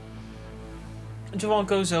 Javal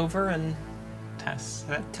goes over and Test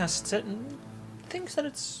it. tests it and thinks that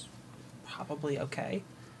it's probably okay.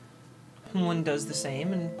 Humlin does the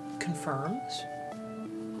same and confirms.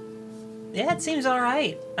 Yeah, it seems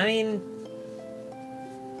alright. I mean,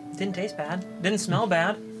 didn't taste bad. Didn't smell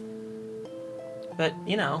bad. But,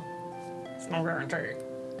 you know, it's no guarantee.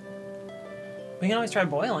 We can always try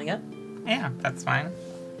boiling it. Yeah, that's fine.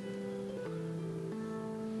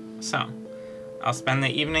 So, I'll spend the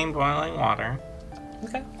evening boiling water.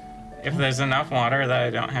 Okay. If there's enough water that I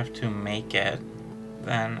don't have to make it,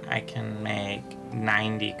 then I can make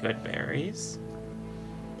 90 good berries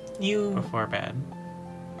You before bed.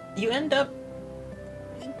 end up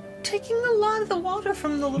taking a lot of the water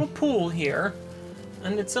from the little pool here,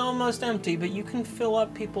 and it's almost empty, but you can fill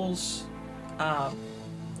up people's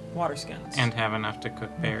water skins. And have enough to cook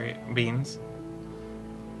beans.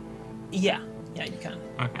 yeah, you can.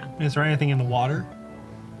 Okay. Is there anything in the water?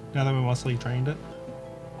 Now that we mostly trained it?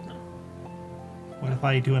 No. What if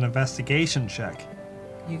I do an investigation check?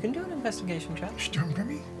 You can do an investigation check.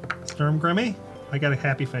 Sturmgrimmy? Sturmgrimmy? I got a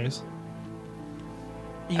happy face.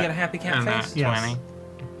 You got a happy cat And face? that Yes. 20.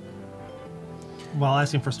 Well,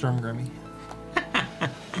 asking for Sturmgrimmy.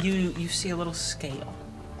 You see a little scale.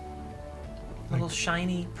 A little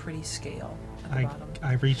shiny, pretty scale at the bottom.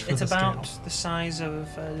 I reach for It's the about scale. the size of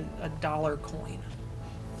a dollar coin.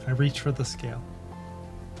 I reach for the scale.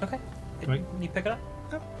 Okay. Wait. You pick it up?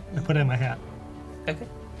 I put it in my hat. Okay.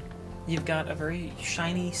 You've got a very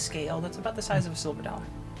shiny scale that's about the size of a silver dollar.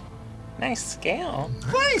 Nice scale.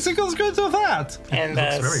 Thanks, it goes good with that. And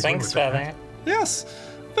Looks a very good sphinx with that. feather. Yes,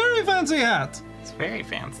 very fancy hat. It's very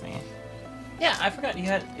fancy. Yeah, I forgot you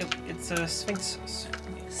had it's a sphinx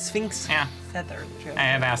Yeah. feather. that you I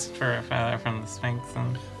had asked for a feather from the sphinx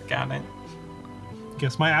and got it.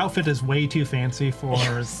 Guess my outfit is way too fancy for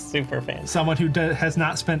Super fancy. someone who has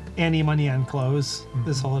not spent any money on clothes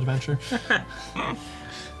this whole adventure.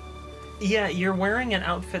 Yeah, you're wearing an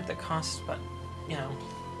outfit that costs about,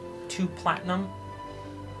 2 platinum.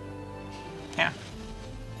 Yeah.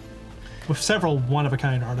 With several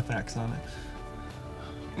one-of-a-kind artifacts on it.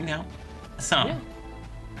 No. So, Yeah.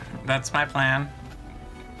 that's my plan.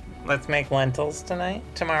 Let's make lentils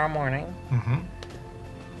tomorrow morning. Mm-hmm.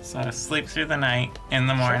 So sleep through the night. In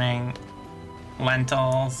the morning,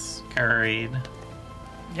 lentils, curried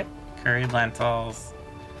lentils,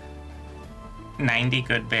 90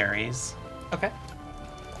 good berries. Okay.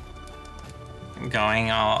 Going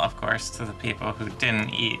all, of course, to the people who didn't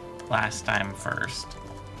eat last time first.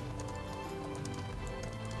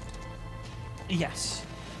 Yes.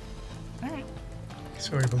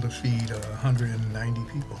 So we're able to feed 190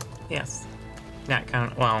 people. Yes. Not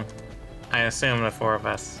count. Well, I assume the 4 of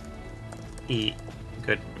us eat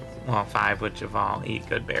good. Well, 5 with Javal eat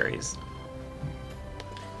good berries.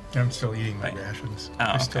 I'm still eating my Right. rations.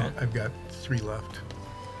 Oh, okay. I've got 3 left.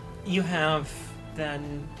 You have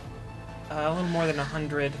then a little more than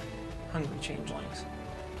 100 hungry changelings.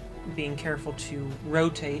 Being careful to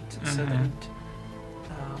rotate so that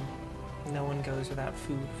no one goes without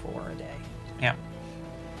food for a day. Yep.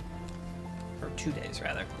 Or 2 days,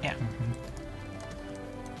 rather. Yeah.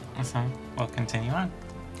 So we'll continue on.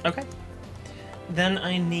 Okay. Then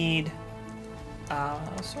I need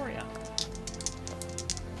Soria.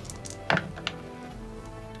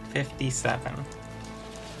 57.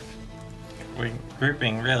 We're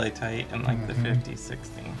grouping really tight in like the 50,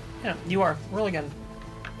 60. Yeah, you are. Roll again.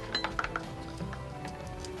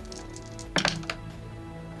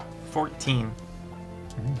 14.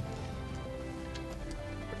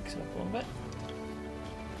 Breaks it up a little bit.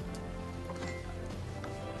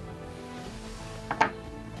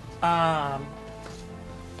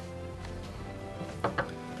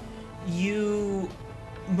 You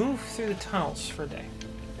move through the tunnels for a day.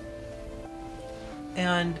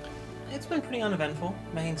 And it's been pretty uneventful,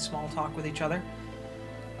 making small talk with each other.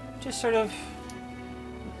 Just sort of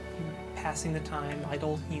passing the time,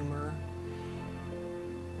 idle humor.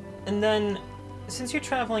 And then, since you're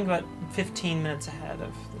traveling about 15 minutes ahead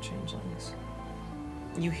of the changelings,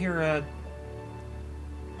 you hear a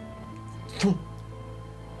thump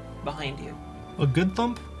behind you. A good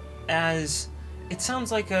thump? As it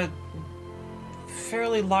sounds like a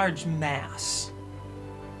fairly large mass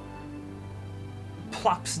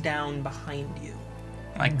plops down behind you.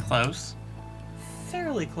 Like close?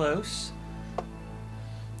 Fairly close.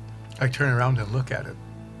 I turn around and look at it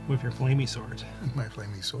With your flamey sword. with my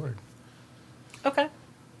flaming sword. Okay.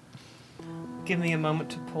 Give me a moment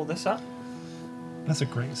to pull this up. That's a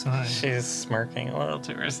great sign. She's smirking a little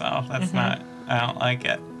to herself. That's not, I don't like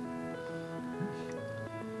it.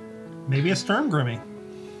 Maybe a Sturmgrimmy.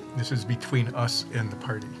 This is between us and the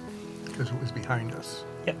party because it was behind us.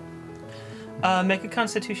 Yep. Make a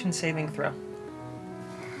Constitution saving throw.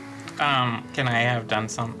 Can I have done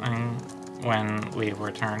something when we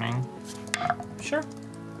were turning? Sure.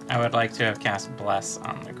 I would like to have cast Bless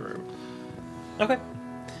on the group. Okay.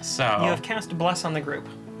 So, You have cast Bless on the group.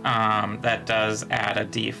 that does add a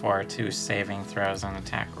d4 to saving throws and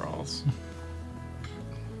attack rolls.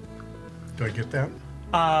 Do I get that?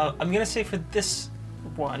 I'm going to say for this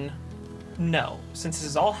one, no. Since this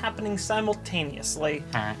is all happening simultaneously,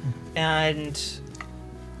 Alright. and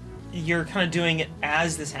you're kind of doing it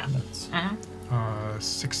as this happens.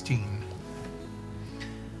 16.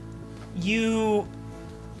 You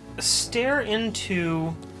stare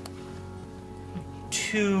into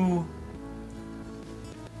two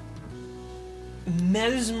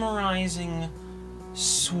mesmerizing,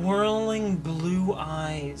 swirling blue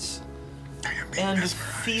eyes I am being and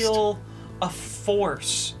mesmerized. feel a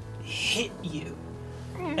force hit you.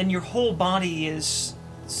 And your whole body is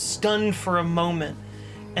stunned for a moment.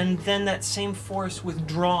 And then that same force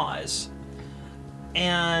withdraws.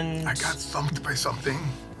 And I got thumped by something.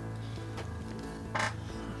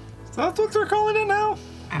 So that's what they're calling it now?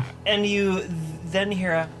 and you then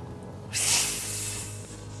hear a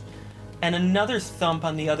and another thump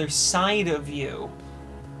on the other side of you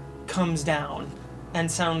comes down and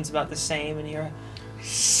sounds about the same, and you're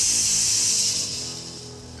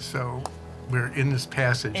So we're in this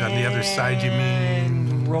passage. On the other side, you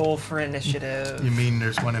mean? roll for initiative. You mean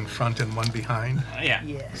there's one in front and one behind? Yeah.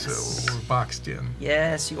 Yes. So we're boxed in.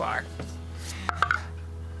 Yes, you are.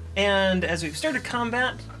 And as we've started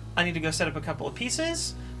combat, I need to go set up a couple of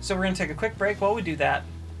pieces, so we're going to take a quick break while we do that.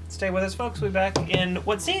 Stay with us, folks. We'll be back in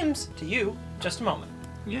what seems to you just a moment.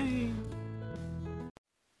 Yay.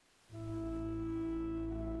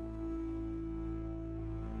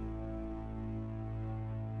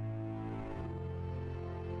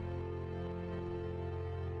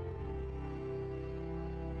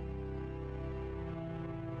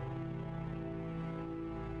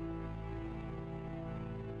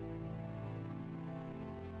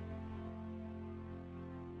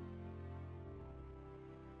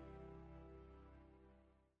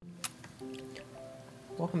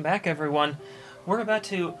 Welcome back, everyone. We're about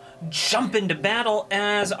to jump into battle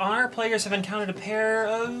as our players have encountered a pair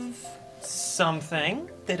of something.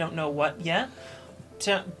 They don't know what yet.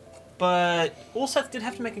 But Ulseth did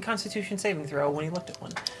have to make a Constitution saving throw when he looked at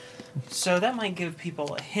one. So that might give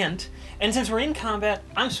people a hint. And since we're in combat,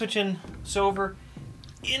 I'm switching over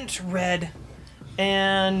into red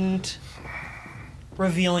and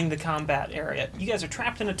revealing the combat area. You guys are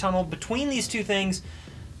trapped in a tunnel between these two things.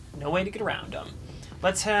 No way to get around them.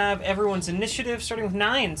 Let's have everyone's initiative, starting with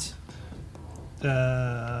 9s.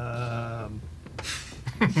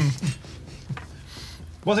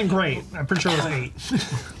 Wasn't great. I'm pretty sure it was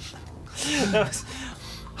 8. That was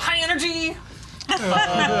high energy. A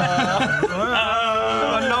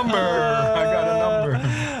number. I got a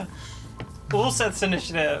number. Ulseth's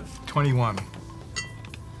initiative. 21.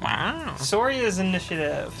 Wow. Soria's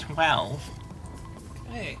initiative. 12.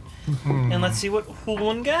 Okay. And let's see what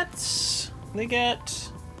Hulwan gets. They get...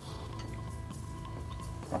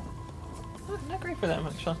 Not great for them,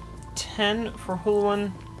 actually. 10 for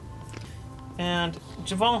Hulwan. And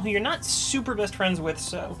Javal, who you're not super best friends with,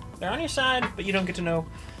 so they're on your side, but you don't get to know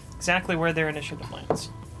exactly where their initiative lands.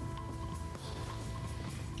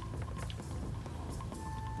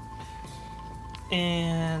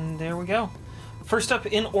 And there we go. First up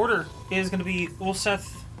in order is going to be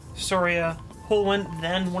Ulseth, Soria, Hulwan,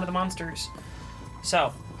 then one of the monsters.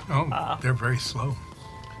 So, Oh, they're very slow.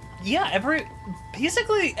 yeah,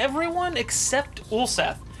 basically everyone except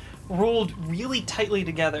Ulseth rolled really tightly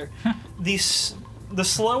together. The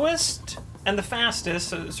slowest and the fastest,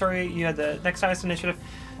 so, sorry, you had the next highest initiative,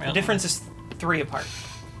 the Really? difference is 3 apart.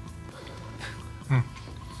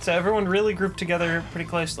 So everyone really grouped together pretty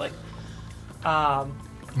closely.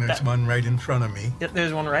 There's That- one right in front of me, Yep,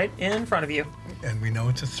 there's one right in front of you. and we know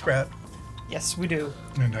it's a threat. Yes, we do.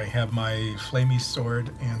 And I have my flamey sword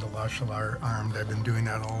and a Lashalar armed. I've been doing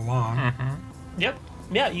that all along. Yep.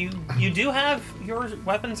 Yeah, you do have your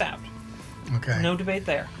weapons out. Okay. No debate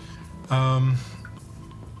there.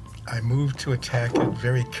 I moved to attack it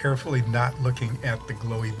very carefully, not looking at the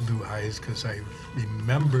glowy blue eyes, because I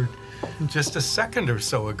remembered just a second or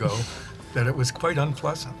so ago that it was quite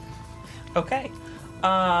unpleasant. Okay.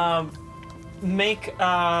 Make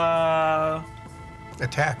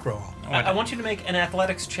Attack roll. I want you to make an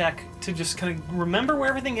athletics check to just kind of remember where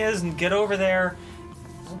everything is and get over there,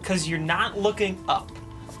 because you're not looking up.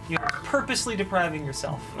 You're purposely depriving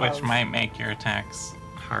yourself. Which of- might make your attacks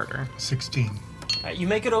harder. 16. You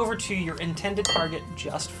make it over to your intended target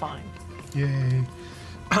just fine. Yay.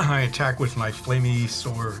 I attack with my flamey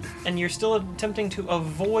sword. And you're still attempting to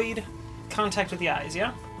avoid contact with the eyes,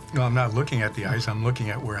 yeah? No, I'm not looking at the eyes. I'm looking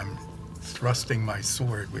at where I'm thrusting my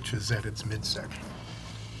sword, which is at its midsection.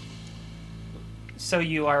 So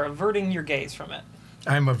you are averting your gaze from it.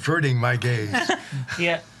 I'm averting my gaze.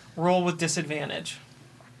 Yeah, roll with disadvantage.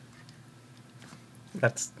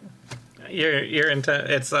 That's you're into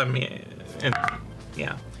it's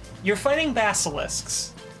yeah. You're fighting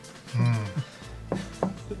basilisks.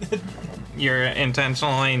 You're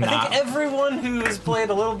intentionally I not think everyone who's played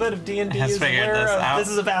a little bit of D&D has is figured aware this of out. this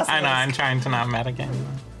is a basilisk. I know. I'm trying to not metagame.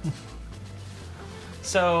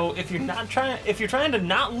 So if you're trying to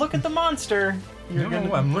not look at the monster, you're No,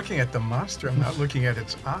 gonna. I'm looking at the monster. I'm not looking at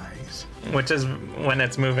its eyes. Which is when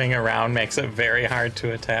it's moving around makes it very hard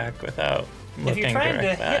to attack without If looking you're trying to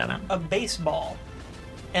directly hit at him. a baseball,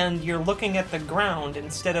 and you're looking at the ground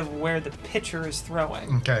instead of where the pitcher is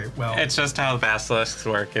throwing. Okay, well, It's just how basilisks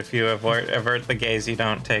work. If you avert the gaze, you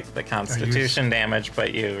don't take the Constitution damage,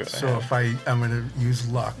 but you. so if I'm going to use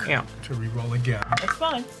luck Yeah. to re-roll again. That's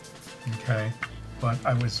fine. Okay, but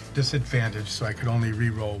I was disadvantaged, so I could only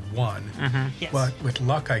re-roll one. Yes. But with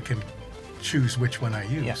luck, I can choose which one I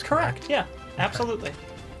use. Yeah. Correct. Yeah. Absolutely.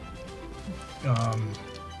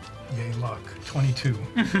 Yay, luck. 22.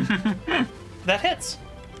 That hits.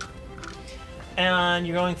 And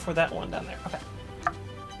you're going for that one down there. Okay.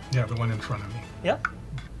 Yeah, the one in front of me. Yep.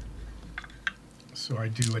 So I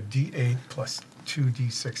do a D8 plus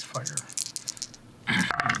 2D6 fire.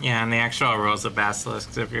 Yeah, and the actual rules of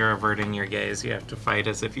basilisks, if you're averting your gaze, you have to fight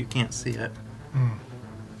as if you can't see it.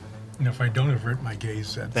 And if I don't avert my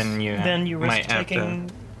gaze, that's Then you Then you risk might have taking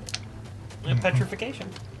a petrification.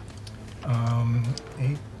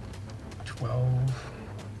 8, 12.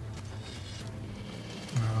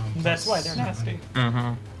 That's why they're seven,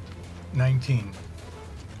 nasty. 19.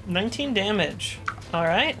 19 damage. All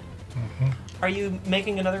right. Are you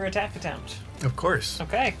making another attack attempt? Of course.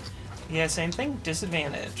 Okay. Yeah, same thing.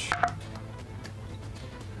 Disadvantage.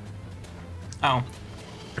 Oh,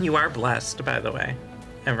 you are blessed, by the way,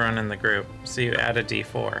 everyone in the group. So you add a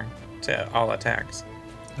D4 to all attacks.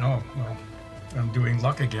 Oh, well, I'm doing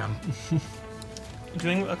luck again.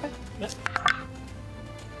 Doing okay. Yeah.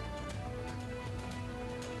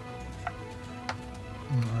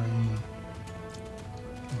 9,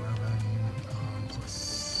 11, plus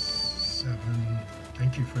 7.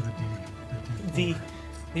 Thank you for the D.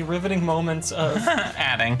 The riveting moments of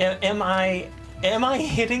Adding. am I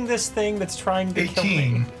hitting this thing that's trying to kill me?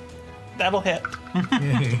 18. That'll hit.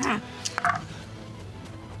 Yay.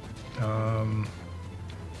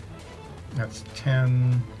 That's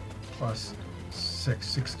 10 plus 6,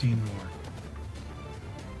 16 more.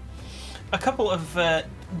 A couple of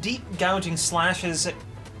deep gouging slashes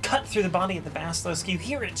cut through the body of the basilisk. You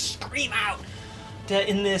hear it scream out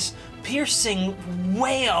in this piercing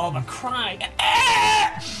wail, a cry.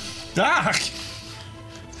 Ah! Doc!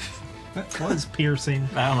 That was piercing.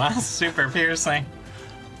 That was super piercing.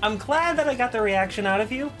 I'm glad that I got the reaction out of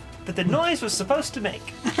you that the noise was supposed to make.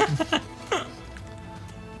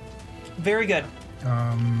 Very good.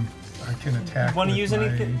 I can attack. Want to with use any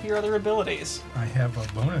of your other abilities? I have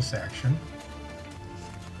a bonus action.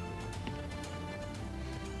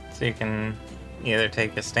 So you can either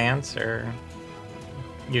take a stance or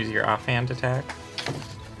use your offhand attack.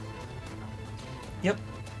 Yep.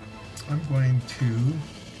 I'm going to.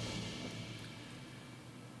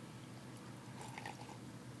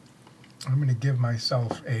 I'm going to give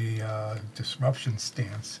myself a disruption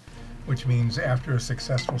stance, which means after a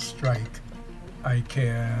successful strike, I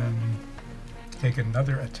can take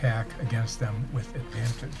another attack against them with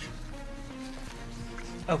advantage.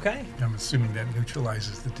 Okay. I'm assuming that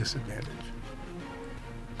neutralizes the disadvantage.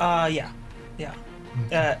 Yeah. Yeah.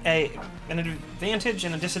 An advantage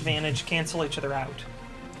and a disadvantage cancel each other out.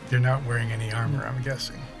 They're not wearing any armor, I'm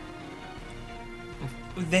guessing.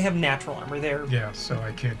 They have natural armor. They're Yeah, so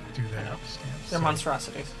I can't do that stance. they're So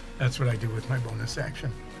monstrosities. That's what I do with my bonus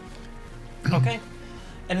action. Okay.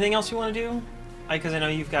 Anything else you want to do? Because I know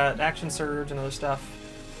you've got action surge and other stuff.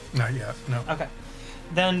 Not yet, no. Okay.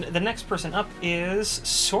 Then the next person up is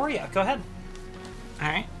Soria. Go ahead.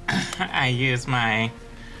 Alright. I use my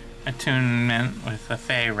attunement with the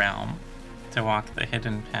Fey Realm to walk the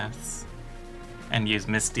hidden paths and use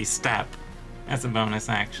Misty Step as a bonus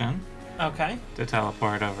action Okay. to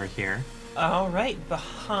teleport over here. All right.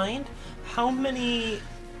 Behind. How many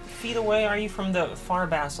feet away are you from the far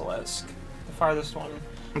basilisk? The farthest one.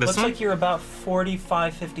 This Looks one? like you're about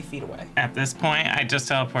 45, 50 feet away. At this point, I just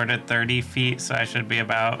teleported 30 feet, so I should be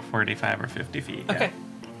about 45 or 50 feet. yeah. Okay.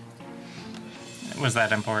 Was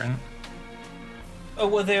that important? Oh,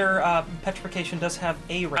 well, their petrification does have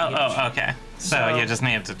a range. Oh, okay. So So- you just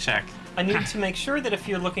needed to check. I need to make sure that if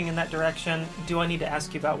you're looking in that direction, do I need to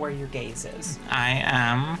ask you about where your gaze is? I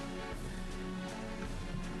am.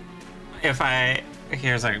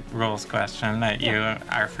 Here's a rules question that you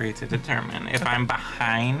are free to determine. If I'm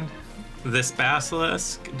behind this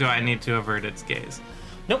basilisk, do I need to avert its gaze?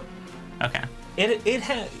 Nope. Okay.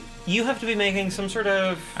 You have to be making some sort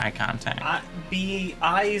of Eye contact. be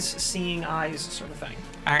eyes seeing eyes sort of thing.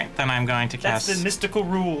 All right, then I'm going to That's cast. the mystical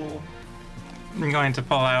rule. I'm going to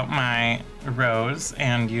pull out my rose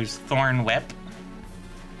and use Thorn Whip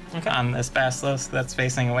Okay. on this basilisk that's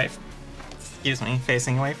facing away.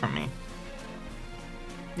 Facing away from me.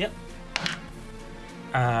 Yep.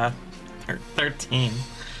 13.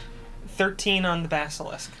 13 on the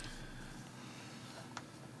basilisk.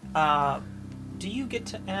 Do you get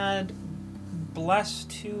to add bless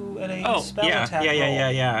to a spell attack roll?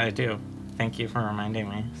 Yeah, I do. Thank you for reminding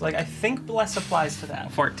me. Like, I think bless applies to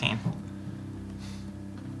that. 14.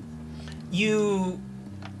 You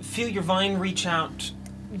feel your vine reach out,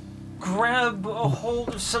 grab a hold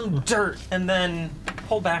of some dirt, and then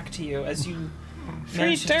pull back to you as you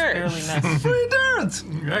manage to just dirt. barely miss. Free darts!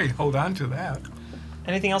 Right, hold on to that.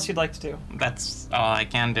 Anything else you'd like to do? That's all I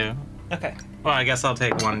can do. Okay. Well, I guess I'll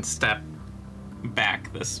take one step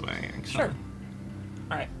back this way, actually. Sure.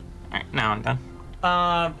 All right. Alright, now I'm done.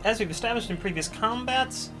 As we've established in previous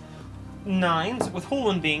combats, 9s, with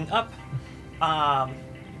Hulwin being up,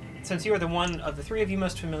 since you are the one of the three of you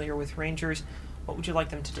most familiar with Rangers, what would you like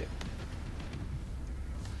them to do?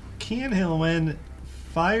 Can Hilwin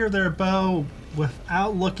fire their bow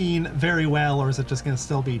without looking very well, or is it just going to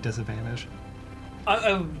still be disadvantage?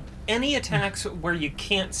 Any attacks where you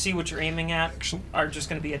can't see what you're aiming at are just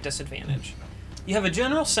going to be at disadvantage. You have a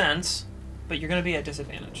general sense, but you're going to be at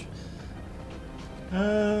disadvantage.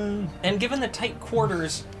 And given the tight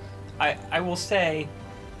quarters, I will say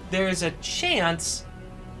there's a chance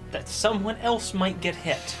that someone else might get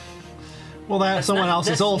hit. Well, that's someone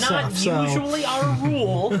else's old stuff, That's so... not usually our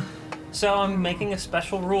rule, so I'm making a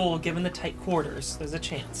special rule given the tight quarters. There's a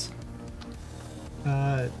chance.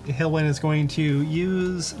 Hilwin is going to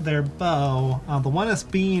use their bow on the one that's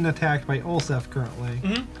being attacked by Olsef currently.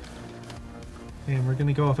 Mhm. And we're going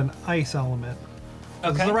to go with an ice element.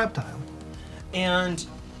 This is Okay. a reptile. And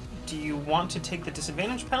do you want to take the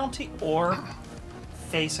disadvantage penalty or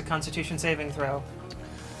face a Constitution saving throw?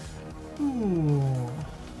 Ooh.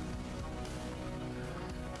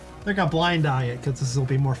 They're going to blind eye it because this will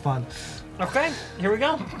be more fun. Okay, here we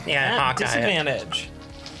go. Yeah, At Hawkeye. disadvantage.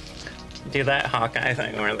 Do that Hawkeye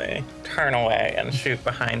thing where they turn away and shoot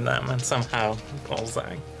behind them and somehow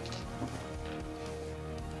bullseye.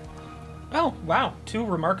 Oh, wow. 2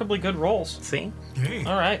 remarkably good rolls. See? Yay.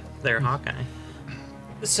 All right. They're Hawkeye.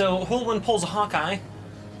 So Hulwin pulls a Hawkeye.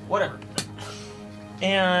 Whatever.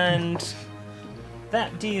 And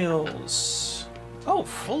that deals... Oh,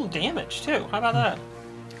 full damage, too. How about that?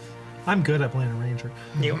 I'm good at playing a ranger.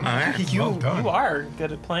 You are? Well done. You are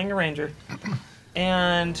good at playing a ranger.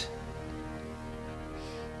 And...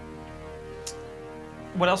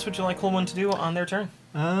 what else would you like Hulwin to do on their turn?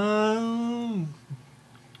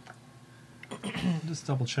 Just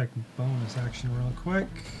double check bonus action real quick.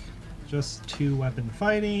 Just 2 weapon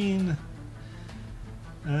fighting.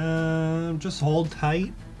 Just hold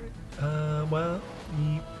tight.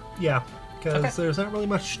 Yeah, because Okay. there's not really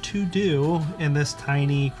much to do in this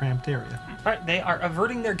tiny, cramped area. All right, they are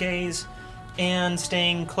averting their gaze and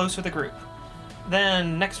staying close with the group.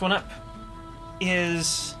 Then, next one up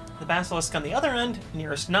is the basilisk on the other end,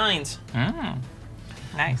 nearest 9s.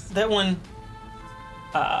 Nice. That one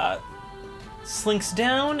slinks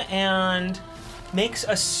down and makes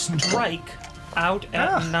a strike out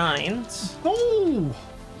at 9s. Oh!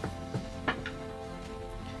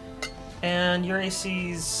 And your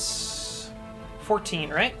AC's 14,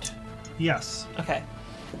 right? Yes. Okay.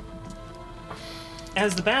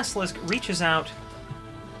 As the basilisk reaches out,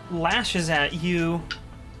 lashes at you,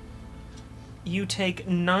 you take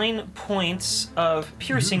 9 points of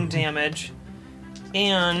piercing damage,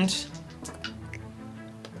 and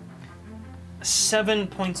 7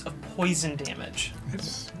 points of poison damage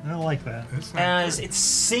I don't like that. It's not as good. it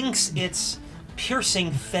sinks its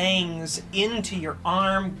piercing fangs into your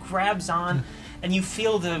arm, grabs on, and you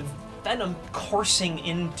feel the venom coursing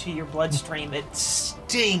into your bloodstream. It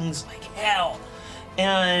stings like hell,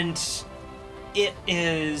 and it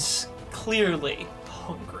is clearly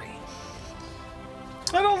hungry.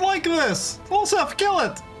 I don't like this. Olsef, kill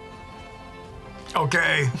it.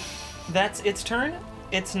 Okay. That's its turn.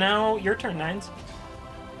 It's now your turn, Nines.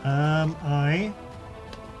 I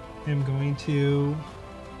am going to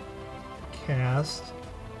cast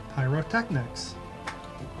Pyrotechnics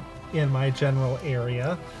in my general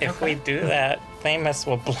area. If we do that, Famous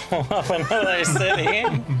will blow up another city.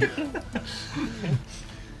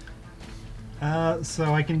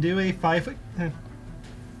 So I can do a 5 foot.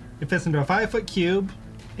 It fits into a 5-foot cube,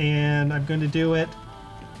 and I'm going to do it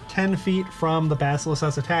 10 feet from the basilisk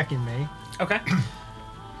that's attacking me. Okay.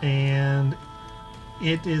 And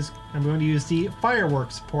it is. I'm going to use the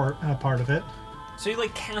fireworks part of it. So you're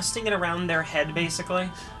like casting it around their head, basically,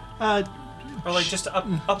 Uh, or like just up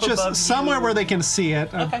above just somewhere you? where they can see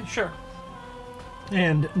it, Okay, sure.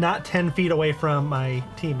 and not 10 feet away from my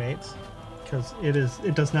teammates, because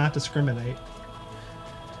it does not discriminate.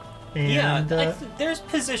 And There's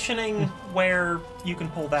positioning where you can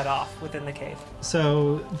pull that off within the cave.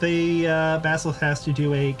 so the basilisk has to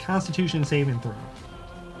do a Constitution saving throw.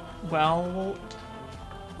 Well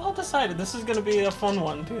decided. This is going to be a fun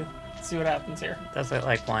one to see what happens here. Does it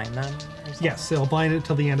like blind them? or something? Yes, it'll blind it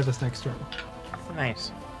till the end of this next turn.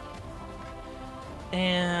 Nice.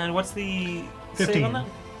 And what's the 15. save on that?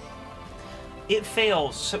 It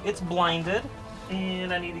fails, so it's blinded,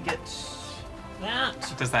 and I need to get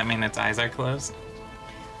that. Does that mean its eyes are closed?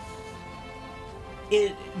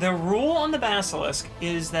 The rule on the basilisk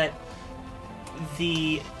is that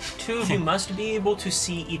the two of you must be able to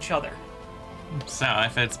see each other. So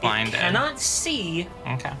if it's blinded. It cannot see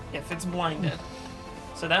Okay. if it's blinded.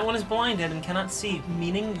 So that one is blinded and cannot see,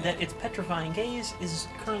 meaning that its petrifying gaze is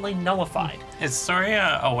currently nullified. Is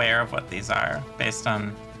Soria aware of what these are based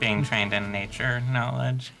on being trained in nature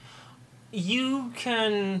knowledge? You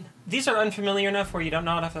can. These are unfamiliar enough where you don't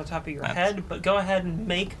know it off the top of your head, but go ahead and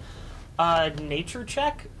make a nature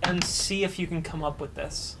check and see if you can come up with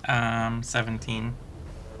this. 17.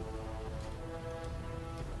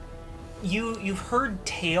 You've heard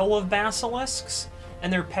tale of basilisks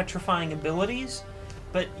and their petrifying abilities,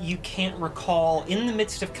 but you can't recall in the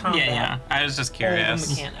midst of combat. Yeah. I was just curious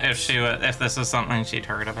mechanics. if this was something she'd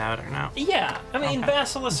heard about or not. Yeah, I mean, Okay.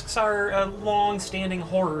 basilisks are a long-standing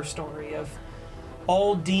horror story of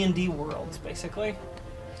all D&D worlds, basically.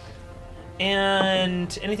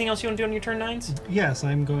 And anything else you want to do on your turn, Nines? Yes,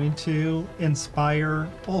 I'm going to inspire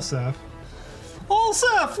Olsef.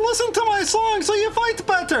 Olsef, listen to my song so you fight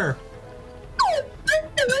better!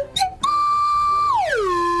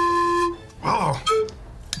 Oh,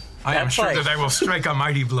 I am That's sure like- that I will strike a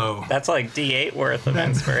mighty blow. That's like D8 worth of It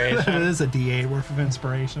inspiration. is a D8 worth of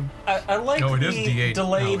inspiration. I like No, it the is D8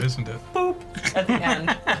 delayed now, isn't it? boop at the end.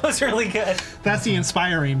 That was really good. That's the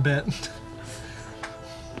inspiring bit.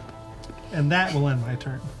 And that will end my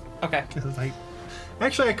turn. Okay.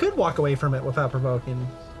 Because I could walk away from it without provoking.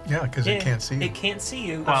 Yeah, because it can't see. It can't see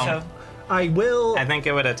you, Well, so I will. I think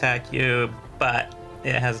it would attack you, but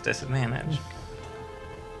it has disadvantage.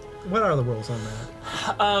 What are the rules on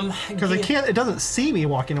that? Because it doesn't see me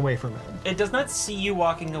walking away from it. It does not see you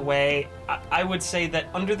walking away. I would say that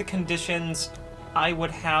under the conditions, I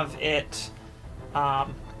would have it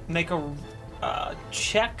make a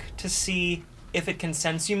check to see if it can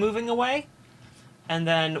sense you moving away, and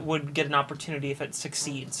then would get an opportunity if it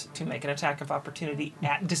succeeds to make an attack of opportunity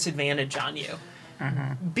at disadvantage on you.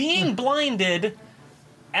 Being blinded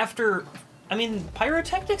after... I mean,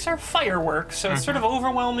 pyrotechnics are fireworks, so it's sort of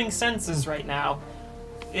overwhelming senses right now.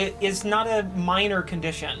 It is not a minor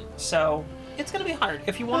condition, so it's going to be hard.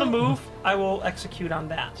 If you want to move, I will execute on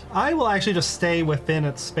that. I will actually just stay within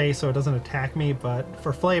its space so it doesn't attack me, but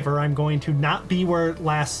for flavor, I'm going to not be where it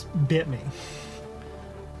last bit me.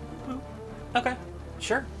 Okay,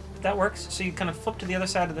 sure. That works. So you kind of flip to the other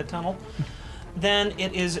side of the tunnel. Then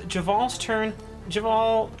it is Javal's turn.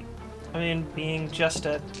 Javal, I mean, being just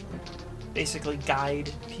a basically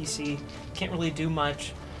guide PC, can't really do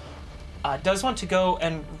much. Does want to go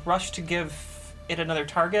and rush to give it another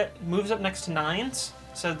target. Moves up next to Nines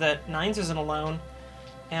so that Nines isn't alone,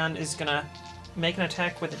 and is gonna make an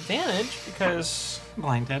attack with advantage because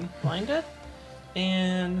Blinded. blinded,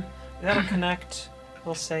 and that'll connect.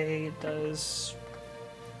 We'll say it does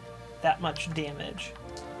that much damage.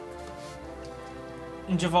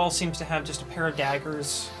 And Javal seems to have just a pair of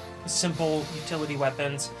daggers, simple utility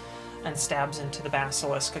weapons. and stabs into the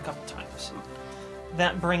basilisk a couple times.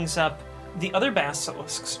 That brings up the other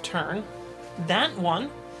basilisk's turn. That one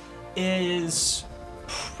is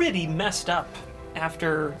pretty messed up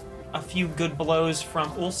after a few good blows from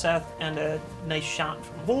Ulseth and a nice shot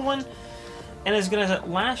from Volwyn, and is going to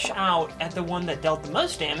lash out at the one that dealt the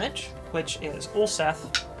most damage, which is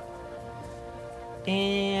Ulseth.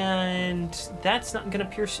 And that's not going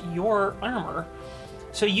to pierce your armor.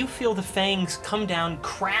 So you feel the fangs come down,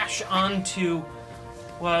 crash onto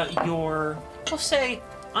your, we'll say,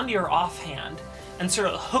 onto your offhand, and sort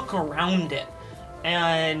of hook around it.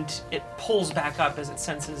 And it pulls back up as it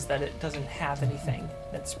senses that it doesn't have anything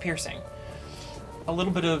that's piercing. A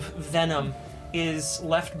little bit of venom is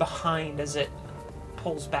left behind as it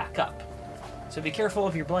pulls back up. So be careful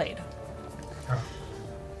of your blade.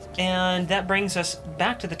 And that brings us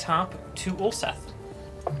back to the top to Ulseth.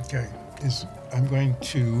 Okay. I'm going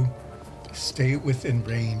to stay within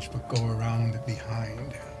range, but go around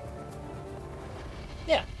behind.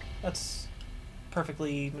 Yeah, that's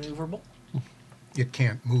perfectly maneuverable. It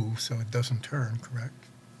can't move, so it doesn't turn, correct?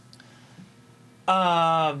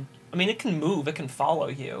 I mean, it can move, it can follow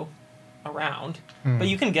you around, but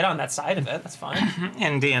you can get on that side of it, that's fine.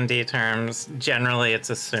 In D&D terms, generally it's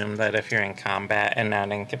assumed that if you're in combat and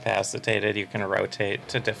not incapacitated, you can rotate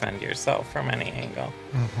to defend yourself from any angle.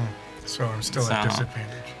 So I'm still at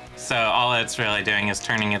disadvantage. So all it's really doing is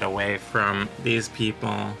turning it away from these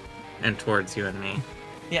people and towards you and me,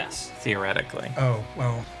 Yes. theoretically. Oh,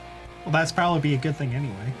 well, Well, that's probably be a good thing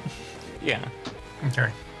anyway. Yeah.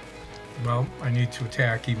 okay. Well, I need to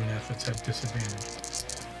attack even if it's at disadvantage.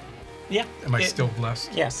 Yeah. Am I still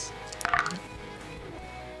blessed? Yes.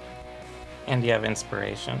 And you have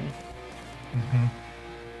inspiration.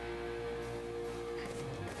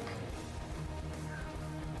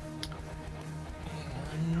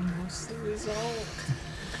 What's the result?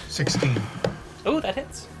 16. Oh, that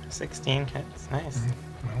hits. 16 hits. Nice.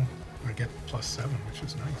 Well, I get +7, which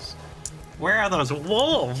is nice. Where are those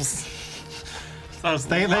wolves? Those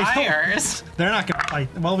They don't- liars. They're not gonna fight.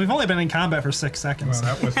 Well, we've only been in combat for 6 seconds.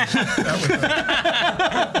 Well, that was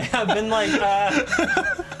I've been like,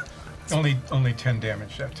 only 10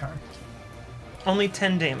 damage that time. only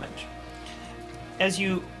 10 damage. As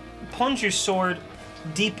you plunge your sword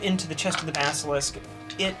deep into the chest of the basilisk,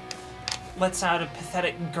 it lets out a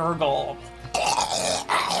pathetic gurgle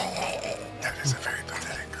That is a very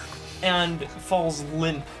pathetic gurgle. and falls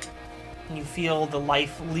limp. And you feel the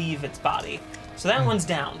life leave its body. So that one's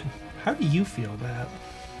down. How do you feel that?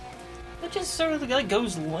 It just sort of like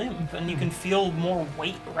goes limp, and you can feel more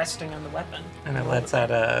weight resting on the weapon. And it lets out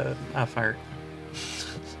a fart.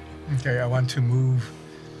 Okay, I want to move.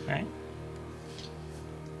 Right?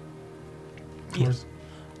 Towards,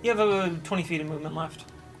 You have 20 feet of movement left.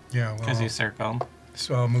 yeah, Because well, you circled.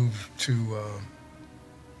 so I'll move to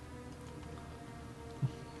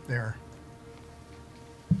there.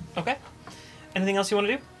 Okay. Anything else you want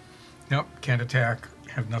to do? Nope, can't attack.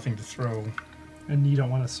 Have nothing to throw. And you don't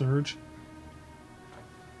want to surge?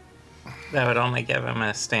 That would only give him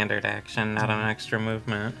a standard action, not an extra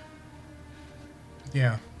movement.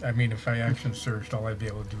 Yeah, I mean, if I action surged, all I'd be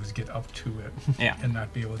able to do is get up to it Yeah. and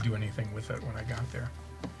not be able to do anything with it when I got there.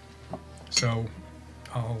 So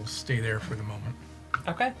I'll stay there for the moment.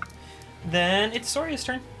 Okay. Then it's Soria's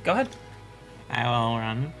turn. Go ahead. I will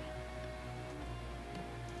run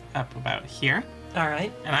up about here, All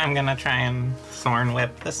right. and I'm gonna try and thorn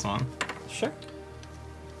whip this one. Sure.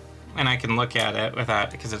 And I can look at it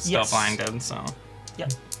without, because it's still Yes. blinded, so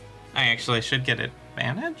Yep. I actually should get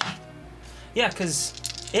advantage. Yeah, because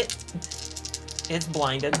it's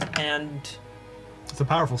blinded, and It's a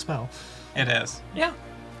powerful spell. It is. yeah,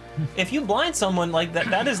 if you blind someone like that,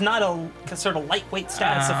 that is not a sort of lightweight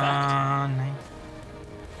status effect.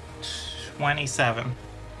 27.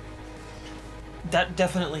 That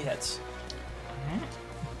definitely hits.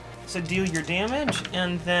 So deal your damage,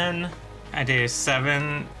 and then I do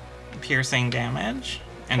 7 piercing damage,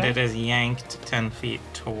 and Okay. it is yanked 10 feet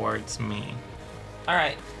towards me. all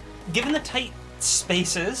right. Given the tight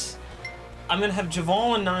spaces, I'm gonna have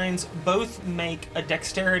Javal and Nines both make a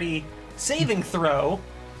dexterity saving throw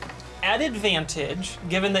at advantage,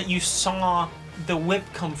 given that you saw the whip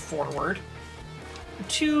come forward,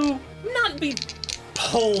 to not be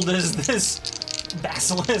pulled as this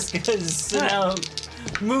basilisk is now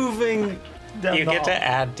moving down You the get hall. to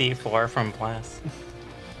add D4 from Bless.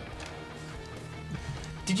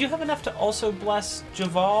 Did you have enough to also bless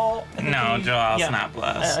Javal? I think No, you- Javal's yeah. not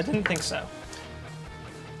blessed. I didn't think so.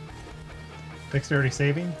 Dexterity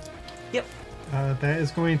saving? Yep. That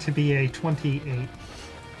is going to be a 28.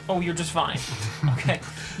 Oh, you're just fine. Okay.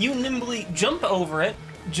 You nimbly jump over it,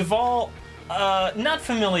 Javal, not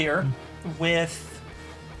familiar with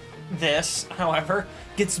this, however,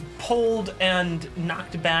 gets pulled and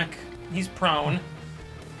knocked back. He's prone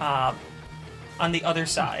on the other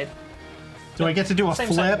side. Do I get to do a Same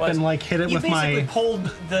side flip it was. and like hit it You with basically my? pulled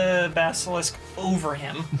the basilisk over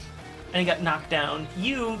him, and he got knocked down.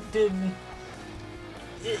 You did.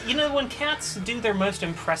 You know when cats do their most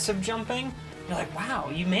impressive jumping, you're like,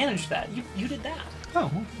 wow, you managed that. You did that.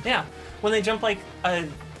 Oh, Yeah. When they jump like a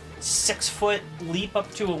 6-foot leap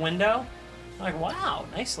up to a window, you're like, wow,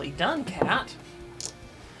 nicely done, cat.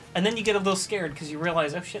 And then you get a little scared because you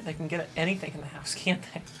realize, oh shit, they can get at anything in the house, can't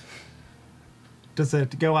they? does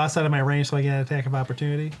it go outside of my range so I get an attack of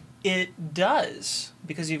opportunity? It does,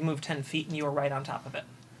 because you've moved 10 feet and you were right on top of it.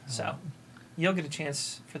 So, you'll get a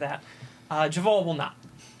chance for that. Javal will not.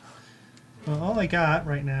 Well, all I got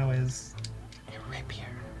right now is Your rapier.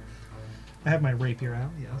 I have my rapier out.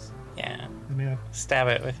 Yes. Yeah. I mean, Stab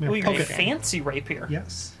it with Yeah, Ooh, your your poke it. fancy rapier.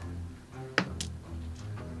 yes.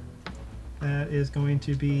 That is going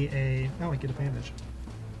to be a. Oh, I get advantage.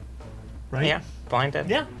 Right? Yeah, blinded.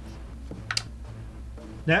 Yeah.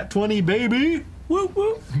 Nat 20, baby. Woo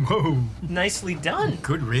woo. Whoa, Nicely done.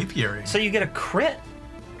 good rapiering. So you get a crit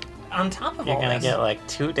on top of You're all gonna this. get like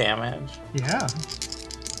 2 damage. Yeah.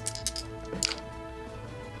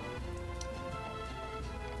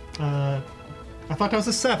 I thought that was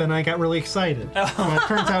a 7. I got really excited. Well, it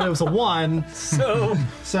turns out it was a 1, So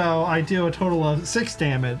so I do a total of 6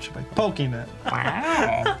 damage by poking it.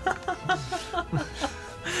 Wow.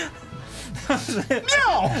 No!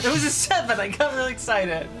 it was a 7. I got really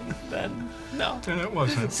excited. Then no. And it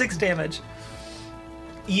wasn't. 6 damage.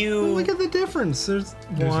 You Look at the difference. There's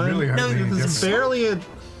There's one. really hardly any There's difference. barely a.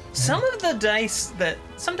 some of the dice that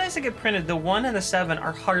get printed, the 1 and the 7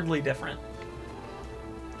 are hardly different.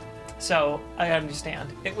 So I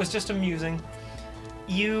understand. It was just amusing.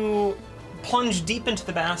 You plunge deep into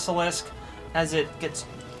the basilisk as it gets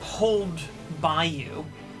pulled by you,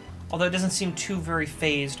 although it doesn't seem too very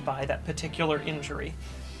phased by that particular injury.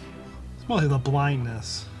 It's mostly the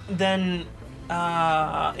blindness. Then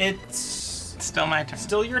it's Still my turn.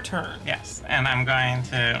 still your turn. Yes, and I'm going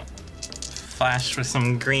to flash with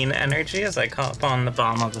some green energy as I call upon the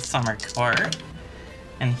Balm of the Summer Court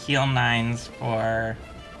and heal 9s for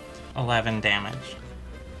 11 damage.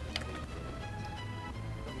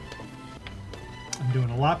 I'm doing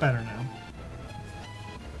a lot better now.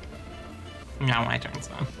 Now my turn's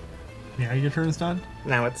done. Yeah, your turn's done?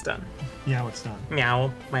 Now it's done. Yeah, it's done.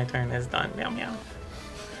 Meow, my turn is done. Meow meow.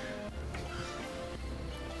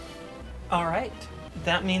 All right.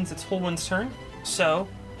 That means it's Holwyn's turn. So,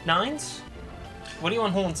 9s. What do you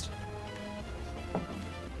want Holwyn's?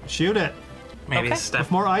 Shoot it. Maybe Okay. step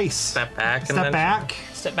With more ice. step back and Step then back.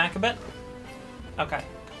 Step back a bit. Okay.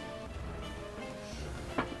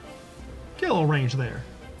 Get a little range there.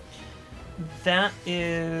 That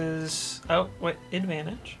is. Oh, wait.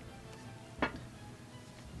 Advantage.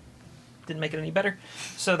 Didn't make it any better.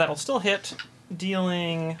 So that'll still hit,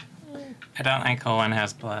 dealing. I don't think Owen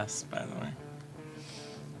has bless, by the way.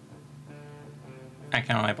 I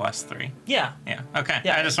can only bless 3. Yeah. Yeah. Okay.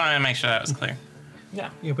 Yeah. I just wanted to make sure that was clear. Yeah.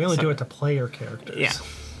 Yeah, we only So- do it to player characters. Yeah.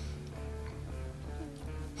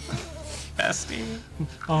 Bestie.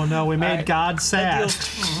 Oh no, we made Alright. God That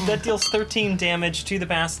sad. deals 13 damage to the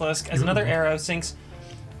basilisk as another arrow sinks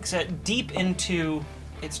deep into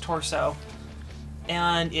its torso,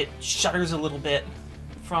 and it shudders a little bit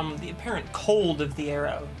from the apparent cold of the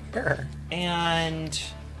arrow. Brr. And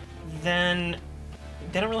then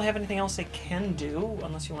they don't really have anything else they can do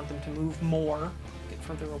unless you want them to move more, get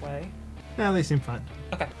further away. Yeah, they seem fun.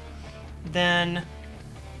 Okay. Then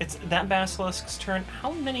it's that basilisk's turn.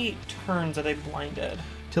 How many turns are they blinded?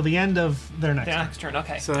 Till the end of their next Their turn. next turn.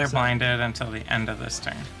 Okay. So they're blinded until the end of this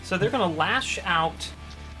turn. So they're going to lash out,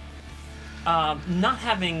 not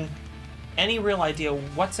having any real idea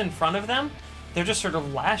what's in front of them. They're just sort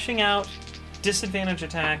of lashing out, disadvantage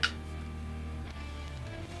attack,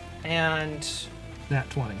 and Nat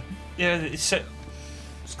 20. so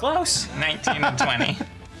it's close. 19 and 20.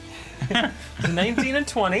 19 and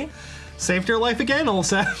 20, Saved your life again,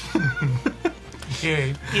 Olseth.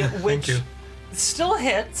 Yay. which you. still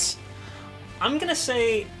hits. I'm gonna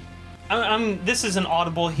say, this is an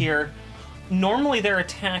audible here. Normally, their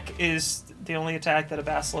attack is the only attack that a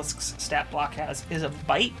basilisk's stat block has is a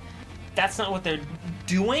bite. That's not what they're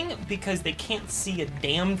doing because they can't see a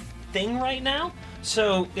damn thing right now.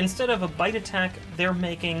 So instead of a bite attack, they're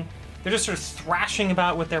just sort of thrashing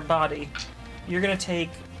about with their body. You're gonna take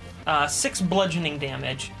 6 bludgeoning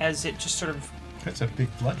damage as it just sort of That's a big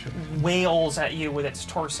bludgeon. wails at you with its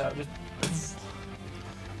torso. Just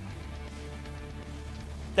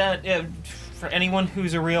that for anyone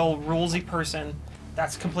who's a real rulesy person,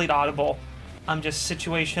 that's complete audible. I'm just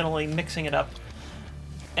situationally mixing it up.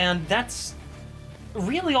 And that's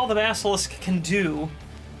really all the Basilisk can do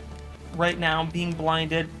right now, being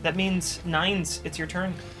blinded. That means Nines, it's your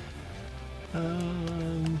turn.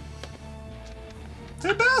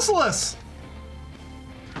 Hey, Basilisk!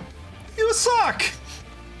 You suck!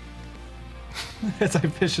 As I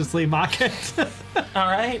viciously mock it. All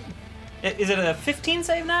right. Is it a 15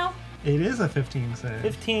 save now? It is a 15 save.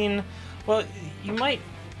 15. Well, you might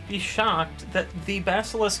be shocked that the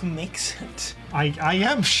Basilisk makes it. I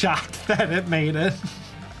am shocked that it made it.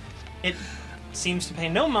 It seems to pay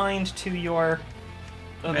no mind to your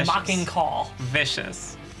Vicious. mocking call.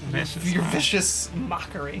 Vicious. Vicious. Your vicious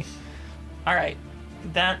mockery. All right.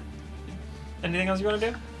 That. Anything else you want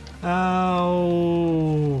to do?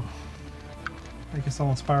 Oh. I guess I'll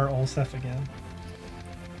inspire Olsef again.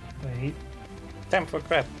 Wait. Time for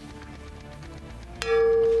crap.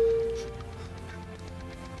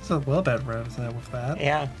 It's a little bit red, is that with that?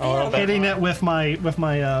 Yeah, a little bit. Hitting it with my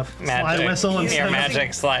slide Magic. whistle Your instead.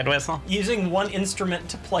 magic slide whistle. Using one instrument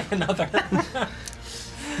to play another.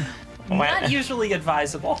 Why, Not usually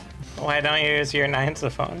advisable. why don't you use your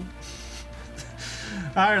Ninesophone?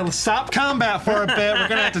 Alright, let's stop combat for a bit. We're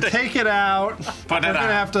gonna have to take it out. Put We're it gonna on.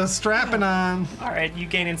 have to strap it on. All right, you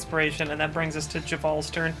gain inspiration, and that brings us to Javal's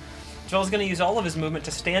turn. Javal's going to use all of his movement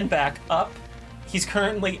to stand back up. He's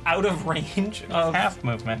currently out of range of... Half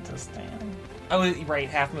movement to stand. Oh, right,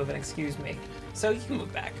 half movement, excuse me. So you can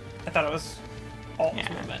move back. I thought it was all his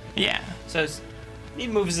Yeah. movement. Yeah. So he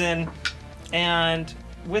moves in, and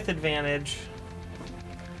with advantage...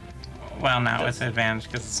 Well, not with advantage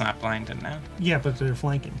because it's not blinded now. Yeah, but they're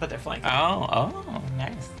flanking. But they're flanking. Oh,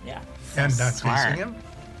 nice. Yeah. And that's Smart. facing him?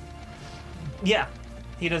 Yeah.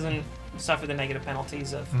 He doesn't suffer the negative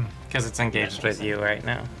penalties of... Because it's engaged with you right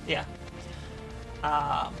now. Yeah.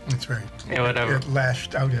 That's right. It would have. It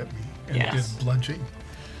lashed out at me and Yes. did bludgeoning.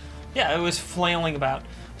 Yeah, it was flailing about.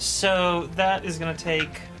 So that is going to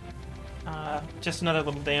take just another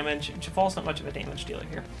little damage. Javal's not much of a damage dealer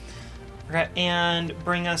here. Okay, and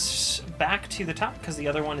bring us back to the top because the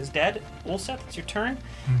other one is dead. Ulseth, it's your turn.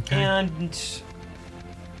 Okay. And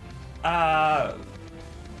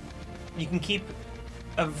you can keep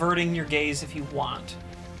averting your gaze if you want,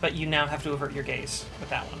 but you now have to avert your gaze with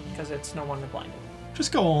that one because it's no longer blinded.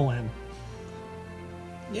 Just go all in.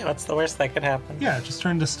 Yeah, what's the worst that could happen? Yeah, just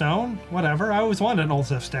turn to stone. Whatever. I always wanted an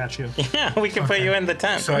Olsef statue. Yeah, we can put you in the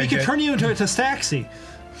tent. So We I could get, turn you into a Testaxi.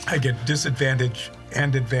 I get disadvantage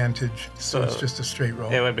and advantage, so it's So just a straight roll.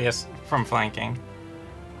 It would be from flanking.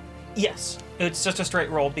 Yes, it's just a straight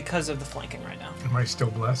roll because of the flanking right now. Am I still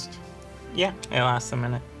blessed? Yeah, it lasts a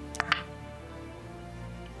minute.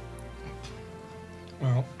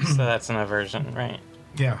 Well, So that's an aversion, right?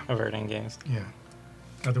 yeah, Averting gaze. yeah.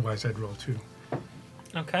 Otherwise, I'd roll 2.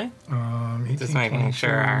 Okay, 18, Just making 22,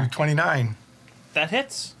 sure. 29. that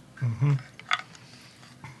hits. Mm-hmm.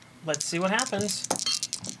 Let's see what happens.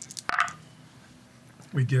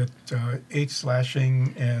 We get 8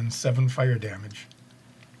 slashing and 7 fire damage.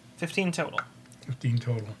 15 total. 15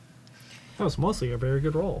 total. That was mostly a very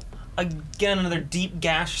good roll. Again, another deep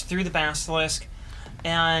gash through the basilisk,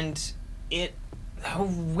 and it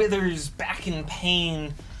withers back in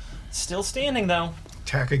pain. Still standing, though.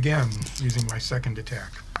 Attack again, using my second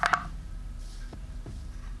attack.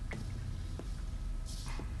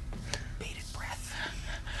 Bated breath.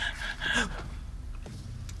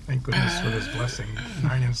 Thank goodness for this blessing.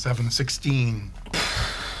 9 and 7, 16.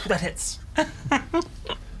 That hits.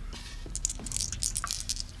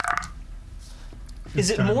 Is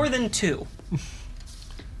it time. more than 2?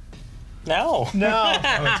 No. No,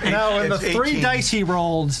 it's eight- no. In the it's 3 18. dice he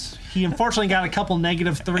rolled, he unfortunately got a couple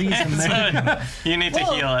 -3s in there. You need to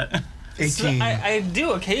Well- heal it. 18. I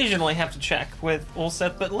do occasionally have to check with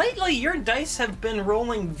Ulseth, but lately your dice have been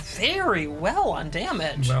rolling very well on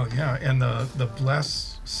damage. Well, yeah, and the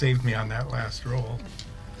bless saved me on that last roll.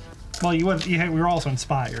 Well, we were also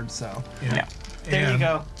inspired, so. Yeah. There you And-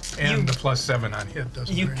 go. And You- the +7 on hit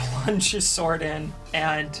doesn't You hurt anyone. plunge your sword in,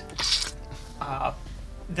 and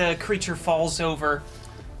the creature falls over,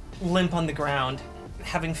 limp on the ground,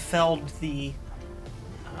 having felled the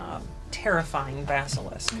terrifying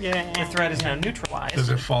basilisk. Yeah. The threat is now Does neutralized.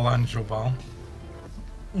 it fall on Joval?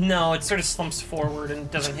 No, it sort of slumps forward and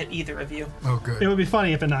doesn't hit either of you. Oh, It good. would be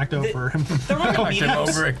funny if it knocked over him. They're only Knocked him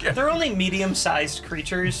over again. They're only medium-sized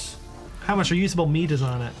creatures. How much reusable meat is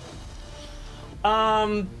on it?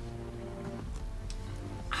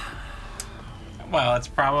 Well, it's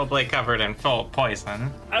probably covered in full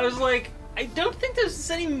poison. I was like, I don't think there's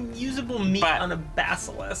any usable meat But- on a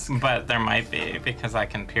basilisk. But there might be, because I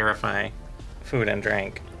can purify food and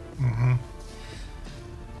drink.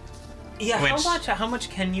 Yeah, Which- how much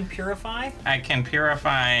can you purify? I can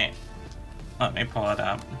purify. Let me pull it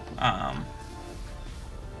up.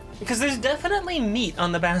 Because there's definitely meat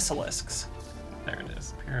on the basilisks. There it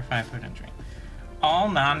is. Purify food and drink. All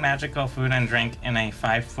non-magical food and drink in a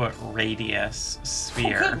 5-foot radius Oh,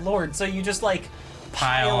 sphere. good lord! So you just like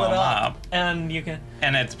Pile it them up, up. and you can.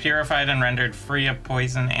 And it's purified and rendered free of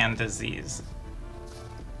poison and disease.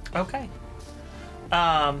 Okay.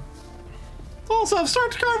 Also,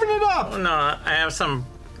 start carving it up. Oh, no, I have some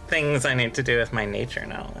things I need to do with my nature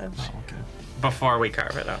knowledge Okay. before we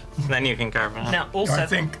carve it up. Then you can carve it up. Now, I Ulseth,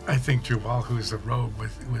 think Jawal, who's a rogue,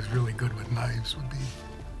 was really good with knives, would be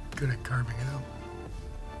good at carving it up.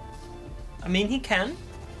 I mean, he can.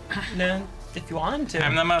 No, if you want him to.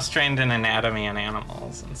 I'm the most trained in anatomy and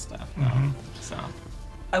animals and stuff. Though, so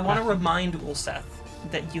I want to remind Ulseth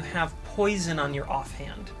that you have poison on your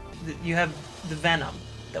offhand. That you have the venom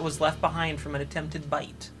that was left behind from an attempted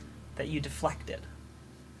bite that you deflected.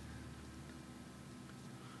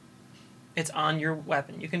 It's on your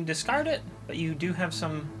weapon. You can discard it, but you do have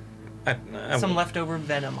some leftover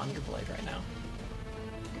venom on your blade right now.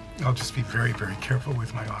 I'll just be very, very careful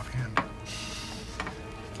with my offhand.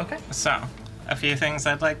 Okay. So, a few things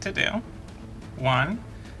I'd like to do. One,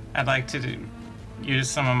 I'd like to use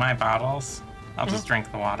some of my bottles. I'll just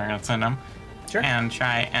drink the water that's in them. Sure. And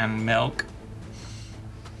try and milk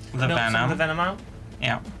the Milk some venom. of the venom out.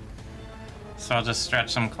 Yeah. So I'll just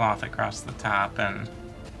stretch some cloth across the top and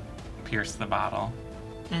pierce the bottle.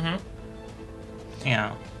 Mm-hmm.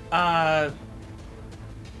 Yeah.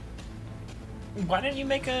 Why don't you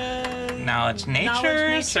make a Knowledge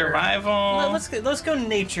nature, survival. Let's go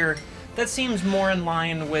nature. That seems more in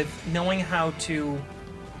line with knowing how to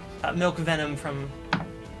milk venom from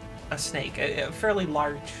a snake, a fairly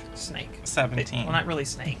large snake. 17. Well, not really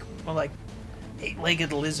snake. Well, like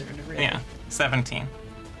 8-legged lizard. Really. Yeah, 17.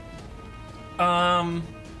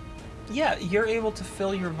 Yeah, you're able to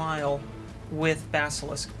fill your vial with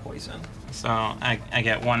basilisk poison. So I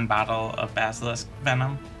get 1 bottle of basilisk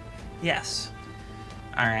venom. Yes.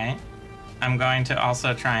 All right. I'm going to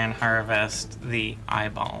also try and harvest the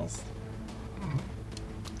eyeballs.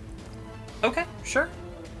 Okay, sure.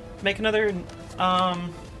 Make another. Oh,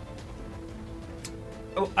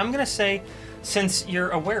 I'm gonna say, since you're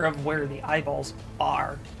aware of where the eyeballs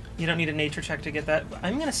are, you don't need a nature check to get that.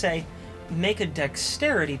 I'm gonna say, make a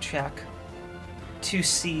dexterity check to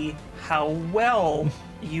see how well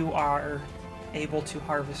you are able to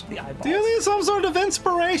harvest the eyeballs. Do you need some sort of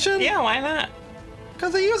inspiration? Yeah, why not?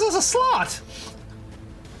 Because they use as a slot.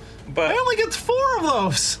 But I only get 4 of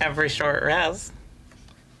those. every short rest,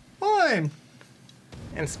 Fine.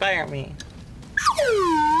 inspire me.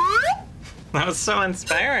 That was so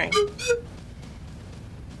inspiring.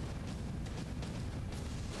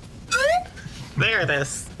 There it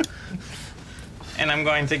is. And I'm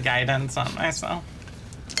going to guidance on myself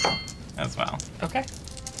as well. Okay.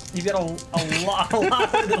 You've got a lot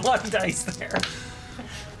of luck dice there.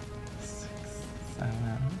 7,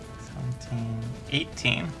 17,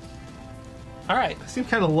 18. All right. Seemed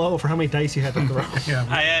kind of low for how many dice you had to throw. Yeah,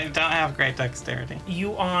 I don't have great dexterity.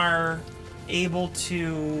 You are able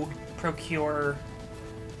to procure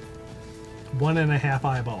 1.5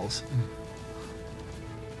 eyeballs.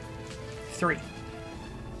 3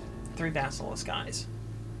 basilisk eyes.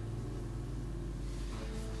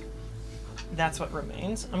 That's what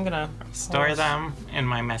remains. I'm gonna Store pause. them in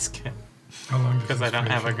my mess kit how long does because I don't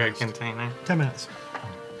have a good inspiration container. 10 minutes.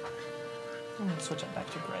 I'm gonna switch that back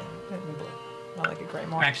to gray. And blue. I like it gray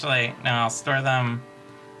more. Actually, no, I'll store them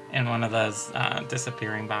in one of those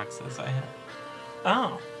disappearing boxes I have.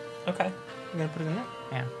 Oh, okay. You're gonna put it in there?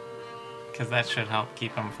 Yeah. Because that should help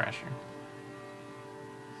keep them fresher.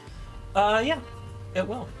 Yeah, it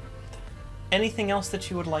will. Anything else that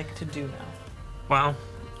you would like to do now? Well,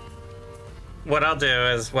 what I'll do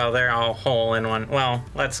is, well, they're all whole in one. Well,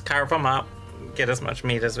 let's carve them up, get as much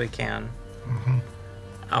meat as we can.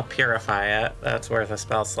 I'll purify it. That's worth a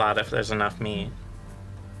spell slot if there's enough meat.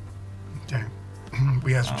 Okay.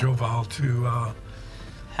 We asked Joval to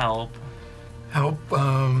Help. help,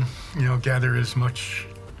 gather as much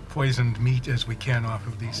poisoned meat as we can off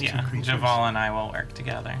of these Yeah, two creatures. Javal and I will work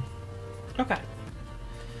together. Okay.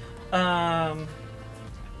 I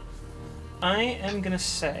am gonna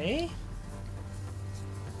say,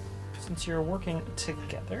 since you're working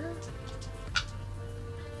together,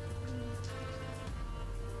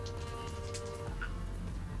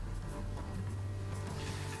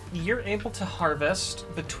 you're able to harvest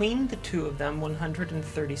between the two of them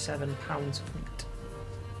 137 pounds of meat.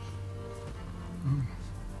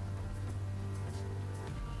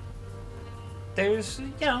 There's,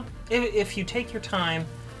 if you take your time,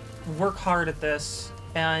 work hard at this,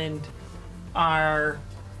 and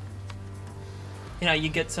you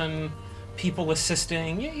get some people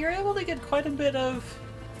assisting, you're able to get quite a bit of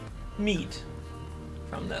meat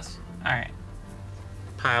from this. All right.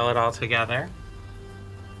 Pile it all together.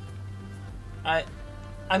 I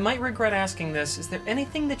might regret asking this. Is there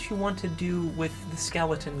anything that you want to do with the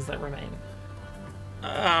skeletons that remain?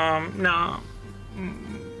 No.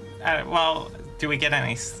 Well, do we get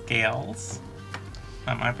any scales?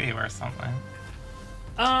 That might be worth something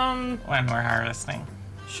when we're harvesting.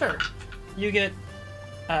 Sure. You get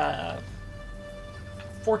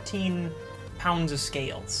 14 pounds of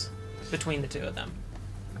scales between the two of them.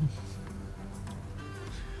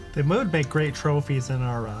 They would make great trophies in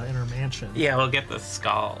our mansion. Yeah, we'll get the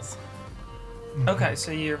skulls. Okay,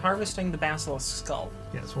 so you're harvesting the basilisk skull.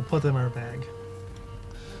 Yes, we'll put them in our bag.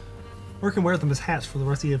 We can wear them as hats for the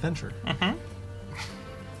rest of the adventure.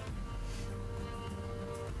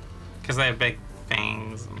 Because they have big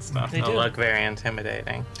fangs and stuff. They They'll do. look very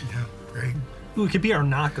intimidating. Yeah, right. Ooh, it could be our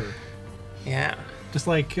knocker. Yeah. Just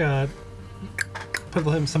like put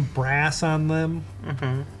them some brass on them.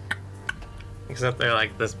 Except they're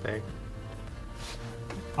like this big.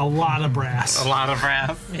 A lot of brass. A lot of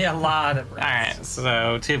brass. Yeah, a lot of brass. Alright,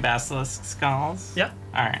 so 2 basilisk skulls. Yep.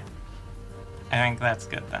 Alright. I think that's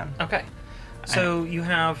good then. Okay. So you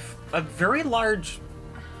have a very large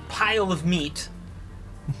pile of meat.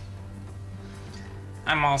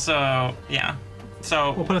 I'm also, yeah.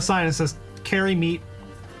 So, We'll put a sign that says, carry meat.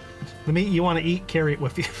 The meat you want to eat, carry it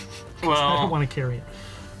with you. 'Cause I well, don't want to carry it.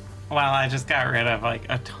 I just got rid of like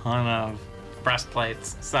a ton of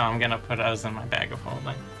breastplates, so I'm gonna put those in my bag of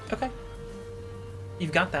holding. Okay.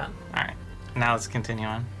 You've got that. Alright, now let's continue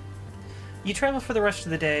on. You travel for the rest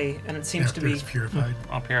of the day, and it seems After to be it's purified.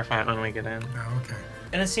 I'll purify it when we get in. Oh, okay.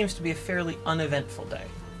 a fairly uneventful day.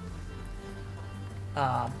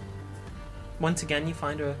 Once again, you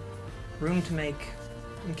find a room to make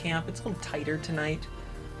in camp. It's a little tighter tonight.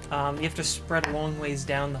 You have to spread a long ways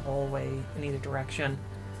down the hallway in either direction.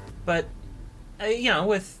 But,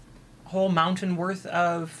 with a whole mountain worth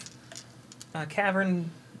of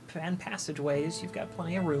cavern and passageways, you've got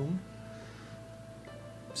plenty of room.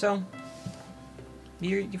 So,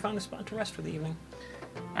 you found a spot to rest for the evening.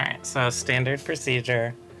 Alright, so standard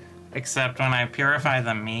procedure. Except when I purify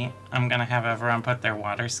the meat, I'm gonna have everyone put their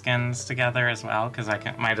water skins together as well, because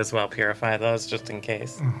might as well purify those just in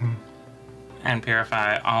case. And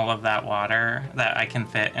purify all of that water that I can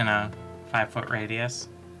fit in a 5-foot radius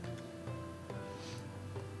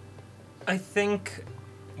I think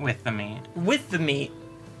with the meat. with the meat,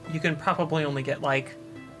 you can probably only get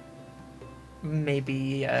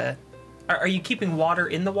maybe. Are you keeping water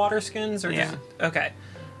in the water skins, or Yeah. Okay.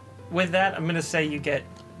 With that, I'm gonna say you get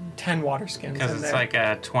 10 water skins Because in it's there. like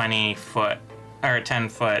a 20-foot or a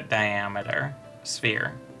 10-foot diameter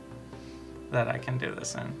sphere that I can do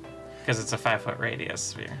this in. Because it's a 5-foot radius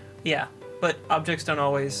sphere. Yeah, but objects don't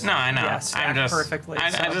always. No, I know. stack perfectly. I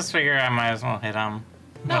so just figure I might as well hit them.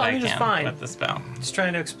 No, I mean, it's fine. With the spell. just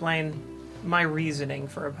trying to explain my reasoning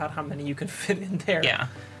for about how many you can fit in there. Yeah.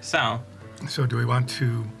 So, So do we want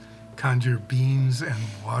to conjure beans and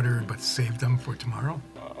water but save them for tomorrow?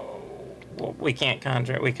 we can't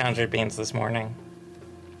conjure. We conjured beans this morning.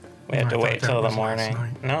 We had I to thought wait that till the was last morning.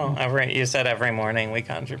 night. No, you said every morning we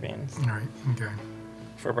conjure beans All right, okay.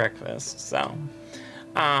 for breakfast. So,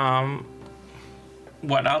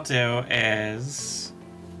 what I'll do is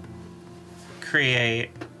create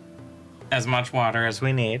as much water as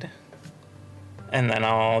we need, and then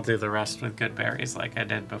I'll do the rest with good berries like I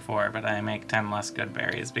did before, but I make 10 less good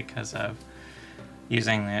berries because of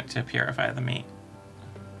using it to purify the meat.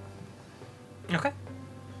 Okay.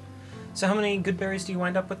 So how many good berries do you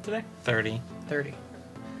wind up with today? 30. 30.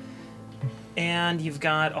 And you've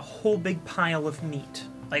got a whole big pile of meat.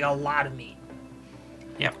 Like a lot of meat.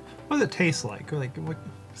 Yep. What does it taste like? What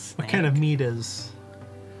kind of meat is?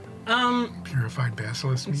 Purified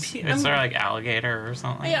basilisk meat? Is there like alligator or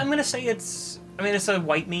something? Yeah, I'm gonna say it's a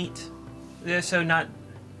white meat. So not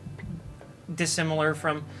dissimilar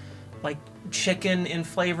from like chicken in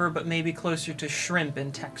flavor, but maybe closer to shrimp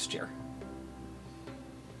in texture.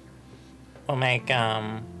 We'll make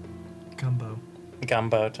Gumbo.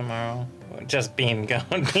 gumbo tomorrow. Just bean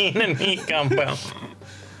and meat gumbo.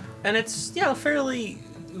 And it's, fairly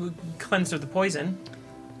cleansed of the poison.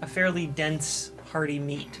 A fairly dense, hearty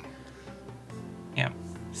meat. Yep.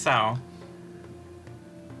 So,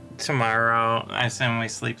 tomorrow, I assume we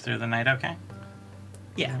sleep through the night, okay?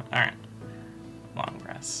 Yeah. All right. Long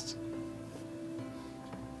rest.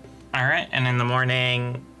 All right, and in the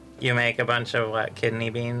morning, you make a bunch of what? Kidney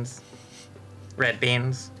beans? Red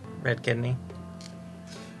beans? Red kidney?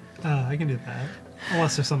 I can do that.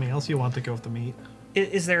 Unless there's something else you want to go with the meat.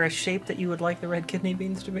 Is there a shape that you would like the red kidney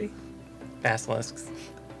beans to be? Basilisks.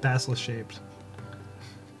 Basilisk shaped.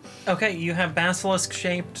 Okay, you have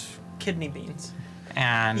basilisk-shaped kidney beans.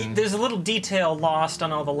 And There's a little detail lost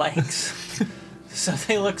on all the legs. So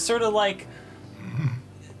they look sort of like...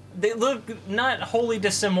 They look not wholly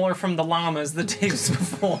dissimilar from the llamas the days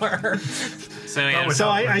before. so, yeah, was- So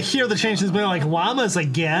I hear the change has been like llamas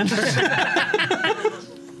again.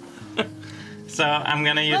 so I'm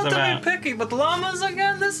going to use Not to about... be picky, but llamas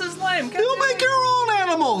again? This is lame. You make your own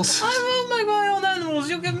animals. I will make my own animals.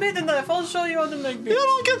 You give me the knife. I'll show you how to make You beans.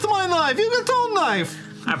 don't get my knife. You get your own knife.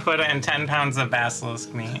 I put in 10 pounds of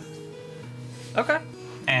basilisk meat. Okay.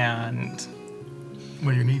 And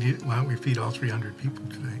Well, why don't we feed all 300 people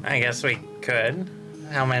today? I guess we could.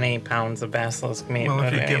 How many pounds of basilisk meat Well, would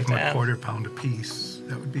if you we give need them to a have? quarter pound apiece,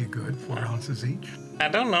 that would be good. 4 ounces each. I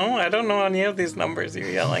don't know. I don't know any of these numbers you're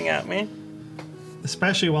yelling at me.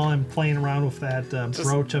 Especially while I'm playing around with that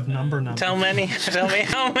brooch of number. Tell me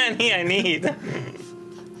how many I need.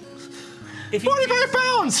 If you, 45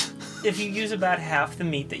 pounds. if you use about half the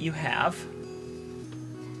meat that you have,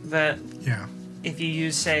 that Yeah. if you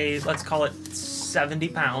use, say, let's call it 70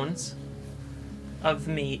 pounds of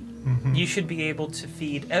meat, you should be able to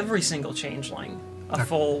feed every single changeling a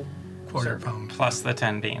full Quarter serving, pound. Plus the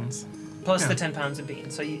 10 beans. plus Yeah. the 10 pounds of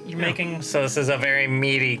beans. So you're making... So this is a very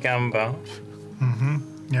meaty gumbo.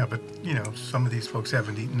 Yeah, but, some of these folks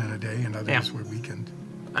haven't eaten in a day and others Yeah. were weakened.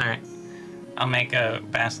 All right. I'll make a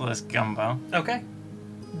basilisk gumbo. Okay.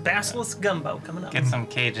 Basilisk gumbo coming up. Get some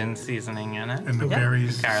Cajun seasoning in it. And the Yeah.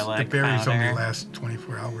 berries, Garlic only powder. last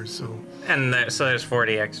 24 hours, so And so there's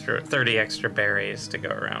 30 extra berries to go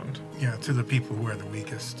around. yeah, to the people who are the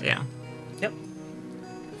weakest. Yeah. Yep.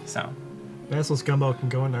 So Basilisk gumbo can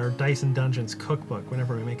go in our Dyson Dungeons cookbook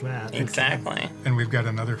whenever we make that. exactly. And we've got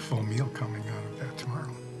another full meal coming out of that tomorrow.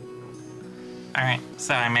 All right.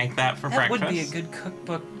 So I make that for That breakfast. would be a good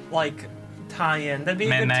cookbook, like, tie-in. That'd be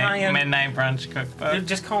a good tie-in. midnight brunch cookbook.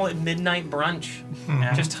 Just call it Midnight Brunch.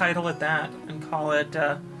 Yeah. Just title it that and call it,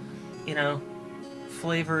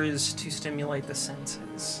 flavors to stimulate the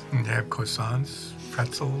senses. And they have croissants,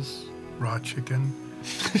 pretzels, raw chicken.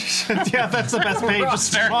 Yeah, that's the best page.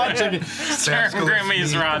 Just raw chicken. Stir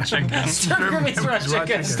Grimmy's raw chicken. Grimmy's raw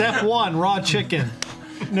chicken. Step 1, raw chicken.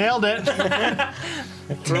 Nailed it.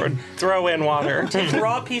 Throw in water. Take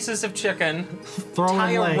raw pieces of chicken, Throw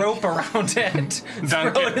tie in a lake. rope around it,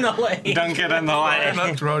 Dunk throw it. it in a lake. Dunk it in the Why not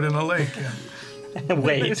lake. throw it in a lake? Yeah.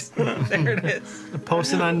 Wait. There it is.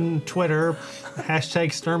 Post it on Twitter. Hashtag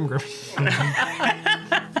Sturmgrim.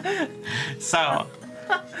 So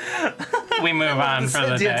we move on for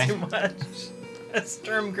the Said day. too much.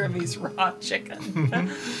 Sturm Grimmy's raw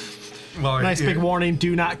chicken. Well, Nice big warning.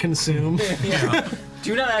 Do not consume. Yeah.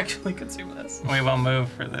 Do not actually consume this. We will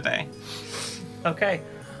move for the day. Okay.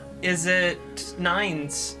 Is it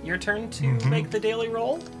Nines? Your turn to make the daily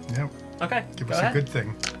roll? Yep. Okay. Give go us ahead. a good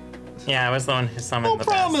thing. Yeah, I was the one who summoned No the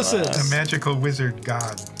promises. basilisk. A magical wizard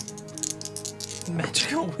god.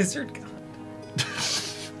 Magical wizard god.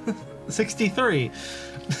 63.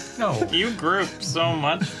 No. You group so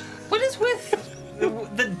much. What is with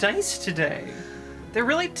the dice today? They're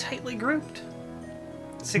really tightly grouped.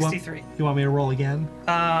 63. You want me to roll again?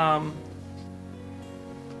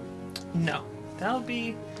 No. That'll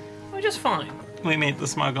be just fine. We meet the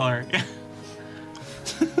smuggler.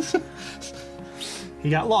 He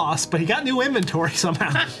got lost, but he got new inventory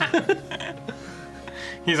somehow.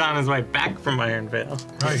 He's on his way back from Ironvale.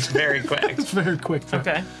 Right. Very quick. It's very quick. Though.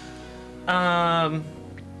 Okay.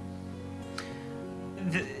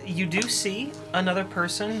 You do see another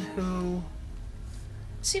person who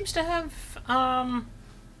seems to have,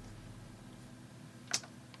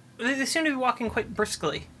 they seem to be walking quite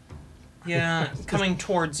briskly. Yeah, coming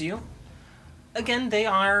towards you. Again, they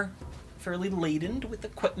are fairly laden with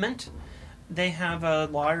equipment. They have a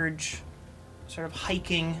large sort of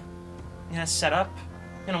hiking setup.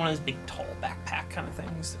 One of those big, tall backpack kind of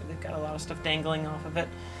things. They've got a lot of stuff dangling off of it.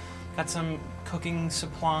 Got some cooking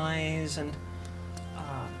supplies, and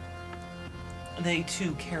they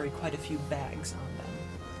too carry quite a few bags on them.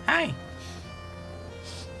 Hi.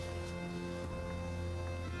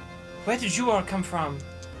 Where did you all come from?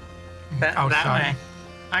 That Outside. way.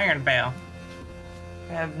 Ironvale.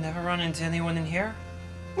 I've never run into anyone in here.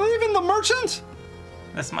 Well, even the merchant?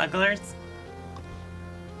 The smugglers.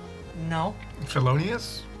 No.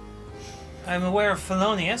 Felonious? I'm aware of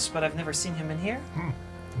Felonius, but I've never seen him in here.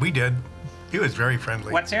 We did. He was very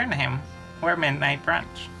friendly. What's your name? We're Midnight Brunch.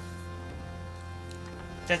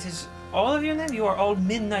 That is all of your name? You are all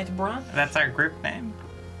Midnight Brunch? That's our group name.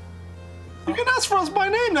 You can ask for us by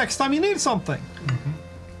name next time you need something.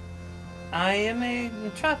 I am a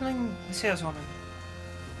traveling saleswoman.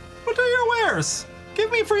 What are your wares? Give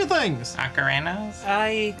me free things.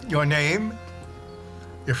 Ocarinos? Your name?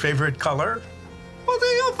 Your favorite color? What do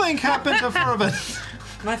you think happened to Fervin?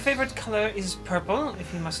 My favorite color is purple,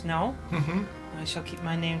 if you must know. I shall keep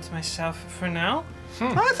my name to myself for now.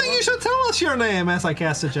 I think you should tell us your name as I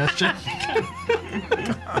cast suggestion.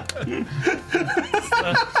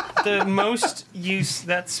 The most use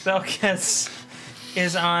that spell gets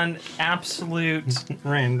is on absolute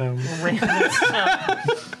Random.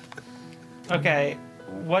 stuff. Okay,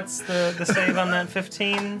 what's the save on that?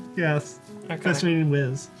 15? Yes. Okay. Best reading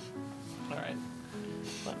whiz. Alright.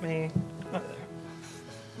 Let me... oh,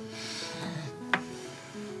 there.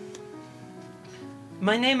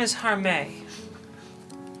 My name is Harmay.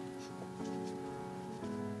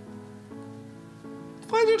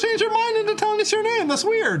 Why'd you change your mind into telling us your name? That's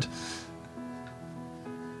weird.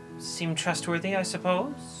 Seem trustworthy, I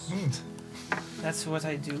suppose. That's what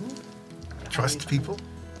I do. Trust people?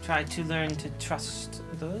 Try to learn to trust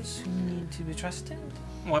those who need to be trusted.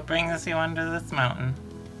 What brings you under this mountain?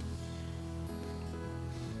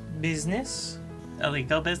 Business.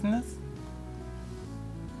 Illegal business?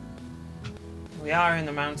 We are in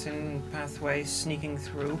the mountain pathway sneaking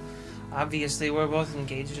through. Obviously, we're both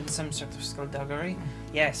engaged in some sort of skullduggery.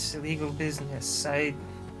 Yes, illegal business. I'm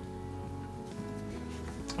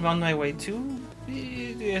on my way to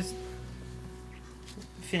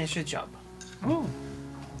finish a job. Ooh.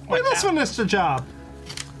 Let us finish the job.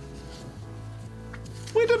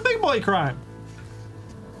 We did big boy crime.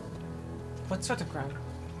 What sort of crime?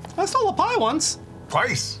 I stole a pie once.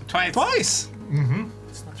 Twice. Twice.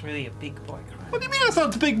 It's not really a big boy crime. What do you mean it's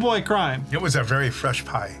not the big boy crime? It was a very fresh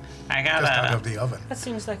pie, I got just out a... of the oven. That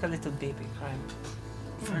seems like a little baby crime.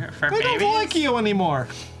 For I babies? don't like you anymore.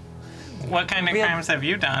 What kind of We have- crimes have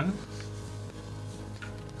you done?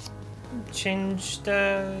 Changed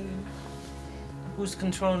who's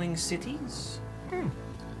controlling cities?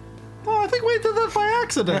 Oh, I think we did that by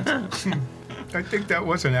accident. I think that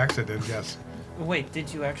was an accident, yes. Wait,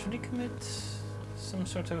 did you actually commit some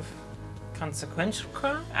sort of consequential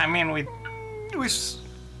crime? I mean, It was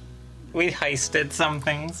we heisted some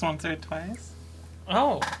things once or twice.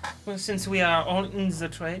 Oh, well, since we are all in the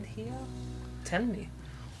trade here, tell me,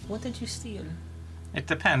 what did you steal? It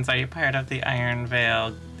depends. Are you part of the Iron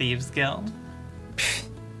Veil Thieves Guild?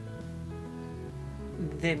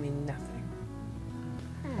 They mean nothing.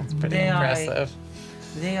 That's pretty They are- impressive.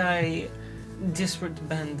 They are a disparate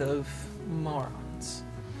band of morons,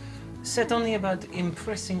 set only about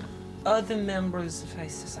impressing other members of high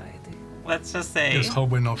society. Let's just say Is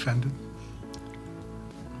Hoban offended?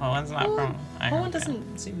 Owen's not from Iron Owen Veil.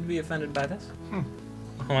 doesn't seem to be offended by this.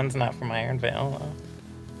 Owen's not from Iron Veil,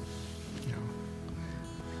 though.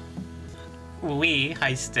 No. We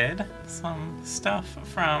heisted some stuff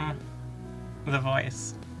from The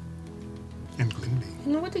Voice. In Glenby.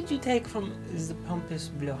 And what did you take from the pompous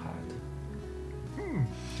blowhard? You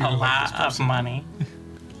A don't like this lot of person? money.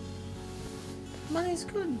 Money's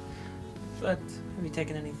good, but have you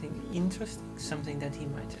taken anything interesting? Something that he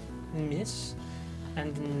might miss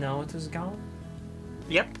and know it was gone?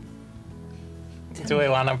 Yep. Do we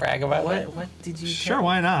want to brag about it? What did you Sure, take?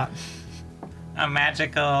 why not? A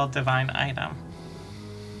magical divine item.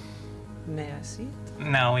 May I see it?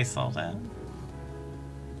 No, we sold it.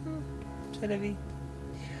 Chalavi.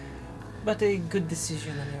 But a good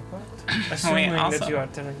decision on your part. Assuming also that you are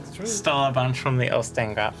telling the truth. Stole a bunch from the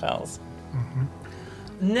Ostengrad Fells.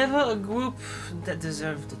 Never a group that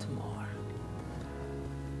deserved it more.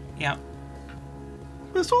 Yep.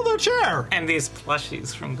 We stole their chair. And these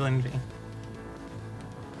plushies from Glenvy.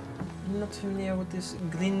 I'm not familiar with this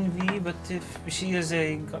Glenvy, but if she is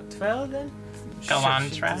a Gottfell, then she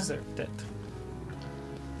Galantra? deserved it.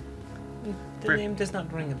 The Bru- name does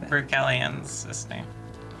not ring a bell. Brukelian's sister.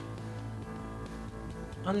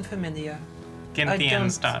 Unfamiliar.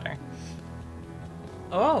 Ginthian's don't- daughter.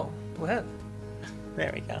 Oh, well.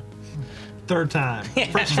 There we go. Third time.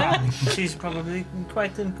 First try. She's probably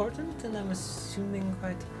quite important, and I'm assuming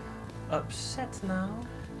quite upset now.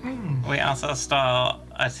 We also stole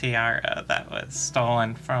a tiara that was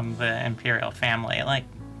stolen from the imperial family like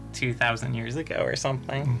 2,000 years ago or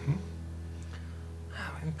something.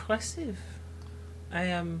 How impressive. I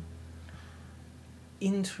am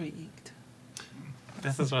intrigued.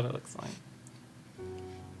 This is what it looks like.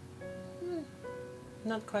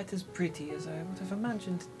 not quite as pretty as I would have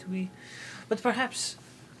imagined it to be. But perhaps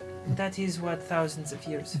that is what thousands of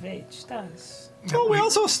years of age does. Oh, we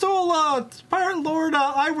also stole Pirate Lord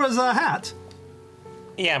Ira's hat.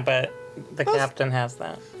 Yeah, but the captain has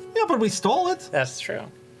that. Yeah, but we stole it. That's true.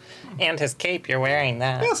 And his cape, you're wearing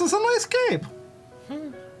that. Yes, it's a nice cape.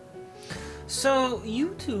 So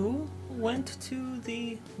you two went to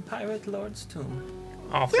the Pirate Lord's tomb.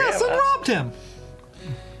 All three Yes, of and us. robbed him.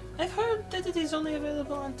 I've heard that it is only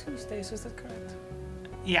available on Tuesdays, is that correct?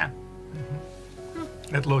 Yeah.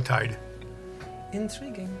 At low tide.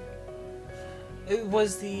 Intriguing.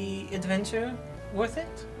 Was the adventure worth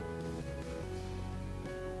it?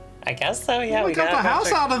 I guess so, yeah. we got a the bunch house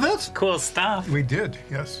of out of it. cool stuff. We did,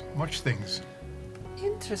 yes. Much things.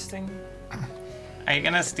 Interesting. Are you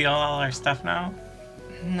gonna steal all our stuff now?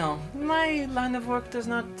 No, my line of work does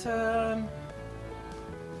not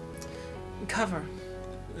cover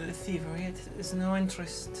thievery. It is no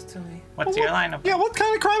interest to me. What's your line of... Yeah, what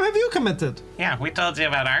kind of crime have you committed? Yeah, we told you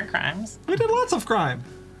about our crimes. We did lots of crime.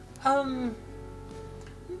 My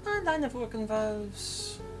line of work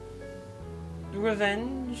involves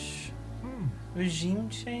revenge, regime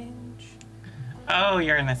change. Oh,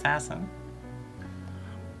 you're an assassin.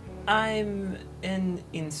 I'm an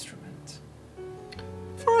instrument.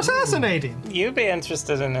 For assassinating. You'd be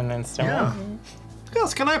interested in an instrument. Yeah.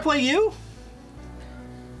 Yes, can I play you?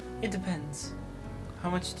 It depends. How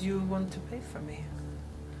much do you want to pay for me?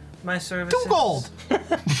 My services... 2 gold.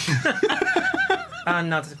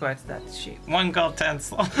 Not quite that cheap. 1 gold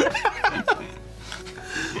pencil.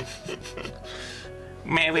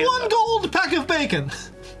 Maybe 1 gold pack of bacon.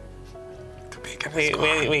 The bacon we, is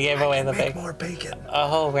gone. we gave away the Make big... more bacon.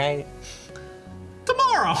 Oh, right.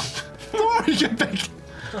 Tomorrow. Tomorrow you get bacon.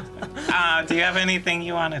 Do you have anything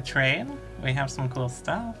you want to trade? We have some cool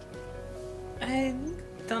stuff. I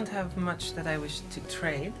don't have much that I wish to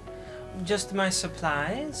trade. Just my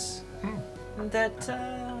supplies that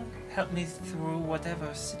help me through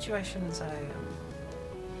whatever situations I am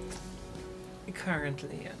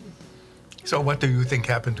currently in. So what do you think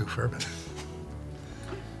happened to Furbin?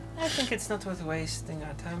 I think it's not worth wasting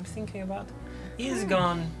our time thinking about. He is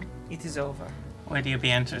gone. It is over. Would you be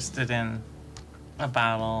interested in a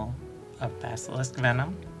bottle of basilisk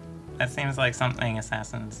venom? That seems like something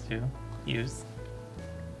assassins do use.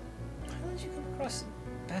 How did you come across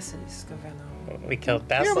basilisk venom? We killed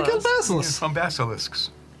Yeah, we basilisks. killed basilisks. Some basilisks.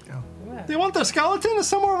 Yeah. Where? Do you want their skeleton? It's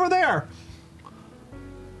somewhere over there.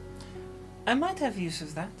 I might have use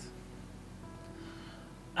of that.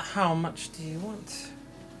 How much do you want?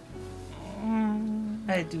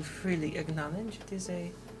 I do freely acknowledge it is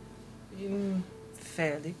a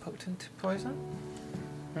fairly potent poison.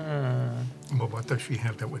 Well, what does she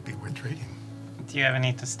have that would be worth trading? Do you have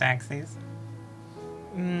any to stack these?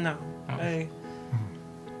 No,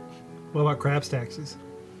 What about crab's taxis?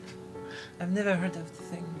 I've never heard of the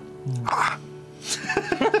thing.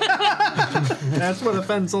 That's what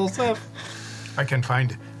offends Olsef. I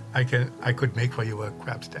could make for you a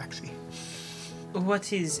crab's taxi.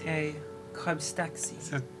 What is a crabstaxi?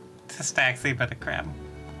 It's a tastaxi, but a crab.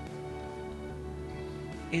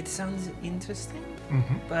 It sounds interesting,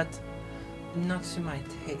 but not to my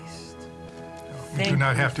taste. You do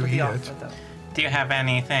not have for to the eat offer, it. though. Do you have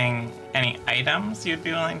any items you'd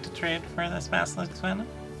be willing to trade for this basilisk venom?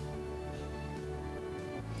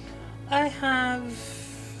 I have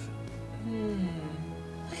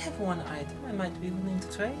one item I might be willing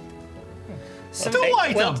to trade.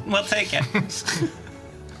 We'll take it.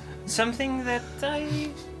 Something that I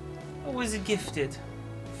was gifted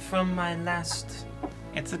from my last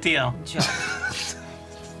It's a deal. job.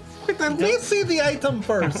 Wait, then we see the item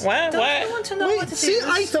first. What? Don't you want to know what Wait, it see is?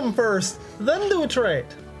 item first, then do a trade.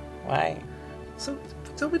 Why? So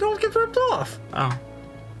we don't get ripped off. Oh.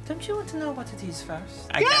 Don't you want to know what it is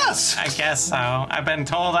first? Yes! I guess so. I've been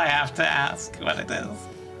told I have to ask what it is.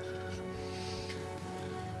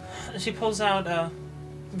 She pulls out a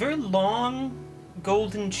very long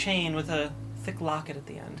golden chain with a thick locket at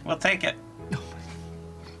the end. We'll take it.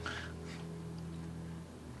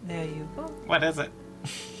 There you go. What is it?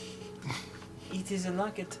 It is a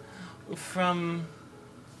locket from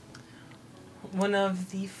one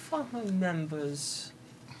of the former members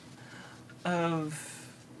of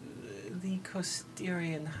the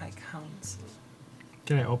Costerian High Council.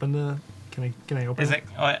 Can I open the? Can I open?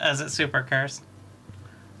 Is it super cursed?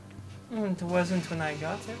 It wasn't when I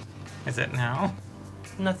got it. Is it now?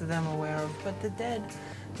 Not that I'm aware of, but the dead,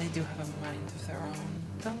 they do have a mind of their own,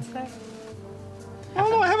 don't they? Oh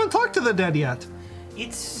no, I haven't talked to the dead yet.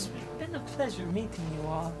 It's been a pleasure meeting you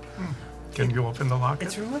all. Can you open the locket?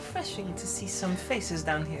 It's refreshing to see some faces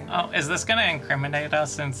down here. Oh, is this gonna incriminate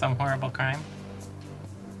us in some horrible crime?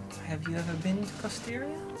 Have you ever been to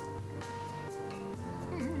Costeria?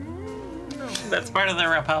 That's part of the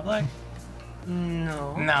Republic?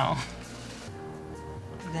 No. No.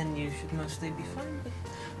 Then you should mostly be fine, but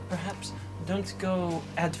perhaps don't go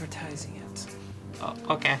advertising it. Oh,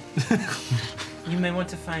 okay. You may want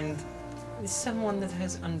to find someone that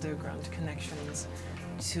has underground connections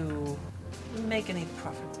to make any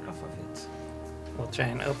profit off of it. We'll try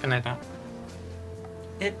and open it up.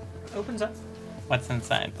 It opens up. What's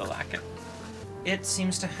inside the locket? It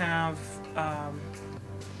seems to have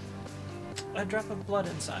a drop of blood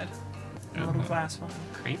inside. A little glass one.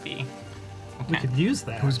 Creepy. We could use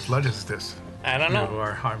that. Whose blood is this? I don't You know.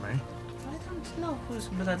 are Harmony. I don't know whose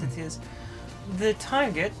blood it is. The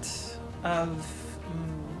target of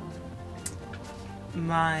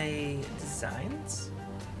my designs,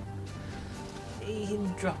 he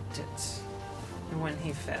dropped it when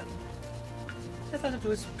he fell. I thought it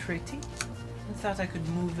was pretty. I thought I could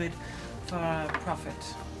move it for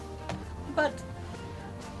profit. But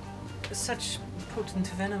such potent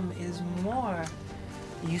venom is more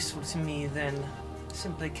useful to me than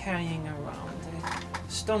simply carrying around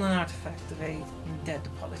a stolen artifact of a dead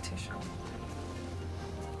politician.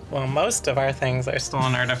 Well, most of our things are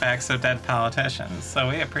stolen artifacts of dead politicians, so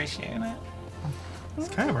we appreciate it. It's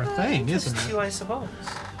kind of our thing, isn't Just it? you, I suppose.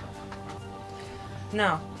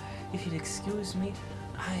 Now, if you'd excuse me,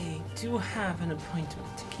 I do have an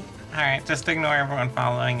appointment to keep. Alright, just ignore everyone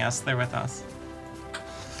following us. They're with us.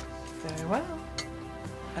 Very well.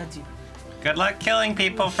 Adieu. Good luck killing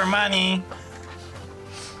people for money.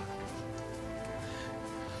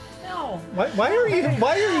 No. Why are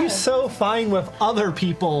you so fine with other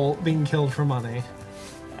people being killed for money?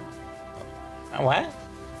 What?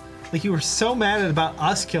 Like you were so mad about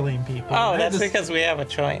us killing people. Oh, I that's just- because we have a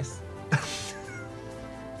choice.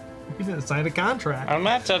 we didn't sign a contract. I'm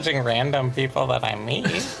not judging random people that I meet.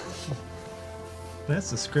 That's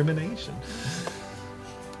discrimination.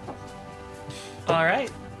 All right.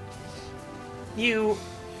 You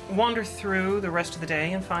wander through the rest of the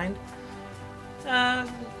day and find a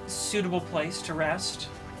suitable place to rest.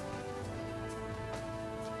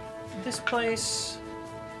 This place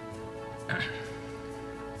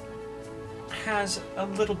has a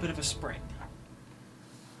little bit of a spring.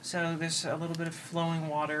 So there's a little bit of flowing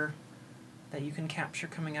water that you can capture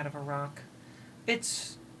coming out of a rock.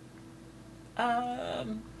 It's like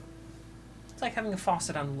having a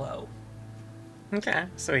faucet on low. Okay,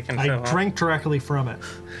 so we can I fill up. drank directly from it.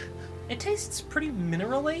 It tastes pretty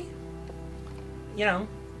minerally. You know,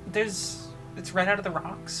 it's right out of the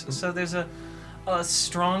rocks, so there's a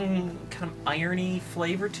strong kind of irony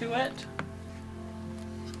flavor to it.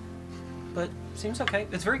 But seems okay.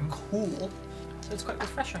 It's very cool. So it's quite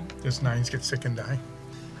refreshing. Does Nines get sick and die?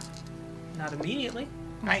 Not immediately.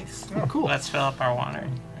 Nice. Oh, cool. Let's fill up our water.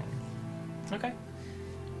 Okay.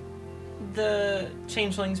 The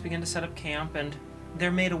changelings begin to set up camp, and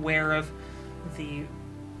they're made aware of the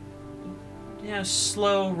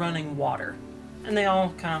slow running water. And they all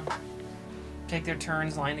kind of take their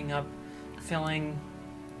turns lining up, filling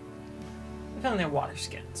their water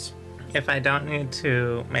skins. If I don't need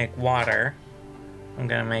to make water, I'm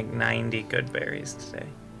gonna make 90 good berries today.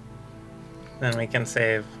 Then we can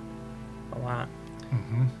save a lot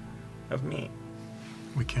of meat.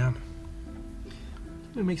 We can.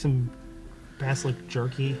 Maybe make some basilic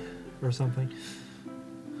jerky or something.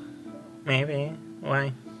 Maybe.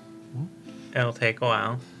 Why? It'll take a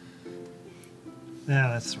while. Yeah,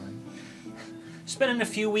 that's right. Spending a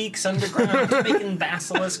few weeks underground making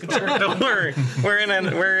basilisk jerky. Don't worry, we're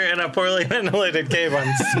in a poorly ventilated cave.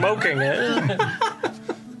 I'm smoking it.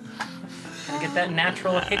 Get that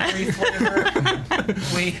natural hickory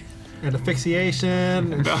flavor. And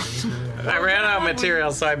asphyxiation. I ran out of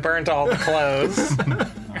material, so I burnt all the clothes.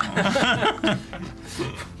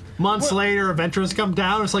 Months later, adventurers come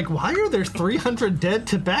down. It's like, why are there 300 dead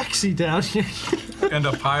tabaxi down here? And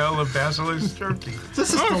a pile of basilisk jerky.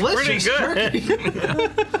 This is delicious Pretty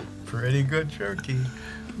good. jerky. Pretty good jerky.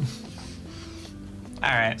 All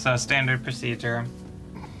right, so standard procedure.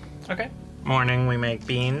 Okay. Morning, we make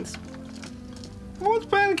beans. What's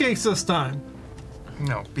pancakes this time?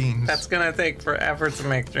 No, beans. That's gonna take forever to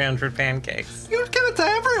make 300 pancakes. You just give it to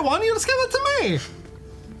everyone. You just give it to me.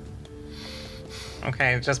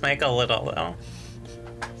 Okay, just make a little though.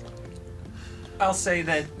 I'll say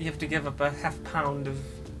that you have to give up a half pound of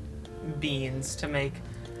beans to make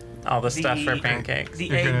All the stuff for pancakes. the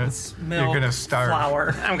You're gonna- eggs, you're milk, gonna starve.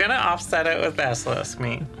 flour. I'm gonna offset it with basilisk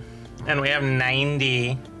meat. And we have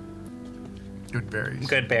 90 Good berries.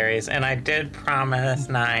 Good berries. And I did promise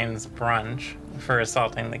Nines brunch for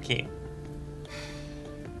assaulting the keep.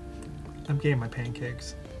 I'm getting my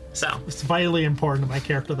pancakes. So, It's vitally important to my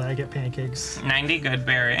character that I get pancakes. 90 good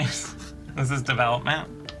berries. This is development.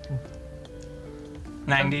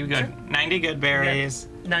 90 good berries.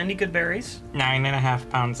 90 good berries. 9.5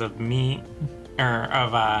 pounds of meat, or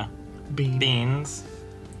of beans,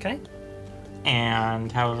 Okay.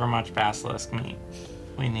 and however much basilisk meat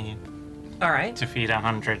we need All right. to feed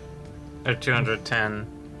 100 or 210.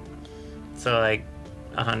 So like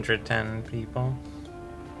 110 people.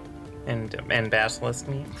 And basilisk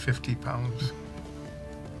meat. 50 pounds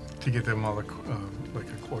to get them all like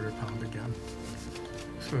a quarter pound again.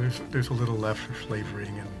 So there's a little left for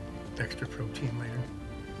flavoring and extra protein later.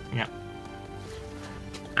 Yeah.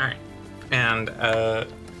 All right. And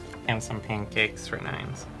some pancakes for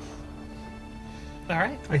Nines. All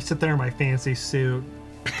right. I sit there in my fancy suit,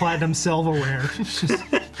 platinum silverware,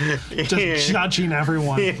 just judging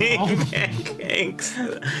everyone. Pancakes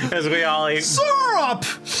as we all eat Syrup!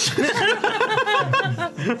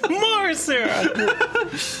 more syrup.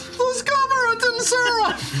 Let's cover it in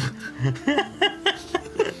syrup!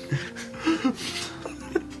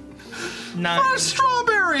 Nines.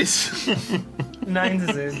 Strawberries! Nines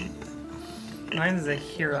is a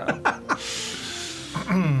hero.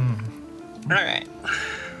 All right.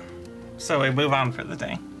 So we move on for the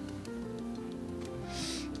day.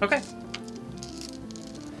 Okay.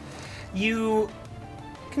 You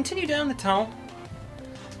continue down the tunnel,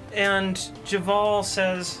 and Javal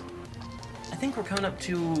says, I think we're coming up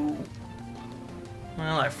to,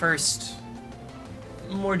 well, our first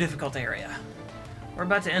more difficult area. We're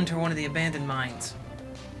about to enter one of the abandoned mines.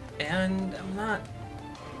 And I'm not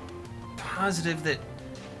positive that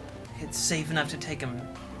it's safe enough to take them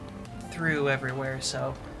through everywhere,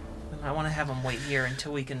 so I want to have them wait here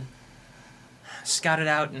until we can scout it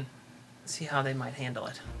out and see how they might handle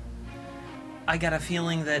it. I got a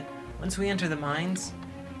feeling that once we enter the mines,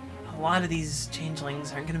 a lot of these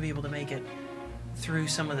changelings aren't going to be able to make it through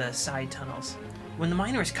some of the side tunnels. When the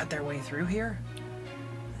miners cut their way through here,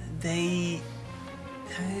 they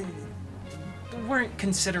weren't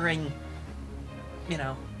considering,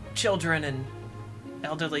 children and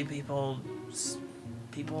elderly people,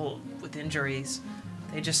 people with injuries.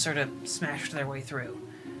 They just sort of smashed their way through.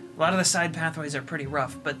 A lot of the side pathways are pretty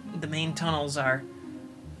rough, but the main tunnels are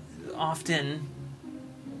often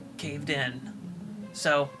caved in.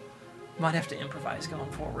 So, might have to improvise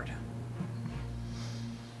going forward.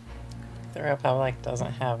 The Republic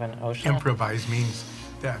doesn't have an ocean. Improvise means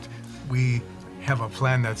that we have a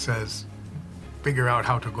plan that says figure out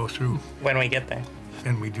how to go through, When we get there.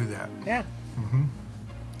 and we do that. Yeah.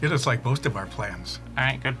 It is like most of our plans. All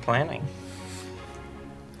right, good planning.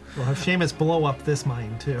 We'll have Seamus blow up this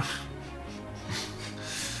mine, too.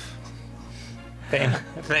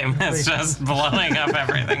 Famous just blowing up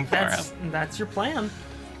everything for us. That's your plan.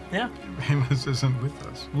 Yeah. Amos isn't with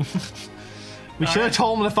us. We should have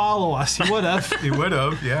told him to follow us. He would have. He would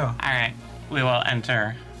have, yeah. All right, we will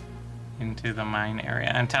enter into the mine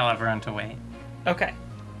area and tell everyone to wait. Okay.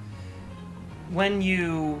 When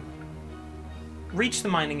you reach the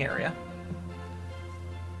mining area,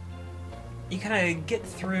 you kind of get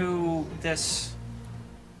through this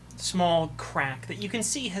small crack that you can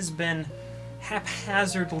see has been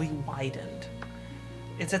haphazardly widened.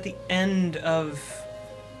 It's at the end of,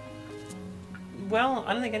 well,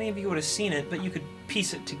 I don't think any of you would have seen it, but you could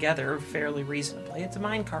piece it together fairly reasonably. It's a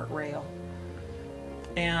minecart rail.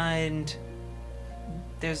 And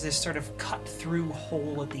there's this sort of cut-through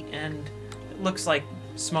hole at the end. It looks like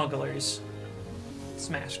smugglers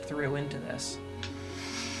smashed through into this.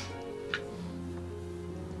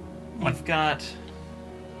 You've got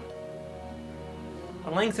a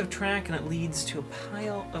length of track, and it leads to a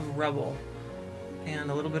pile of rubble and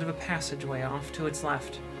a little bit of a passageway off to its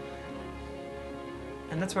left.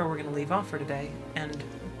 And that's where we're going to leave off for today and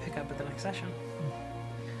pick up at the next session.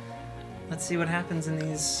 Let's see what happens in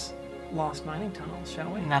these lost mining tunnels, shall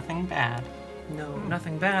we? Nothing bad. No,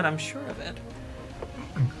 nothing bad, I'm sure of it.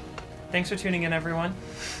 Thanks for tuning in, everyone.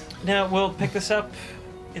 Now, we'll pick this up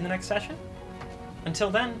in the next session. Until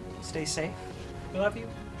then, stay safe. We love you.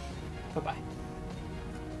 Bye-bye.